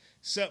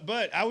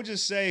but I would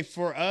just say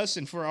for us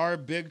and for our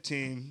big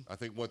team, I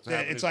think what's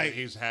happened is that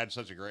he's had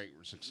such a great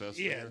success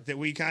there. That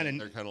we kind of...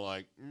 They're kind of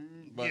like,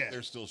 but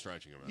they're still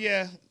stretching him out.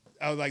 Yeah.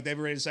 Oh, like they've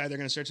already decided they're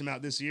going to stretch him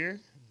out this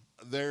year?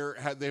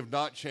 They've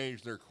not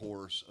changed their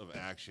course of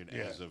action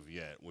as of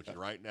yet, which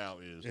right now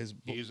is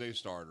he's a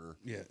starter.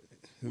 Yeah,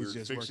 we're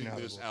just fixing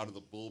this out of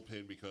the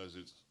bullpen because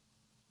it's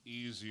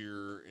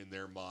easier in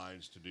their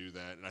minds to do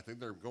that, and I think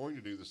they're going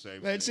to do the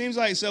same. But it seems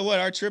like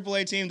our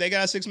AAA team, they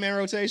got a 6-man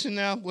rotation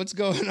now. What's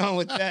going on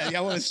with that?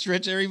 Y'all want to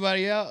stretch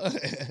everybody out?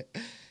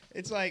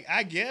 It's like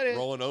I get it.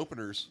 Rolling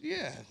openers.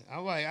 Yeah,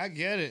 I'm like I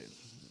get it.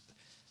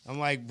 I'm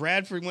like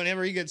Bradford.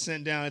 Whenever he gets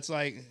sent down, it's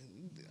like.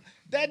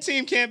 That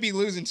team can't be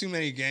losing too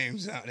many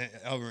games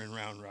over in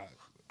Round Rock.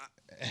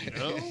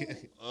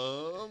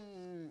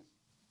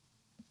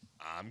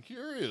 I'm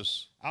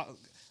curious.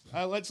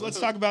 Let's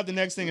talk about the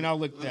next thing, and I'll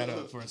look that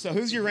up for us. So,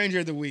 who's your Ranger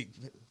of the week?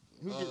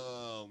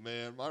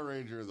 Man, my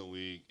Ranger of the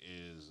week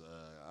is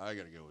I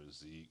got to go with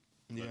Zeke.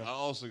 Yeah. But I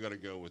also got to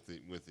go with the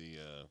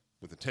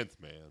 10th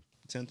man.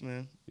 10th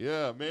man.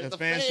 Yeah, man. The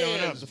fans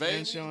showing up. The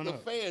fans showing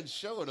up. The fans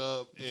showing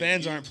up. The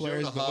fans aren't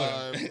players,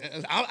 but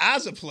I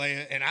was a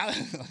player, and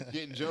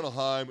getting Jonah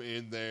Heim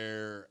in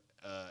there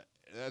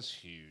That's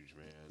huge,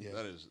 man.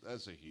 Yeah.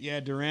 That's a huge. Yeah,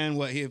 Duran,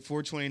 he had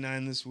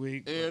 429 this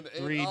week. And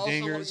 3 I also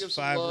wanna dingers, give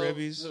some 5 love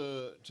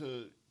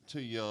ribbies.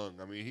 To Young.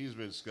 I mean, he's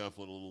been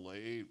scuffling a little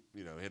late.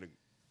 Hit a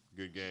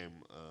good game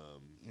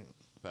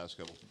the past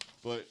couple.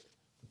 But,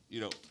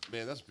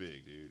 man, that's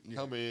big, dude. Yeah.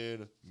 Come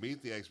in,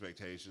 meet the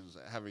expectations,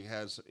 having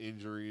had some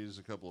injuries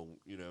a couple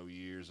of,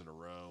 years in a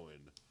row,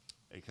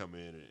 and come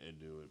in and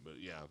do it. But,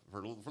 yeah,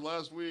 for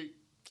last week,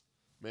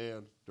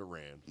 man,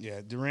 Duran.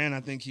 Yeah, Duran, I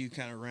think he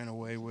kind of ran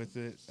away with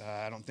it.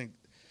 I don't think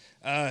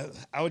I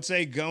would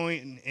say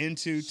going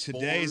into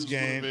today's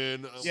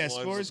game.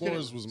 Spores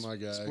was my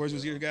guy. Spores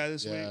was your guy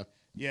this Yeah. week?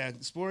 Yeah,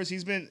 Spores,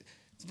 he's been,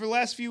 for the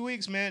last few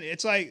weeks, man,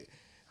 it's like,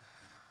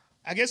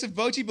 I guess if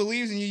Bochy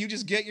believes in you, you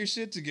just get your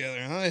shit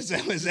together, huh? Is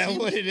that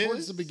what it is?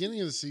 Towards the beginning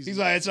of the season. He's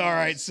like, it's all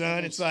right,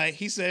 son. It's like,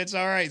 he said, it's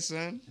all right,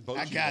 son.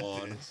 I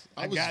got this.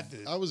 I got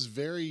this. I was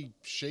very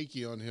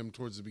shaky on him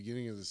towards the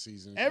beginning of the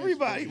season.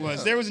 Everybody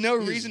was. There was no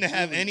reason to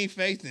have any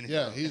faith in him.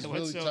 Yeah, he's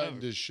really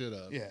tightened his shit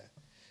up. Yeah.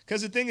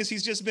 Because the thing is,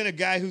 he's just been a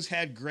guy who's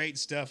had great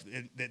stuff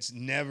that's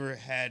never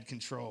had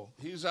control.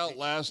 He's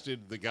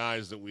outlasted the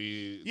guys that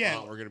we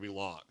thought were going to be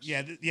locks.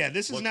 Yeah,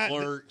 this is not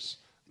Clerks,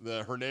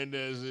 the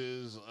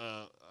Hernandezes.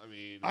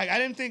 I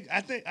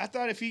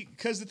thought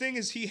because the thing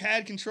is, he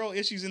had control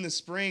issues in the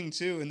spring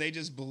too, and they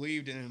just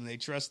believed in him. They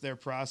trust their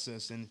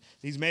process, and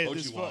he's made it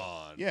this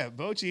far. Yeah,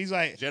 Bochy, he's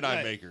like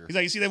Jedi Maker. He's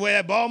like, you see the way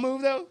that ball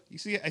moved though? You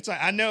see, it's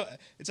like I know.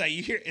 It's like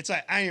you hear. It's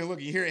like I ain't even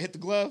looking. You hear it hit the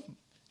glove.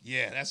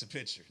 Yeah, that's a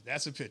picture.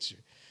 That's a picture.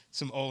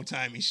 Some old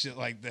timey shit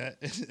like that.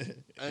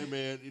 Hey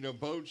man,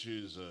 Boch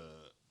is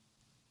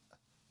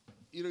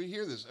you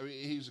hear this. I mean,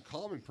 he's a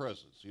calming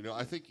presence.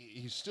 I think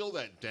he's still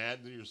that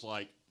dad that you're just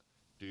like,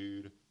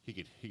 dude, he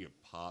could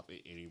pop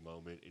at any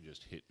moment and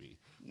just hit me.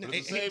 But at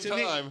the same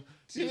time,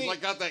 he's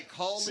like got that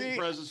calming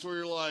presence where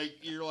you're like,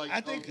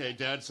 okay,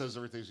 Dad says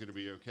everything's gonna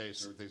be okay,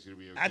 so everything's gonna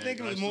be okay. I think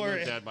it was more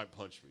Dad might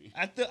punch me.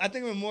 I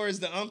think of it more as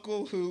the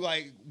uncle who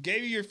like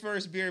gave you your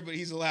first beer, but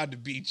he's allowed to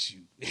beat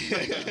you.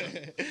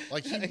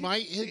 Like he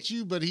might hit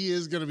you, but he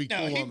is gonna be cool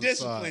on the side. No, he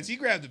disciplines. He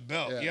grabbed the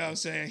belt. Yeah. You know what I'm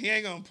saying? He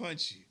ain't gonna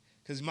punch you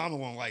because Mama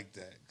won't like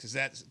that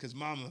because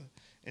Mama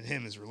and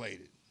him is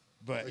related.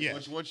 But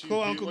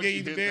cool uncle gave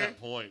you the beer.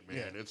 That point,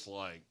 man, it's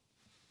like,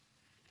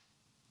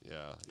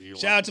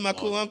 Shout out to my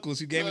cool uncles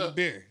who gave me the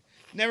beer.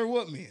 Never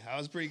whooped me. I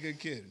was a pretty good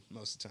kid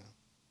most of the time.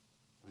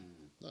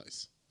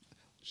 Nice.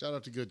 Shout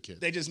out to good kids.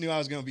 They just knew I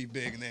was gonna be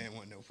big and they didn't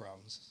want no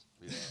problems.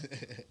 Yeah.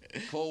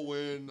 Cole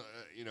Winn,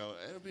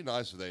 it'd be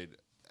nice if they'd.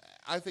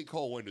 I think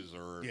Cole Winn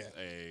deserves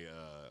a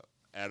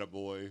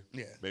attaboy.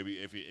 Yeah. Maybe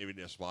if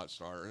he a spot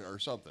start or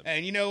something.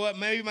 And you know what?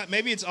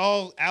 Maybe it's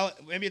all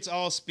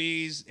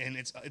Spees, and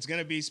it's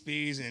gonna be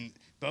Spees, and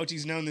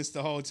Bochy's known this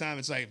the whole time.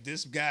 It's like if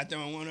this guy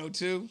throwing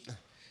 102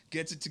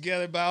 gets it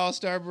together by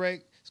All-Star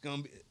break, it's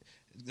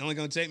only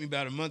gonna take me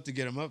about a month to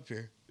get him up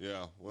here.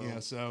 Yeah.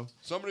 Well. So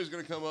somebody's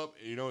gonna come up.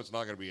 It's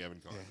not gonna be Evan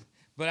Carter. Yeah.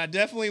 But I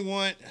definitely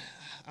want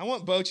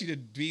Bochy to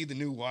be the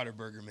new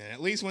Whataburger man.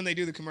 At least when they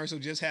do the commercial,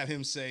 just have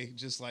him say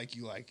 "just like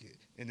you like it,"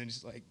 and then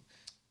just like.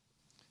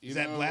 Is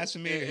that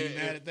blasphemy? Are you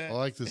mad at that? I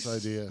like this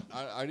idea.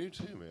 I do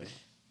too, man.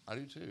 I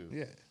do too.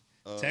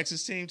 Yeah.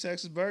 Texas team,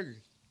 Texas burger.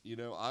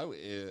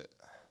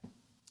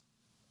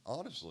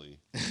 Honestly,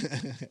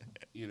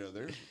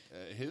 there's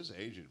his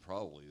agent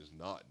probably is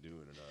not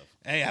doing enough.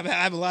 Hey, I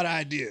have a lot of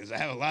ideas.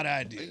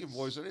 They can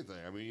voice anything.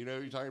 I mean,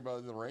 you're talking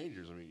about the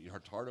Rangers. I mean,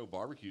 Hartardo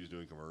Barbecue's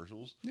doing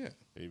commercials. Yeah.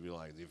 And he'd be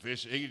like,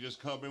 he could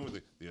just come in with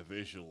the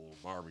official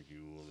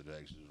barbecue of the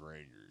Texas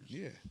Rangers.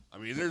 Yeah. I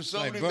mean, there's so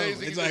many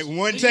things. It's like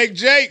one take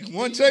Jake. The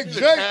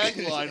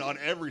tagline on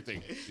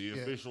everything. The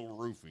official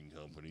roofing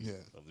company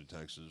of the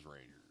Texas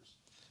Rangers.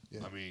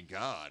 Yeah. I mean,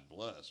 God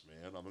bless,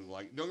 man. I mean,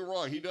 like, don't get me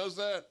wrong. He does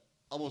that.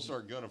 I'm going to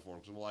start gunning for him.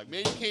 Because I'm like,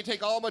 man, you can't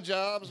take all my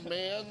jobs,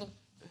 man.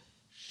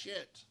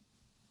 Shit.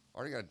 I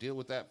already got to deal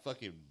with that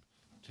fucking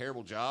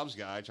terrible jobs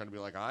guy trying to be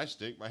like, I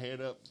stick my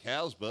hand up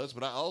cows' butts,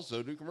 but I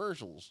also do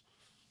commercials.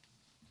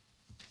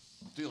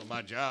 Stealing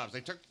my jobs.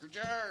 They took your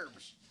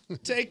jobs.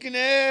 Taking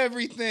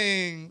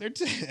everything.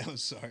 I'm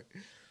sorry.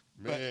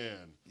 Man. But,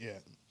 yeah.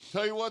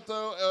 Tell you what,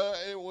 though,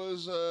 it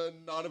was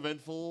not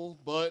eventful,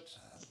 but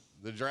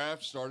the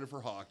draft started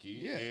for hockey.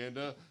 Yeah. And,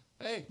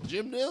 hey,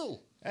 Jim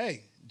Nill.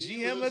 Hey,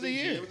 GM of the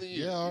year.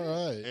 Yeah, all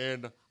right.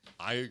 And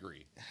I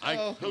agree.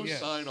 I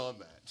co-sign on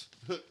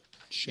that.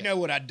 You know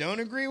what I don't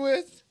agree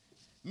with?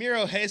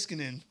 Miro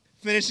Heiskanen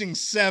finishing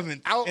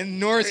 7th in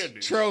Norris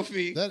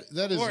Trophy.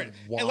 That is wild.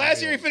 And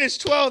last year he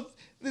finished 12th.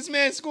 This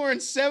man scoring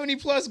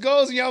 70-plus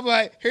goals, and y'all be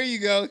like, here you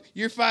go.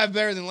 You're 5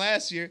 better than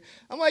last year.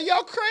 I'm like,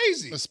 y'all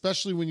crazy.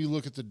 Especially when you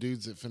look at the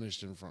dudes that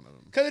finished in front of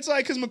him.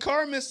 Because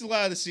Makar missed a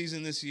lot of the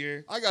season this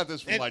year. I got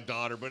this from my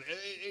daughter, but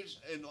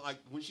like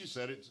when she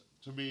said it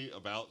to me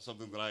about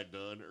something that I had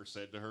done or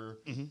said to her,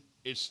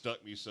 it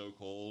stuck me so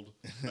cold.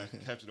 I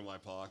kept it in my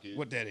pocket.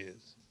 What that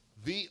is?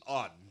 The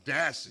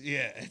audacity.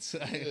 Yeah, it's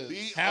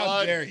the how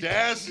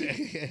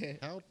audacity.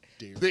 How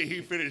dare that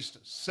he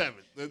finished 7th.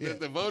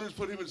 The voters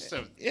put him at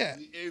 7th. Yeah.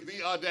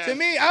 The audacity. To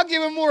me, I'll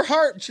give him more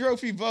Hart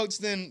Trophy votes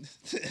than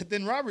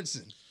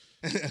Robertson.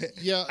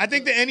 Yeah, I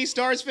think that any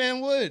Stars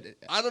fan would.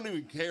 I don't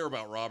even care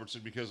about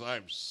Robertson because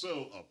I'm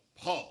so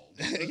appalled.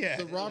 Yeah.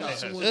 the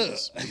Robertson one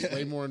was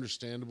way more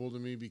understandable to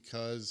me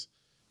because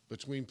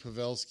between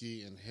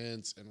Pavelski and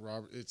Hintz and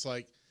Robert, it's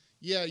like,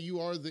 yeah, you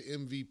are the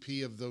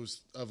MVP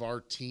of our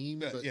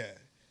team,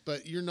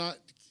 but you're not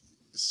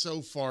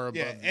so far above.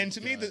 Yeah, and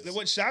to me,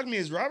 what shocked me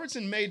is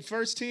Robertson made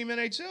first team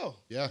NHL.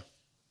 Yeah,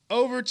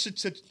 over to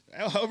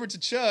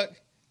Chuck,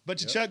 but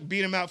Chuck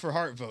beat him out for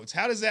Hart votes.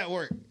 How does that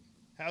work?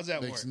 How's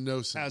that Makes work?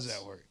 no sense. How's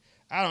that work?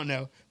 I don't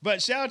know.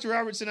 But shout out to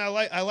Robertson. I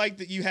like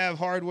that you have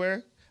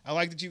hardware. I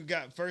like that you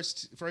got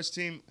first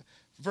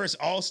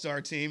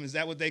all-star team. Is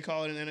that what they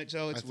call it in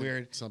NHL? It's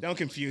weird. Don't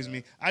confuse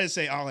me. I just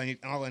say all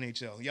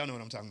NHL. Y'all know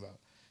what I'm talking about.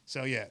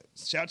 So yeah,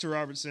 shout out to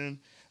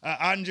Robertson.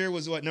 Ottinger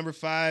was number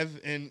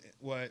 5 in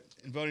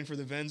voting for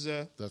the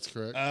Venza. That's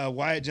correct.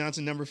 Wyatt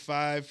Johnson number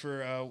 5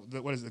 for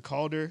the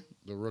Calder?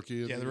 The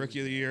rookie. The rookie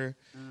of the year.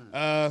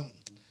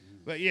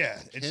 But yeah,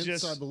 it's Hintz,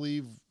 just I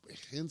believe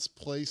Hintz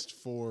placed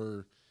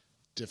for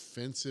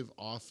defensive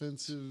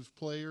offensive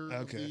player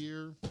of the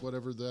year,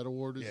 whatever that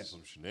award is. Yeah.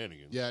 Some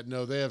shenanigans. Yeah,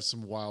 no, they have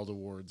some wild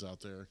awards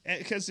out there.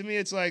 Because to me,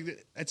 it's like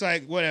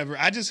whatever.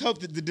 I just hope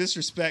that the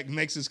disrespect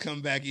makes us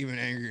come back even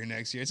angrier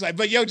next year. It's like,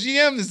 but yo,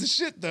 GM is the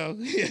shit though.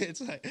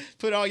 It's like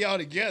put all y'all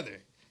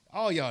together.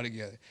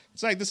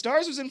 It's like the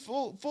Stars was in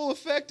full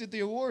effect at the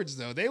awards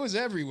though. They was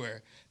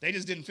everywhere. They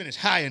just didn't finish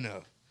high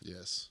enough.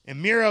 Yes.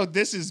 And Miro,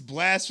 this is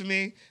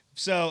blasphemy.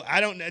 So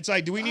I don't. It's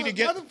like, do we need to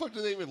get? How the fuck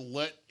do they even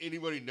let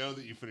anybody know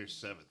that you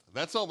finished 7th?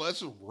 That's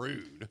just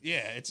rude.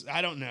 Yeah,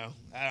 I don't know.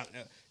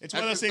 It's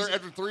one of those things.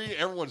 After 3,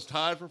 everyone's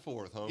tied for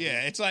 4th, homie.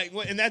 Yeah, it's like,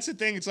 and that's the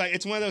thing. It's like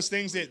it's one of those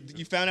things that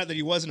you found out that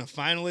he wasn't a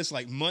finalist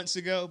like months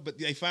ago, but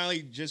they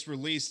finally just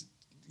released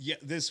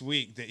this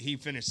week that he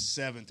finished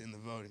 7th in the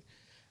voting.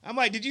 I'm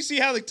like, did you see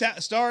how the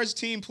Stars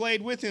team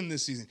played with him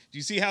this season? Did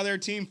you see how their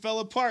team fell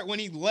apart when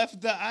he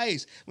left the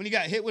ice, when he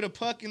got hit with a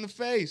puck in the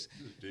face?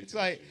 It's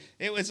like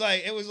it was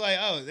like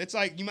oh, it's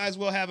like you might as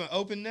well have an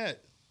open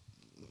net.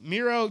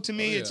 Miro, to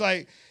me, it's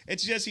like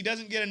it's just he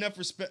doesn't get enough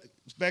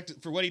respect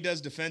for what he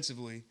does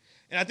defensively,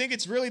 and I think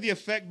it's really the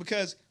effect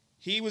because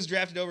he was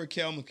drafted over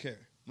Kel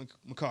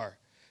McCarr.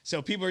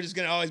 So people are just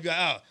gonna always be like,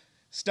 oh,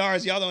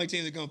 Stars, y'all the only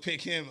team that's gonna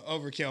pick him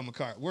over Kel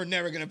McCarr. We're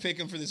never gonna pick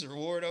him for this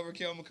reward over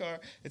Kel McCarr.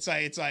 It's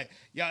like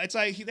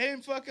they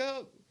didn't fuck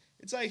up.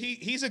 It's like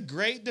he's a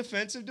great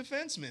defensive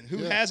defenseman who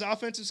has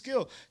offensive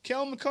skill.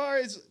 Kel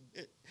McCarr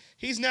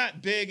he's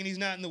not big and he's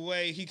not in the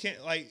way. He can't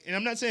and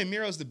I'm not saying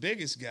Miro's the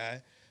biggest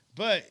guy,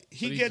 but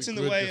he gets in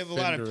the way of a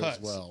lot of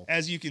putts,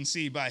 as you can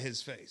see by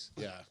his face.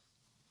 Yeah.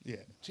 Yeah.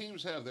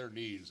 Teams have their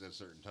needs at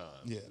certain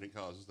times, and it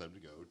causes them to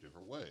go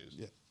different ways.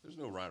 Yeah. There's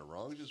no right or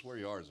wrong. It's just where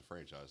you are as a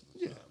franchise at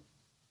the time.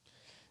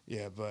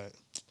 Yeah, but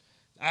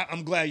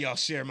I'm glad y'all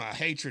share my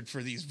hatred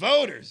for these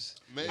voters.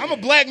 Man. I'm a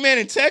black man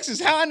in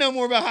Texas. How I know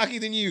more about hockey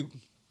than you?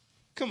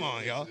 Come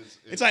on, y'all.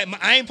 It's like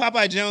I ain't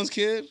Popeye Jones'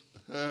 kid.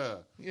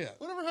 Yeah.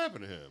 Whatever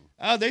happened to him?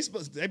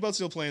 They both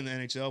still play in the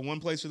NHL. One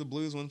plays for the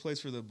Blues, one plays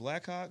for the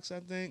Blackhawks,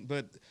 I think.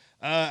 But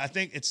I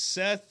think it's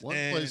Seth. One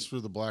plays for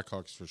the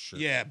Blackhawks for sure.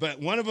 Yeah,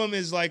 but one of them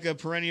is like a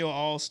perennial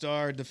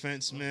all-star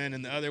defenseman,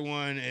 and the other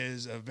one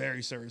is a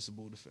very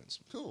serviceable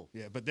defenseman. Cool.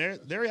 Yeah, but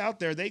they're out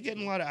there. They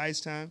getting a lot of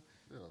ice time.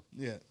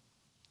 Yeah.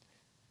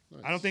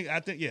 Nice.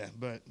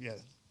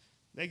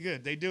 They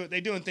good. They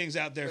doing things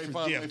out there for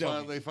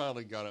DFW. They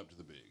finally got up to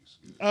the bigs.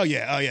 Oh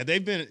yeah.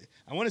 They've been.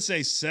 I want to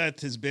say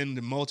Seth has been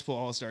to multiple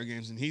All-Star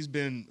games, and he's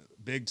been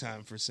big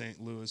time for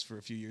St. Louis for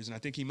a few years. And I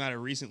think he might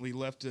have recently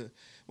left to.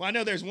 Well, I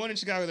know there's one in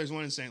Chicago. There's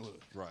one in St. Louis.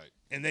 Right.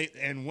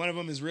 And one of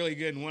them is really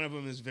good, and one of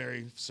them is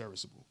very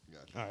serviceable.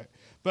 Gotcha. All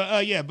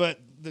right. But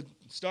the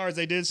Stars,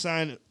 they did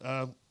sign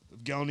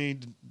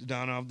Gelny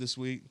Donov this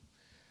week.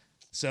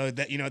 So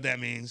that what that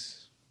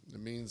means.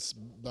 It means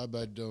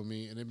bye-bye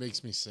Domi, and it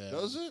makes me sad.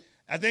 Does it?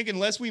 I think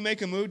unless we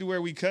make a move to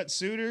where we cut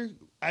Suter,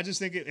 I just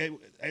think it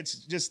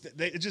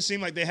just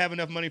seemed like they have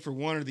enough money for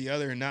one or the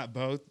other and not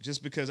both.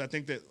 Just because I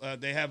think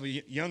that they have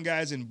young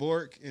guys in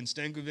Bork and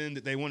Stankoven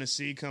that they want to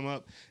see come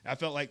up. I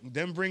felt like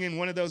them bringing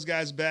one of those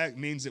guys back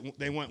means that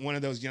they want one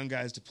of those young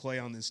guys to play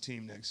on this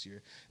team next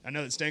year. I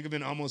know that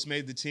Stankoven almost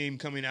made the team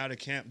coming out of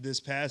camp this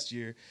past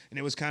year, and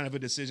it was kind of a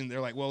decision.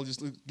 They're like, well,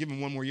 just give him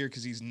one more year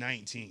because he's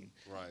 19.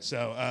 Right.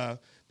 So,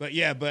 but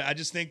I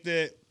just think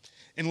that.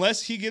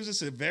 Unless he gives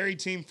us a very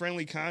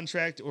team-friendly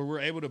contract, or we're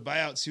able to buy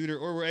out Suter,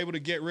 or we're able to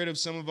get rid of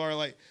some of our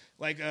like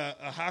a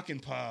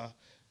Hakanpää,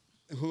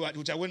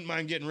 which I wouldn't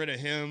mind getting rid of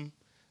him.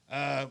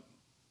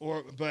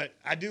 But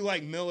I do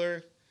like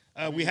Miller.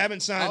 We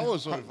haven't signed.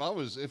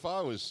 If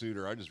I was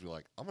Suter, I'd just be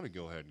like, I'm gonna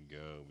go ahead and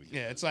go.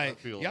 Yeah, it's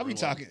like y'all be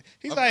talking.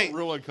 He's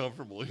real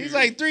uncomfortable. He's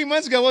like 3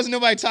 months ago wasn't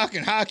nobody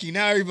talking hockey.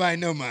 Now everybody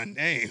know my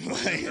name.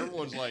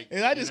 Everyone's like,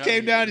 and I just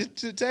came down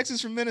to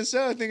Texas from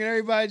Minnesota, thinking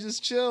everybody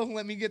just chill,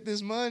 let me get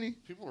this money.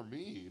 People are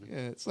mean. Yeah,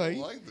 it's I like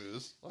don't like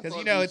this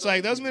because it's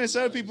like those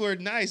Minnesota people are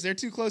nice. They're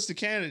too close to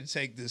Canada to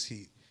take this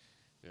heat.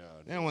 Yeah,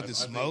 they don't want the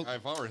smoke.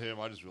 If I were him,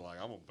 I'd just be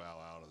like, I'm gonna bow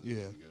out of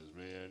this because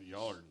man,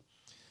 y'all are.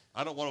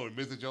 I don't want to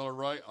admit that y'all are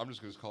right. I'm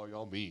just going to call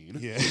y'all mean.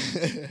 Yeah.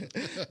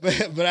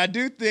 but I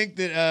do think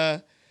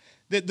that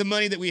that the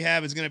money that we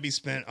have is going to be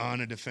spent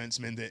on a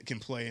defenseman that can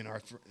play in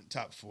our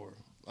top 4.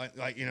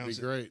 Like you know, That'd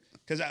be great.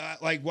 Because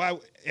why?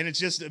 And it's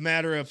just a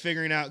matter of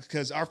figuring out,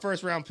 because our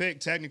first round pick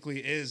technically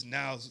is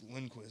now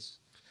Lindquist,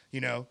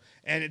 you know,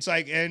 and it's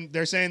like, and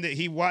they're saying that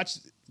he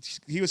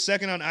was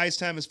second on ice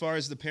time as far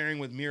as the pairing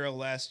with Miro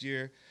last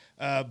year.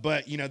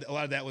 But, you know, a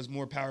lot of that was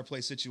more power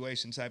play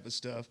situation type of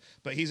stuff.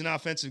 But he's an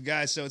offensive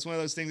guy, so it's one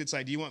of those things that's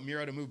like, do you want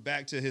Miro to move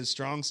back to his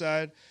strong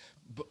side,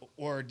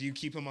 or do you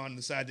keep him on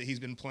the side that he's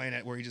been playing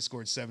at where he just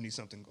scored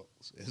 70-something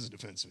goals as a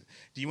defenseman?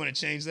 Do you want to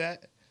change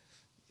that?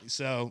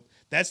 So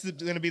that's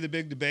going to be the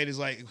big debate, is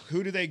like,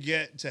 who do they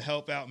get to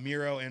help out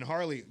Miro and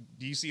Harley?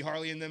 Do you see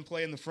Harley and them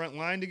play in the front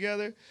line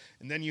together?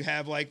 And then you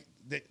have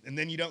and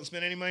then you don't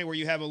spend any money where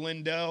you have a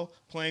Lindell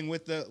playing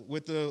with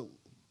the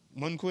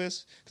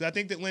Lundqvist, because I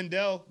think that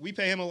Lindell, we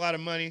pay him a lot of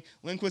money.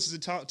 Lundqvist is a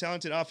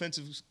talented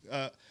offensive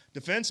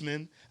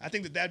defenseman. I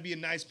think that that'd be a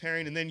nice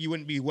pairing, and then you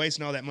wouldn't be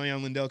wasting all that money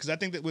on Lindell, because I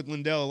think that with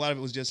Lindell, a lot of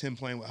it was just him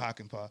playing with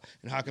Hakanpää,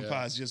 and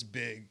Hakanpää is just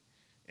big.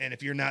 And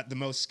if you're not the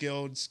most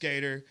skilled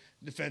skater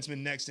defenseman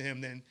next to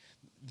him,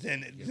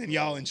 then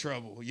y'all in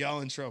trouble. Y'all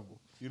in trouble.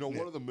 You know,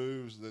 one of the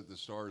moves that the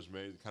Stars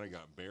made that kind of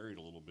got buried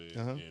a little bit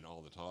in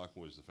all the talk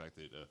was the fact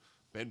that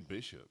Ben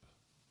Bishop,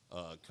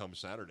 come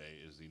Saturday,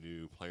 is the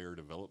new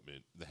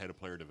the head of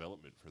player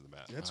development for the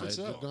Mavs. That's what's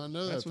up. I did not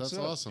know that. That's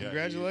awesome. Yeah,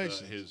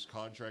 Congratulations. His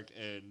contract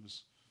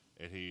ends,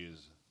 and he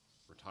is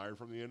retired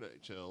from the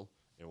NHL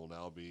and will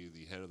now be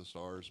the head of the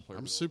Stars.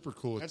 I'm super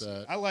cool with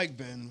that. I like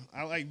Ben.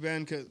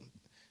 Because,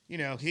 you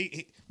know,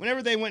 he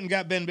whenever they went and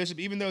got Ben Bishop,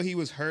 even though he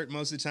was hurt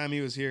most of the time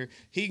he was here,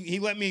 he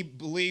let me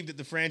believe that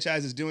the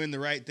franchise is doing the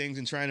right things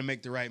and trying to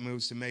make the right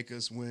moves to make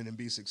us win and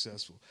be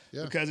successful.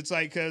 Yeah.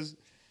 Because,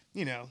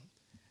 you know,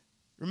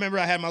 remember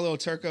I had my little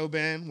Turco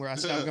band where I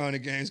stopped going to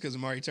games because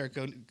of Marty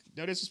Turco.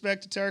 No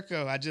disrespect to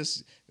Turco.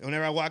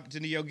 Whenever I walked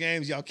into your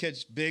games, y'all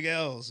catch big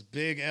L's.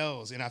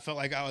 And I felt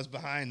like I was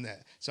behind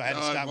that. So I had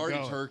to stop Marty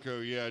going.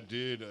 Turco,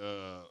 did.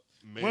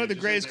 One of the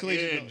greatest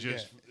collegiate.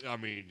 Just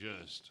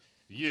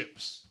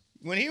yips.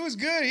 When he was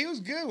good, he was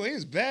good. When he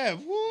was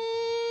bad, woo.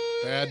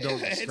 Bad don't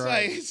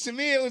describe. It's like, to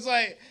me,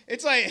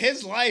 it's like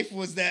his life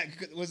was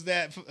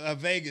that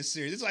Vegas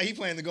series. It's like he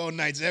playing the Golden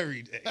Knights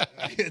every day.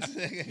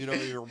 You know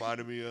what he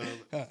reminded me of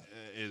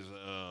is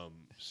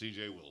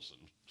C.J. Wilson.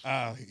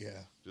 Oh yeah.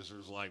 Just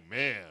was like,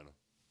 man,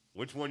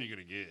 which one you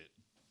gonna get?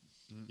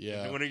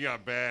 Yeah. And when he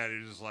got bad, he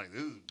was just like,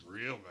 this is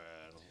real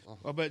bad.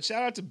 Well, but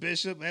shout out to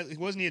Bishop.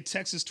 Wasn't he a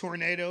Texas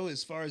Tornado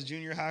as far as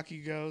junior hockey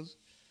goes?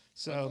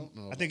 So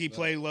I think he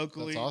played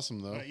locally. That's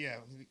awesome, though. Yeah.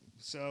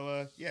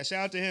 So shout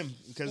out to him,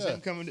 because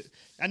him coming.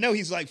 I know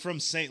he's like from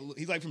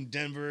he's like from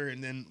Denver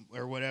and then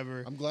or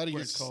whatever. I'm glad he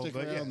gets to stick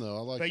around though.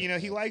 I like. But you know,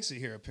 he likes it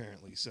here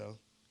apparently. So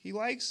he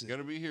likes it.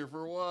 Gonna be here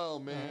for a while,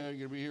 man.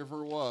 Gonna be here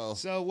for a while.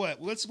 So what?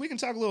 We can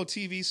talk a little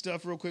TV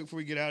stuff real quick before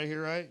we get out of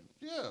here, right?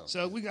 Yeah.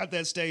 So we got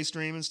that stay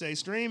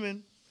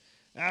streaming.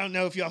 I don't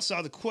know if y'all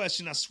saw the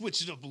question. I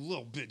switched it up a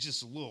little bit,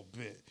 just a little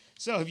bit.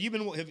 So have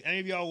any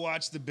of y'all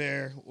watched The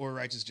Bear or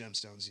Righteous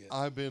Gemstones yet?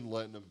 I've been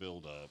letting them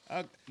build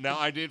up. Now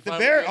I did. The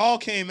Bear all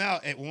came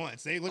out at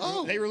once. They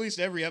released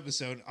every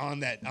episode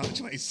on the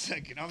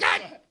 22nd.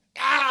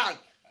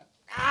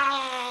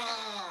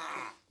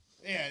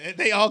 Yeah,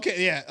 they all came.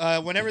 Yeah,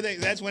 whenever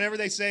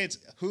they say it's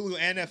Hulu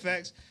and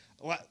FX.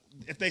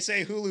 If they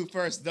say Hulu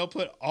first, they'll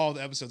put all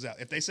the episodes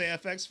out. If they say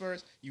FX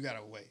first, you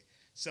gotta wait.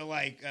 So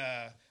like,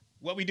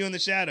 What We Do in the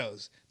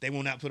Shadows, they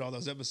will not put all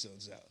those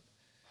episodes out.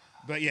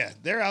 But yeah,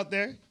 they're out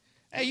there.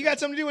 Hey, you got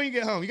something to do when you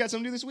get home. You got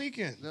something to do this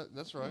weekend.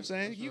 That's right. I'm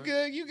saying you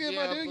good,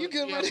 my dude. You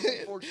good, my dude.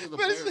 Unfortunately, the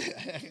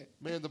Bears,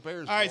 man, the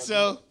Bears. All right,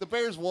 so the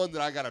Bears one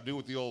that I got to do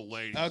with the old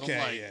lady.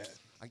 Okay,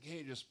 I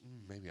can't just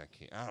maybe I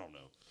can't. I don't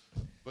know.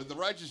 But the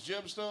Righteous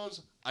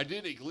Gemstones, I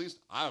did at least.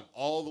 I'm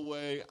all the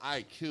way.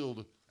 I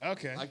killed.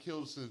 Okay. I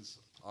killed since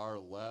our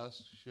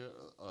last show,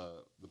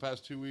 the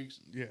past 2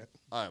 weeks. Yeah.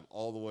 I am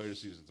all the way to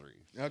season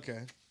 3. Okay.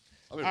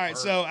 All right,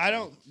 so I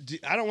don't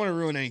want to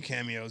ruin any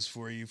cameos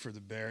for you for the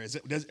Bear.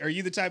 Are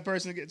you the type of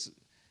person that gets?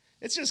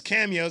 It's just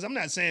cameos. I'm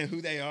not saying who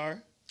they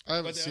are. I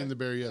haven't seen the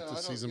Bear yet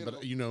this season,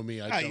 but you know me.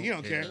 You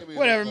don't care.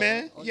 Whatever,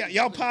 man. Yeah,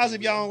 y'all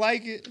positive y'all don't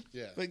like it.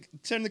 Yeah. But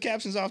turn the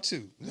captions off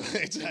too.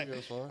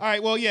 All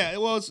right. Well, yeah.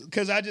 Well, it's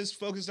because I just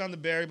focused on the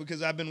Bear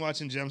because I've been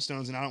watching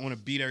Gemstones and I don't want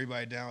to beat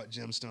everybody down with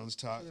Gemstones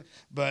talk.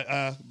 But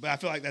I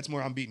feel like that's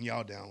more I'm beating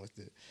y'all down with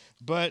it.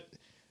 But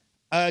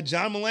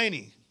John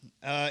Mulaney.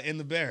 In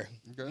the Bear.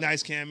 Okay.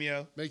 Nice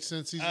cameo. Makes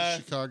sense. He's a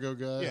Chicago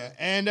guy. Yeah.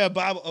 And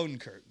Bob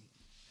Odenkirk.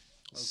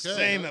 Okay.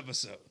 Same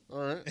episode. All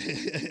right.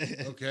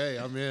 Okay,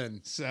 I'm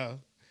in. So,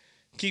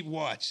 keep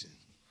watching.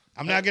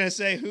 I'm not going to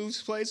say who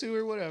plays who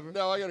or whatever.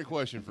 No, I got a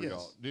question for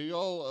y'all. Do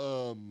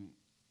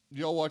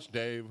y'all watch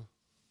Dave?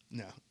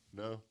 No.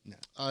 No? No.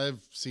 I've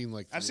seen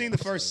I've seen the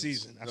first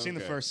season. The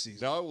first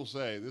season. Now, I will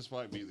say, this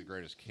might be the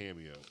greatest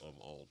cameo of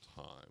all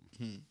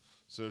time.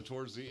 So,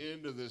 towards the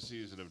end of this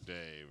season of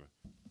Dave,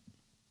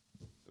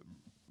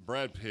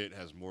 Brad Pitt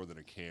has more than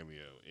a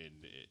cameo in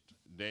it.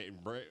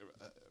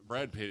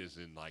 Brad Pitt is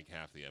in like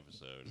half the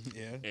episode.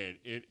 Yeah. And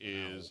it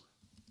is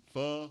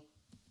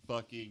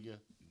fucking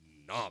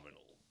nominal.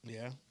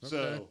 Yeah.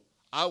 So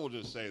I will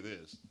just say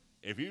this.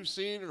 If you've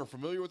seen or are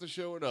familiar with the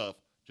show enough,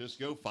 just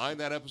go find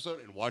that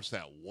episode and watch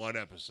that one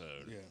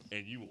episode. Yeah.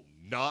 And you will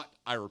not,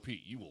 I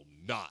repeat, you will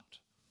not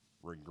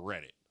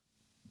regret it.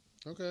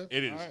 Okay.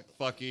 It is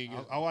fucking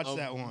I'll watch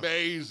that one.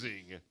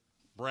 Amazing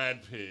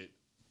Brad Pitt.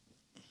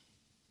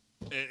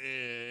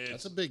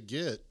 That's a big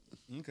get.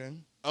 Okay.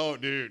 Oh,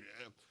 dude.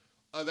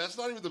 That's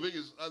not even the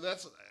biggest.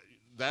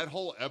 That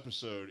whole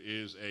episode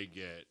is a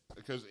get.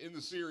 Because in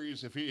the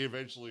series, if he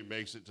eventually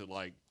makes it to,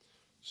 like,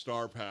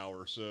 star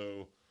power,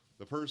 so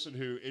the person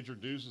who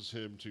introduces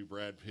him to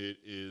Brad Pitt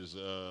is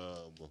the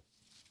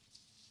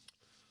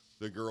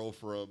girl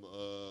from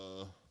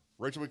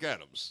Rachel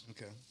McAdams.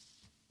 Okay.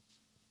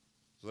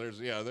 So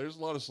there's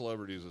a lot of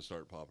celebrities that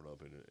start popping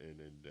up in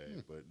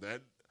day.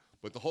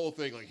 But the whole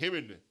thing, like him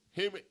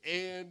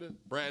and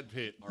Brad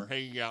Pitt are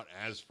hanging out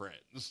as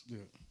friends. Yeah.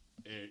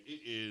 And it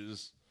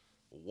is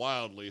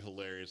wildly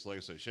hilarious. Like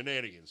I said,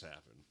 shenanigans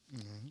happen.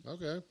 Mm-hmm.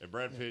 Okay. And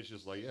Brad Pitt's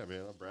just like, yeah,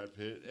 man, I'm Brad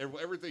Pitt.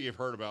 Everything you've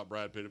heard about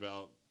Brad Pitt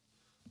about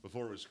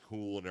before it was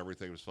cool and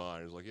everything was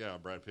fine. It's like, yeah,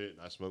 I'm Brad Pitt and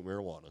I smoke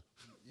marijuana.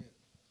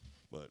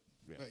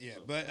 Yeah.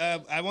 But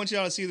I want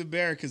y'all to see The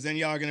Bear because then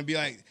y'all are gonna be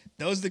like,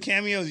 those are the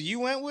cameos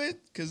you went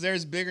with? Because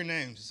there's bigger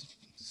names.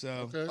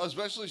 So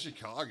especially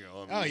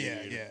Chicago. I mean,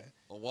 yeah.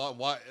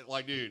 Why?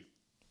 Like, dude,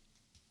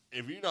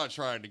 if you're not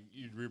trying to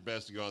do your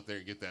best to go out there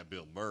and get that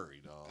Bill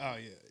Murray, dog. Oh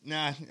yeah.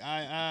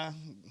 Nah,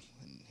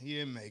 he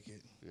didn't make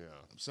it. Yeah.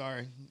 I'm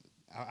sorry.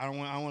 I don't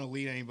want to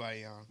lead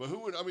anybody on. But who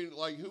would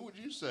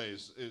you say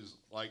is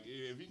like,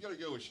 if you got to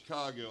go with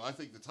Chicago, I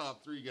think the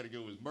top three you got to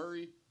go with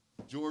Murray,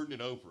 Jordan,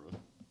 and Oprah.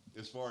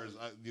 As far as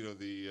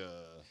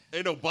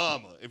and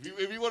Obama. If you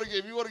want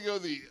to go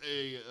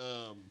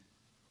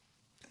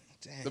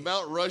the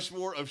Mount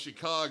Rushmore of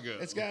Chicago,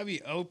 it's got to be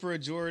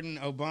Oprah, Jordan,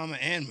 Obama,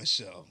 and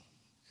Michelle.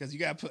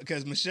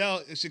 Because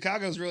Michelle,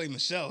 Chicago's really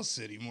Michelle's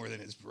city more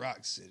than it's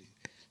Barack's city.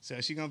 So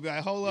she's gonna be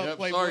like, hold up,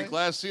 Playboy. Sorry,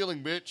 glass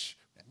ceiling, bitch.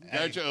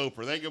 Got you,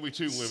 Oprah. There ain't gonna be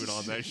two women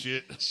on that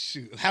shit.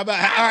 Shoot. All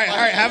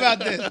right. How about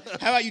this?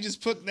 How about you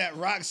just put that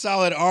rock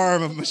solid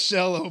arm of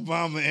Michelle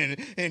Obama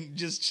and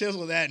just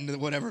chisel that into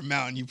whatever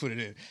mountain you put it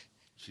in.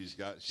 She's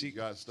got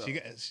stuff.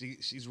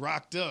 She's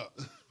rocked up.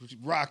 She's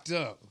rocked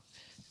up.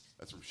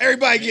 That's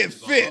everybody get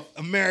fit, off.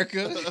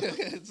 America.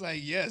 It's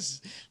like,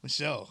 yes,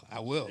 Michelle,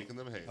 I will. Taking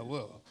them hands. I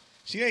will.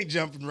 She ain't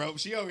jumping rope.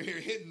 She over here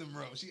hitting them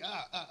ropes. She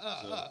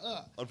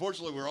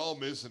Unfortunately, we're all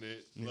missing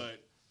it.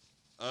 But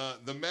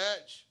the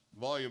match,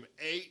 Volume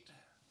 8,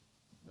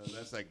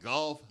 that's that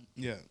golf.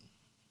 Yeah.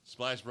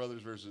 Splash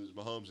Brothers versus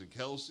Mahomes and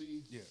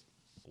Kelce. Yeah.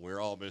 We're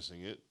all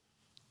missing it.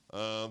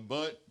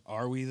 But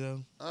are we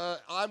though?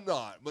 I'm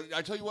not. But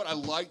I tell you what, I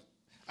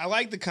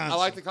like the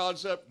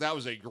concept. That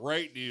was a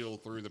great deal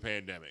through the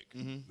pandemic.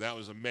 Mm-hmm. That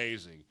was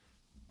amazing.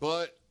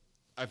 But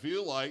I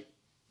feel like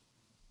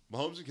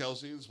Mahomes and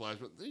Kelce and the Splash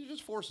Brothers, they're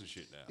just forcing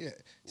shit now. Yeah.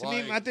 To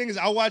me, my thing is,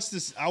 I watch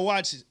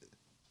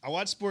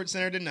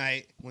SportsCenter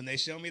tonight when they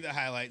show me the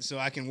highlights, so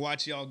I can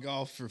watch y'all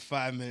golf for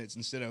 5 minutes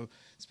instead of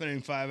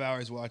spending 5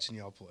 hours watching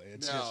y'all play.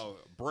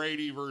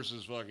 Brady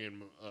versus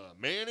fucking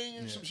Manning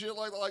and some shit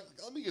like that. Like,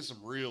 let me get some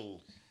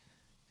real.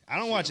 I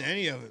don't watch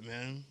any of it,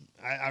 man.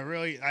 I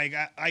really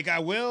I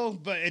will,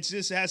 but it's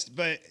just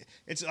but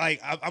it's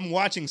like I'm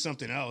watching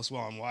something else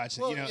while I'm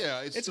watching. Well,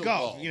 it's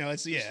golf.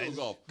 Golf. It's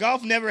golf.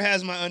 Golf never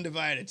has my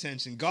undivided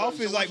attention. Golf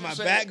is like my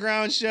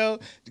background show.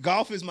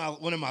 Golf is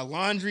one of my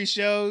laundry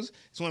shows.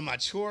 It's one of my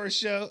chore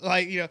shows.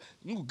 Like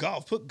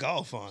golf. Put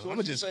golf on. So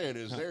what you're saying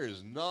is there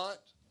is not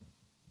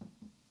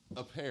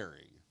a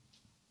pairing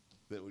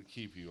that would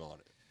keep you on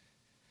it.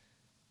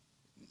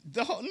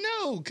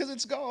 No, because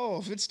it's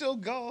golf. It's still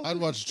golf. I'd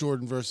watch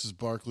Jordan versus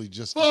Barkley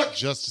just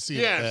to see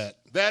him bet.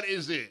 That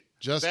is it.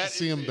 Just to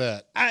see him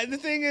bet. The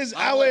thing is,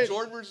 I would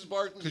Jordan versus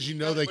Barkley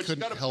because they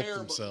couldn't help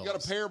themselves. You got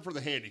to pair them for the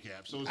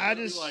handicap. So it's going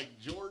to be like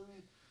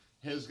Jordan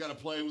has got to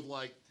play with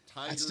like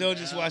Tiger. I still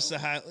just watch the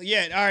highlight.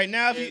 Yeah. All right.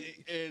 Now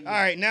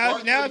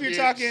if you're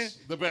talking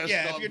the best.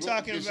 Yeah. If you're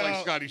talking about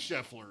like Scotty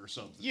Scheffler or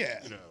something. Yeah.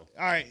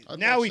 All right.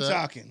 Now we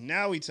talking.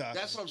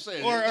 That's what I'm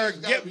saying. Or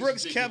get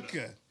Brooks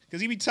Koepka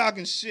because he be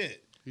talking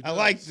shit. I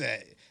like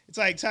that. It's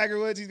like Tiger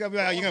Woods. He's gonna be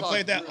like, "You gonna play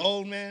with that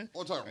old man?"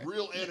 I'm talking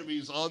real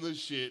enemies on this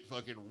shit.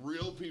 Fucking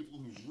real people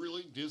who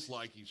really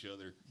dislike each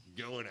other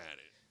going at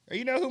it. Or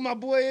you know who my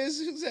boy is?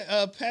 Who's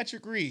that?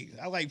 Patrick Reed.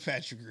 I like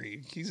Patrick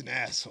Reed. He's an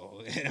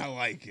asshole, and I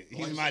like it.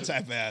 He's my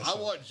type of asshole.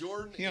 I want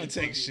Jordan. He don't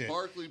take shit.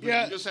 Barkley, but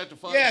you just have to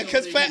find. Yeah,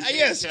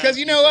 because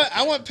you know what?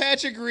 I want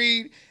Patrick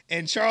Reed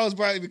and Charles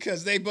Barkley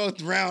because they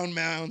both round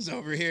mounds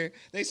over here.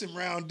 They some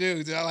round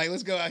dudes. And I like.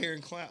 Let's go out here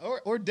and clown.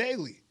 Or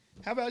Daly.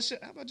 How about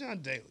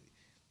John Daly?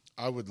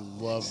 I would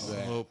love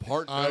that.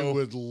 I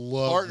would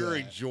love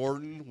partnering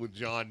Jordan with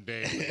John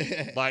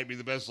Daly might be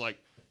the best. Like,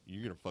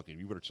 you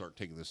better start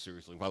taking this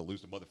seriously. If I lose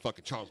to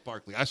motherfucking Charles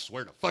Barkley, I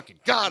swear to fucking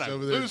God, I will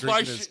lose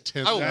my shit.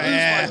 I will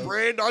lose my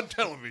brand on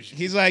television.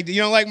 He's like, you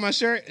don't like my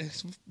shirt?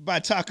 It's by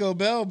Taco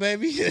Bell,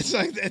 baby. It's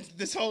like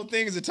this whole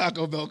thing is a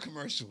Taco Bell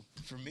commercial.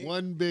 For me,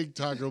 one big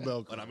Taco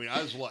Bell. But I mean,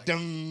 I was like, you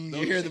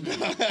hear the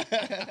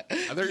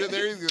bell. they're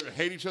either gonna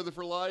hate each other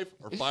for life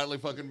or finally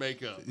fucking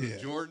make up. Yeah.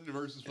 Jordan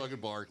versus fucking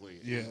Barkley.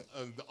 Yeah.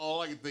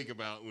 All I could think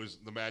about was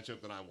the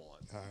matchup that I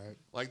want. All right.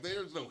 Like,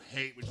 there's no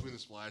hate between the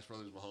Splash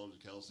Brothers, Mahomes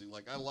and Kelce.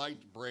 Like, I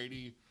liked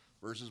Brady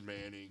versus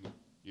Manning.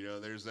 You know,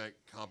 there's that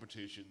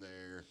competition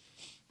there.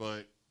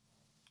 But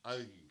I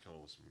think you can come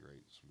up with some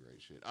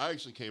great shit. I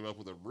actually came up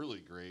with a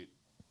really great,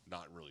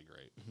 not really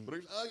great, but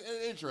an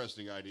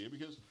interesting idea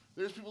because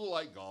there's people who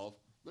like golf.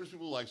 There's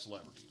people who like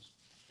celebrities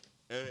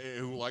and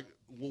who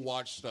will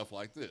watch stuff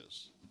like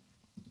this.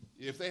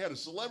 If they had a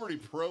celebrity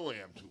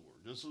pro-am tour,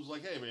 just was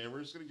like, hey, man,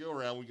 we're just going to go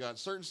around. We got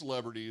certain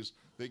celebrities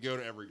that go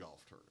to every golf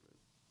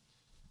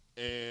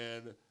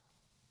tournament.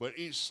 But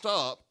each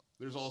stop,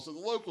 there's also the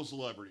local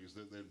celebrities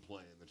that then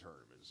play in the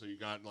tournament. So you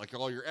got like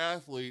all your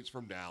athletes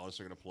from Dallas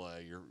are going to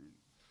play,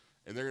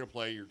 and they're going to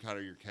play your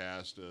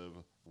cast of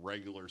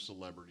regular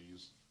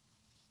celebrities.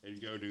 And you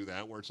go do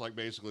that where it's like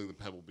basically the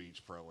Pebble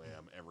Beach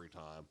Pro-Am every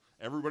time.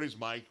 Everybody's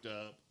mic'd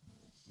up.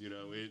 You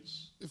know,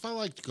 it's... If I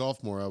liked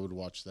golf more, I would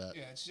watch that.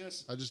 Yeah, it's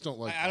just... I just don't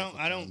like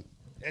I don't...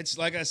 It's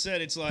like I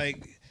said, it's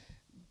like...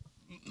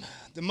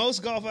 The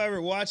most golf I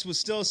ever watched was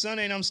still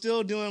Sunday, and I'm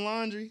still doing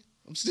laundry.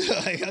 I'm still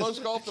like... The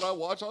most golf that I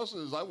watch also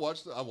is I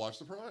watch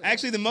the Pro-Am.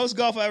 Actually, the most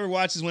golf I ever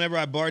watched is whenever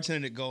I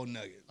bartended at Golden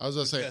Nugget. I was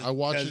going to say, I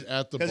watch it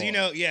at the bar.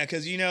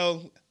 Because,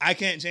 I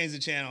can't change the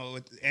channel.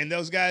 And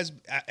those guys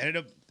ended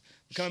up...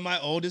 becoming my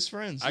oldest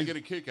friends. I get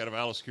a kick out of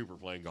Alice Cooper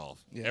playing golf.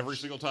 Yeah. Every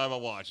single time I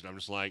watch it, I'm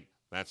just like,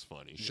 that's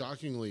funny.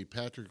 Shockingly,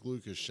 Patrick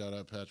Lucas, shout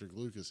out Patrick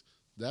Lucas,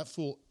 that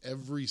fool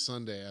every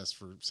Sunday asks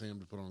for Sam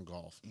to put on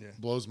golf. Yeah.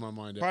 Blows my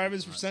mind. Part of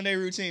his Sunday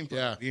routine.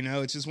 Yeah.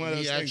 It's just one of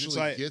those things. He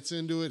actually gets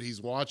into it.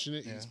 He's watching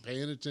it. Yeah. He's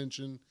paying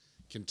attention.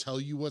 Can tell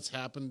you what's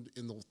happened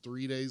in the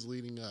 3 days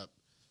leading up.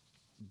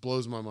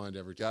 Blows my mind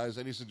every time. Guys,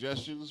 any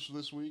suggestions for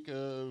this week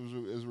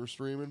as we're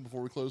streaming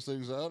before we close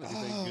things out?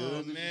 Anything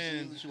good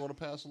that you want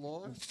to pass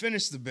along?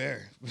 Finish the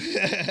Bear.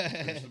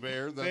 Finish the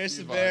Bear. Finish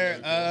the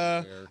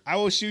Bear. I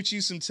will shoot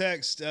you some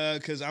text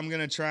because I'm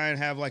going to try and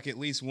have like at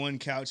least one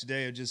couch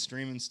day of just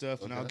streaming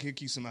stuff, and I'll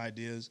kick you some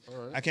ideas.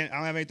 All right. I don't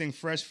have anything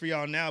fresh for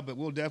y'all now, but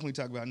we'll definitely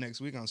talk about next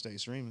week on Stay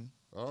Streaming.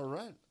 All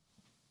right.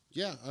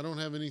 Yeah, I don't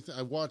have anything.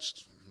 I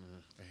watched...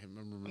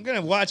 I'm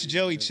going to watch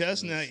Joey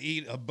Chestnut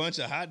eat a bunch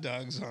of hot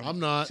dogs on I'm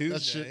not.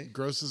 Tuesday. That shit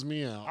grosses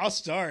me out. I'll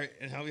start,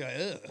 and I'll be like,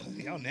 ugh,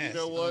 y'all nasty.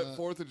 You know what?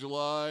 4th of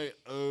July.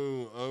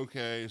 Oh,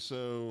 okay.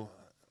 So,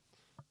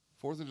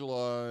 4th of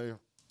July.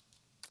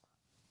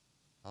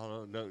 I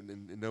don't know.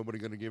 Nobody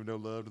going to give no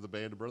love to the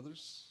Band of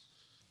Brothers?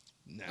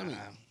 Nah.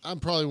 I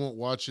probably won't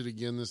watch it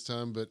again this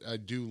time, but I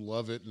do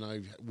love it, and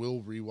I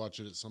will rewatch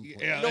it at some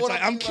point. Yeah,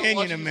 I'm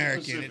Kenyan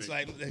American. It's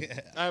like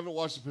I haven't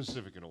watched the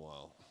Pacific in a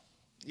while.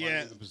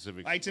 Yeah,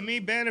 like to me,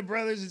 Band of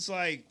Brothers, it's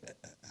like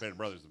Band of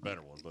Brothers is the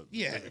better one, but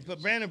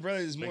but Band of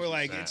Brothers is more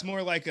like it's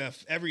more like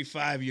every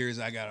 5 years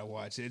I gotta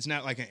watch it. It's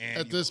not like an annual.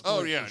 At this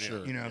point, for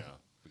sure. You know, yeah.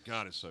 But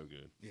God, it's so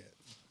good. Yeah,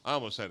 I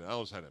almost had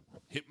to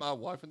hit my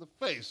wife in the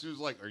face. She was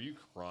like, "Are you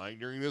crying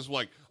during this?" I'm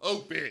like,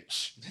 "Oh,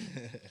 bitch,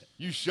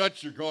 you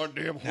shut your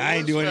goddamn horse I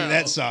ain't doing mouth.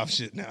 that soft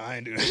shit. No, I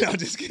ain't doing it. I'm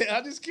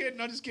just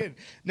kidding.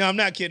 No, I'm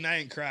not kidding. I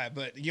ain't cry,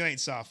 but you ain't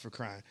soft for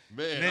crying.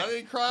 Man, I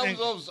didn't cry.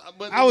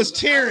 I was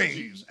tearing.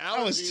 Allergies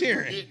I was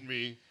tearing. Getting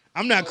me.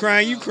 I'm not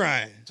crying. You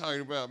crying.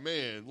 Talking about,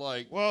 man,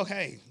 like. Well,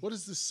 hey. What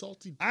is this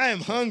salty? I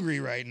am hungry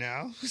right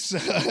now. So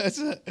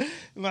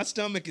my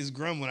stomach is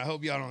grumbling. I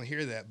hope y'all don't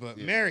hear that. But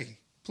Mary,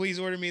 please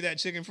order me that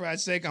chicken fried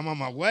steak. I'm on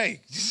my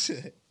way.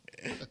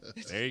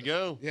 There you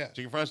go. Yeah.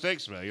 Chicken fried steak.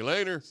 Smell you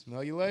later.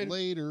 Smell you later.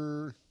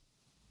 Later.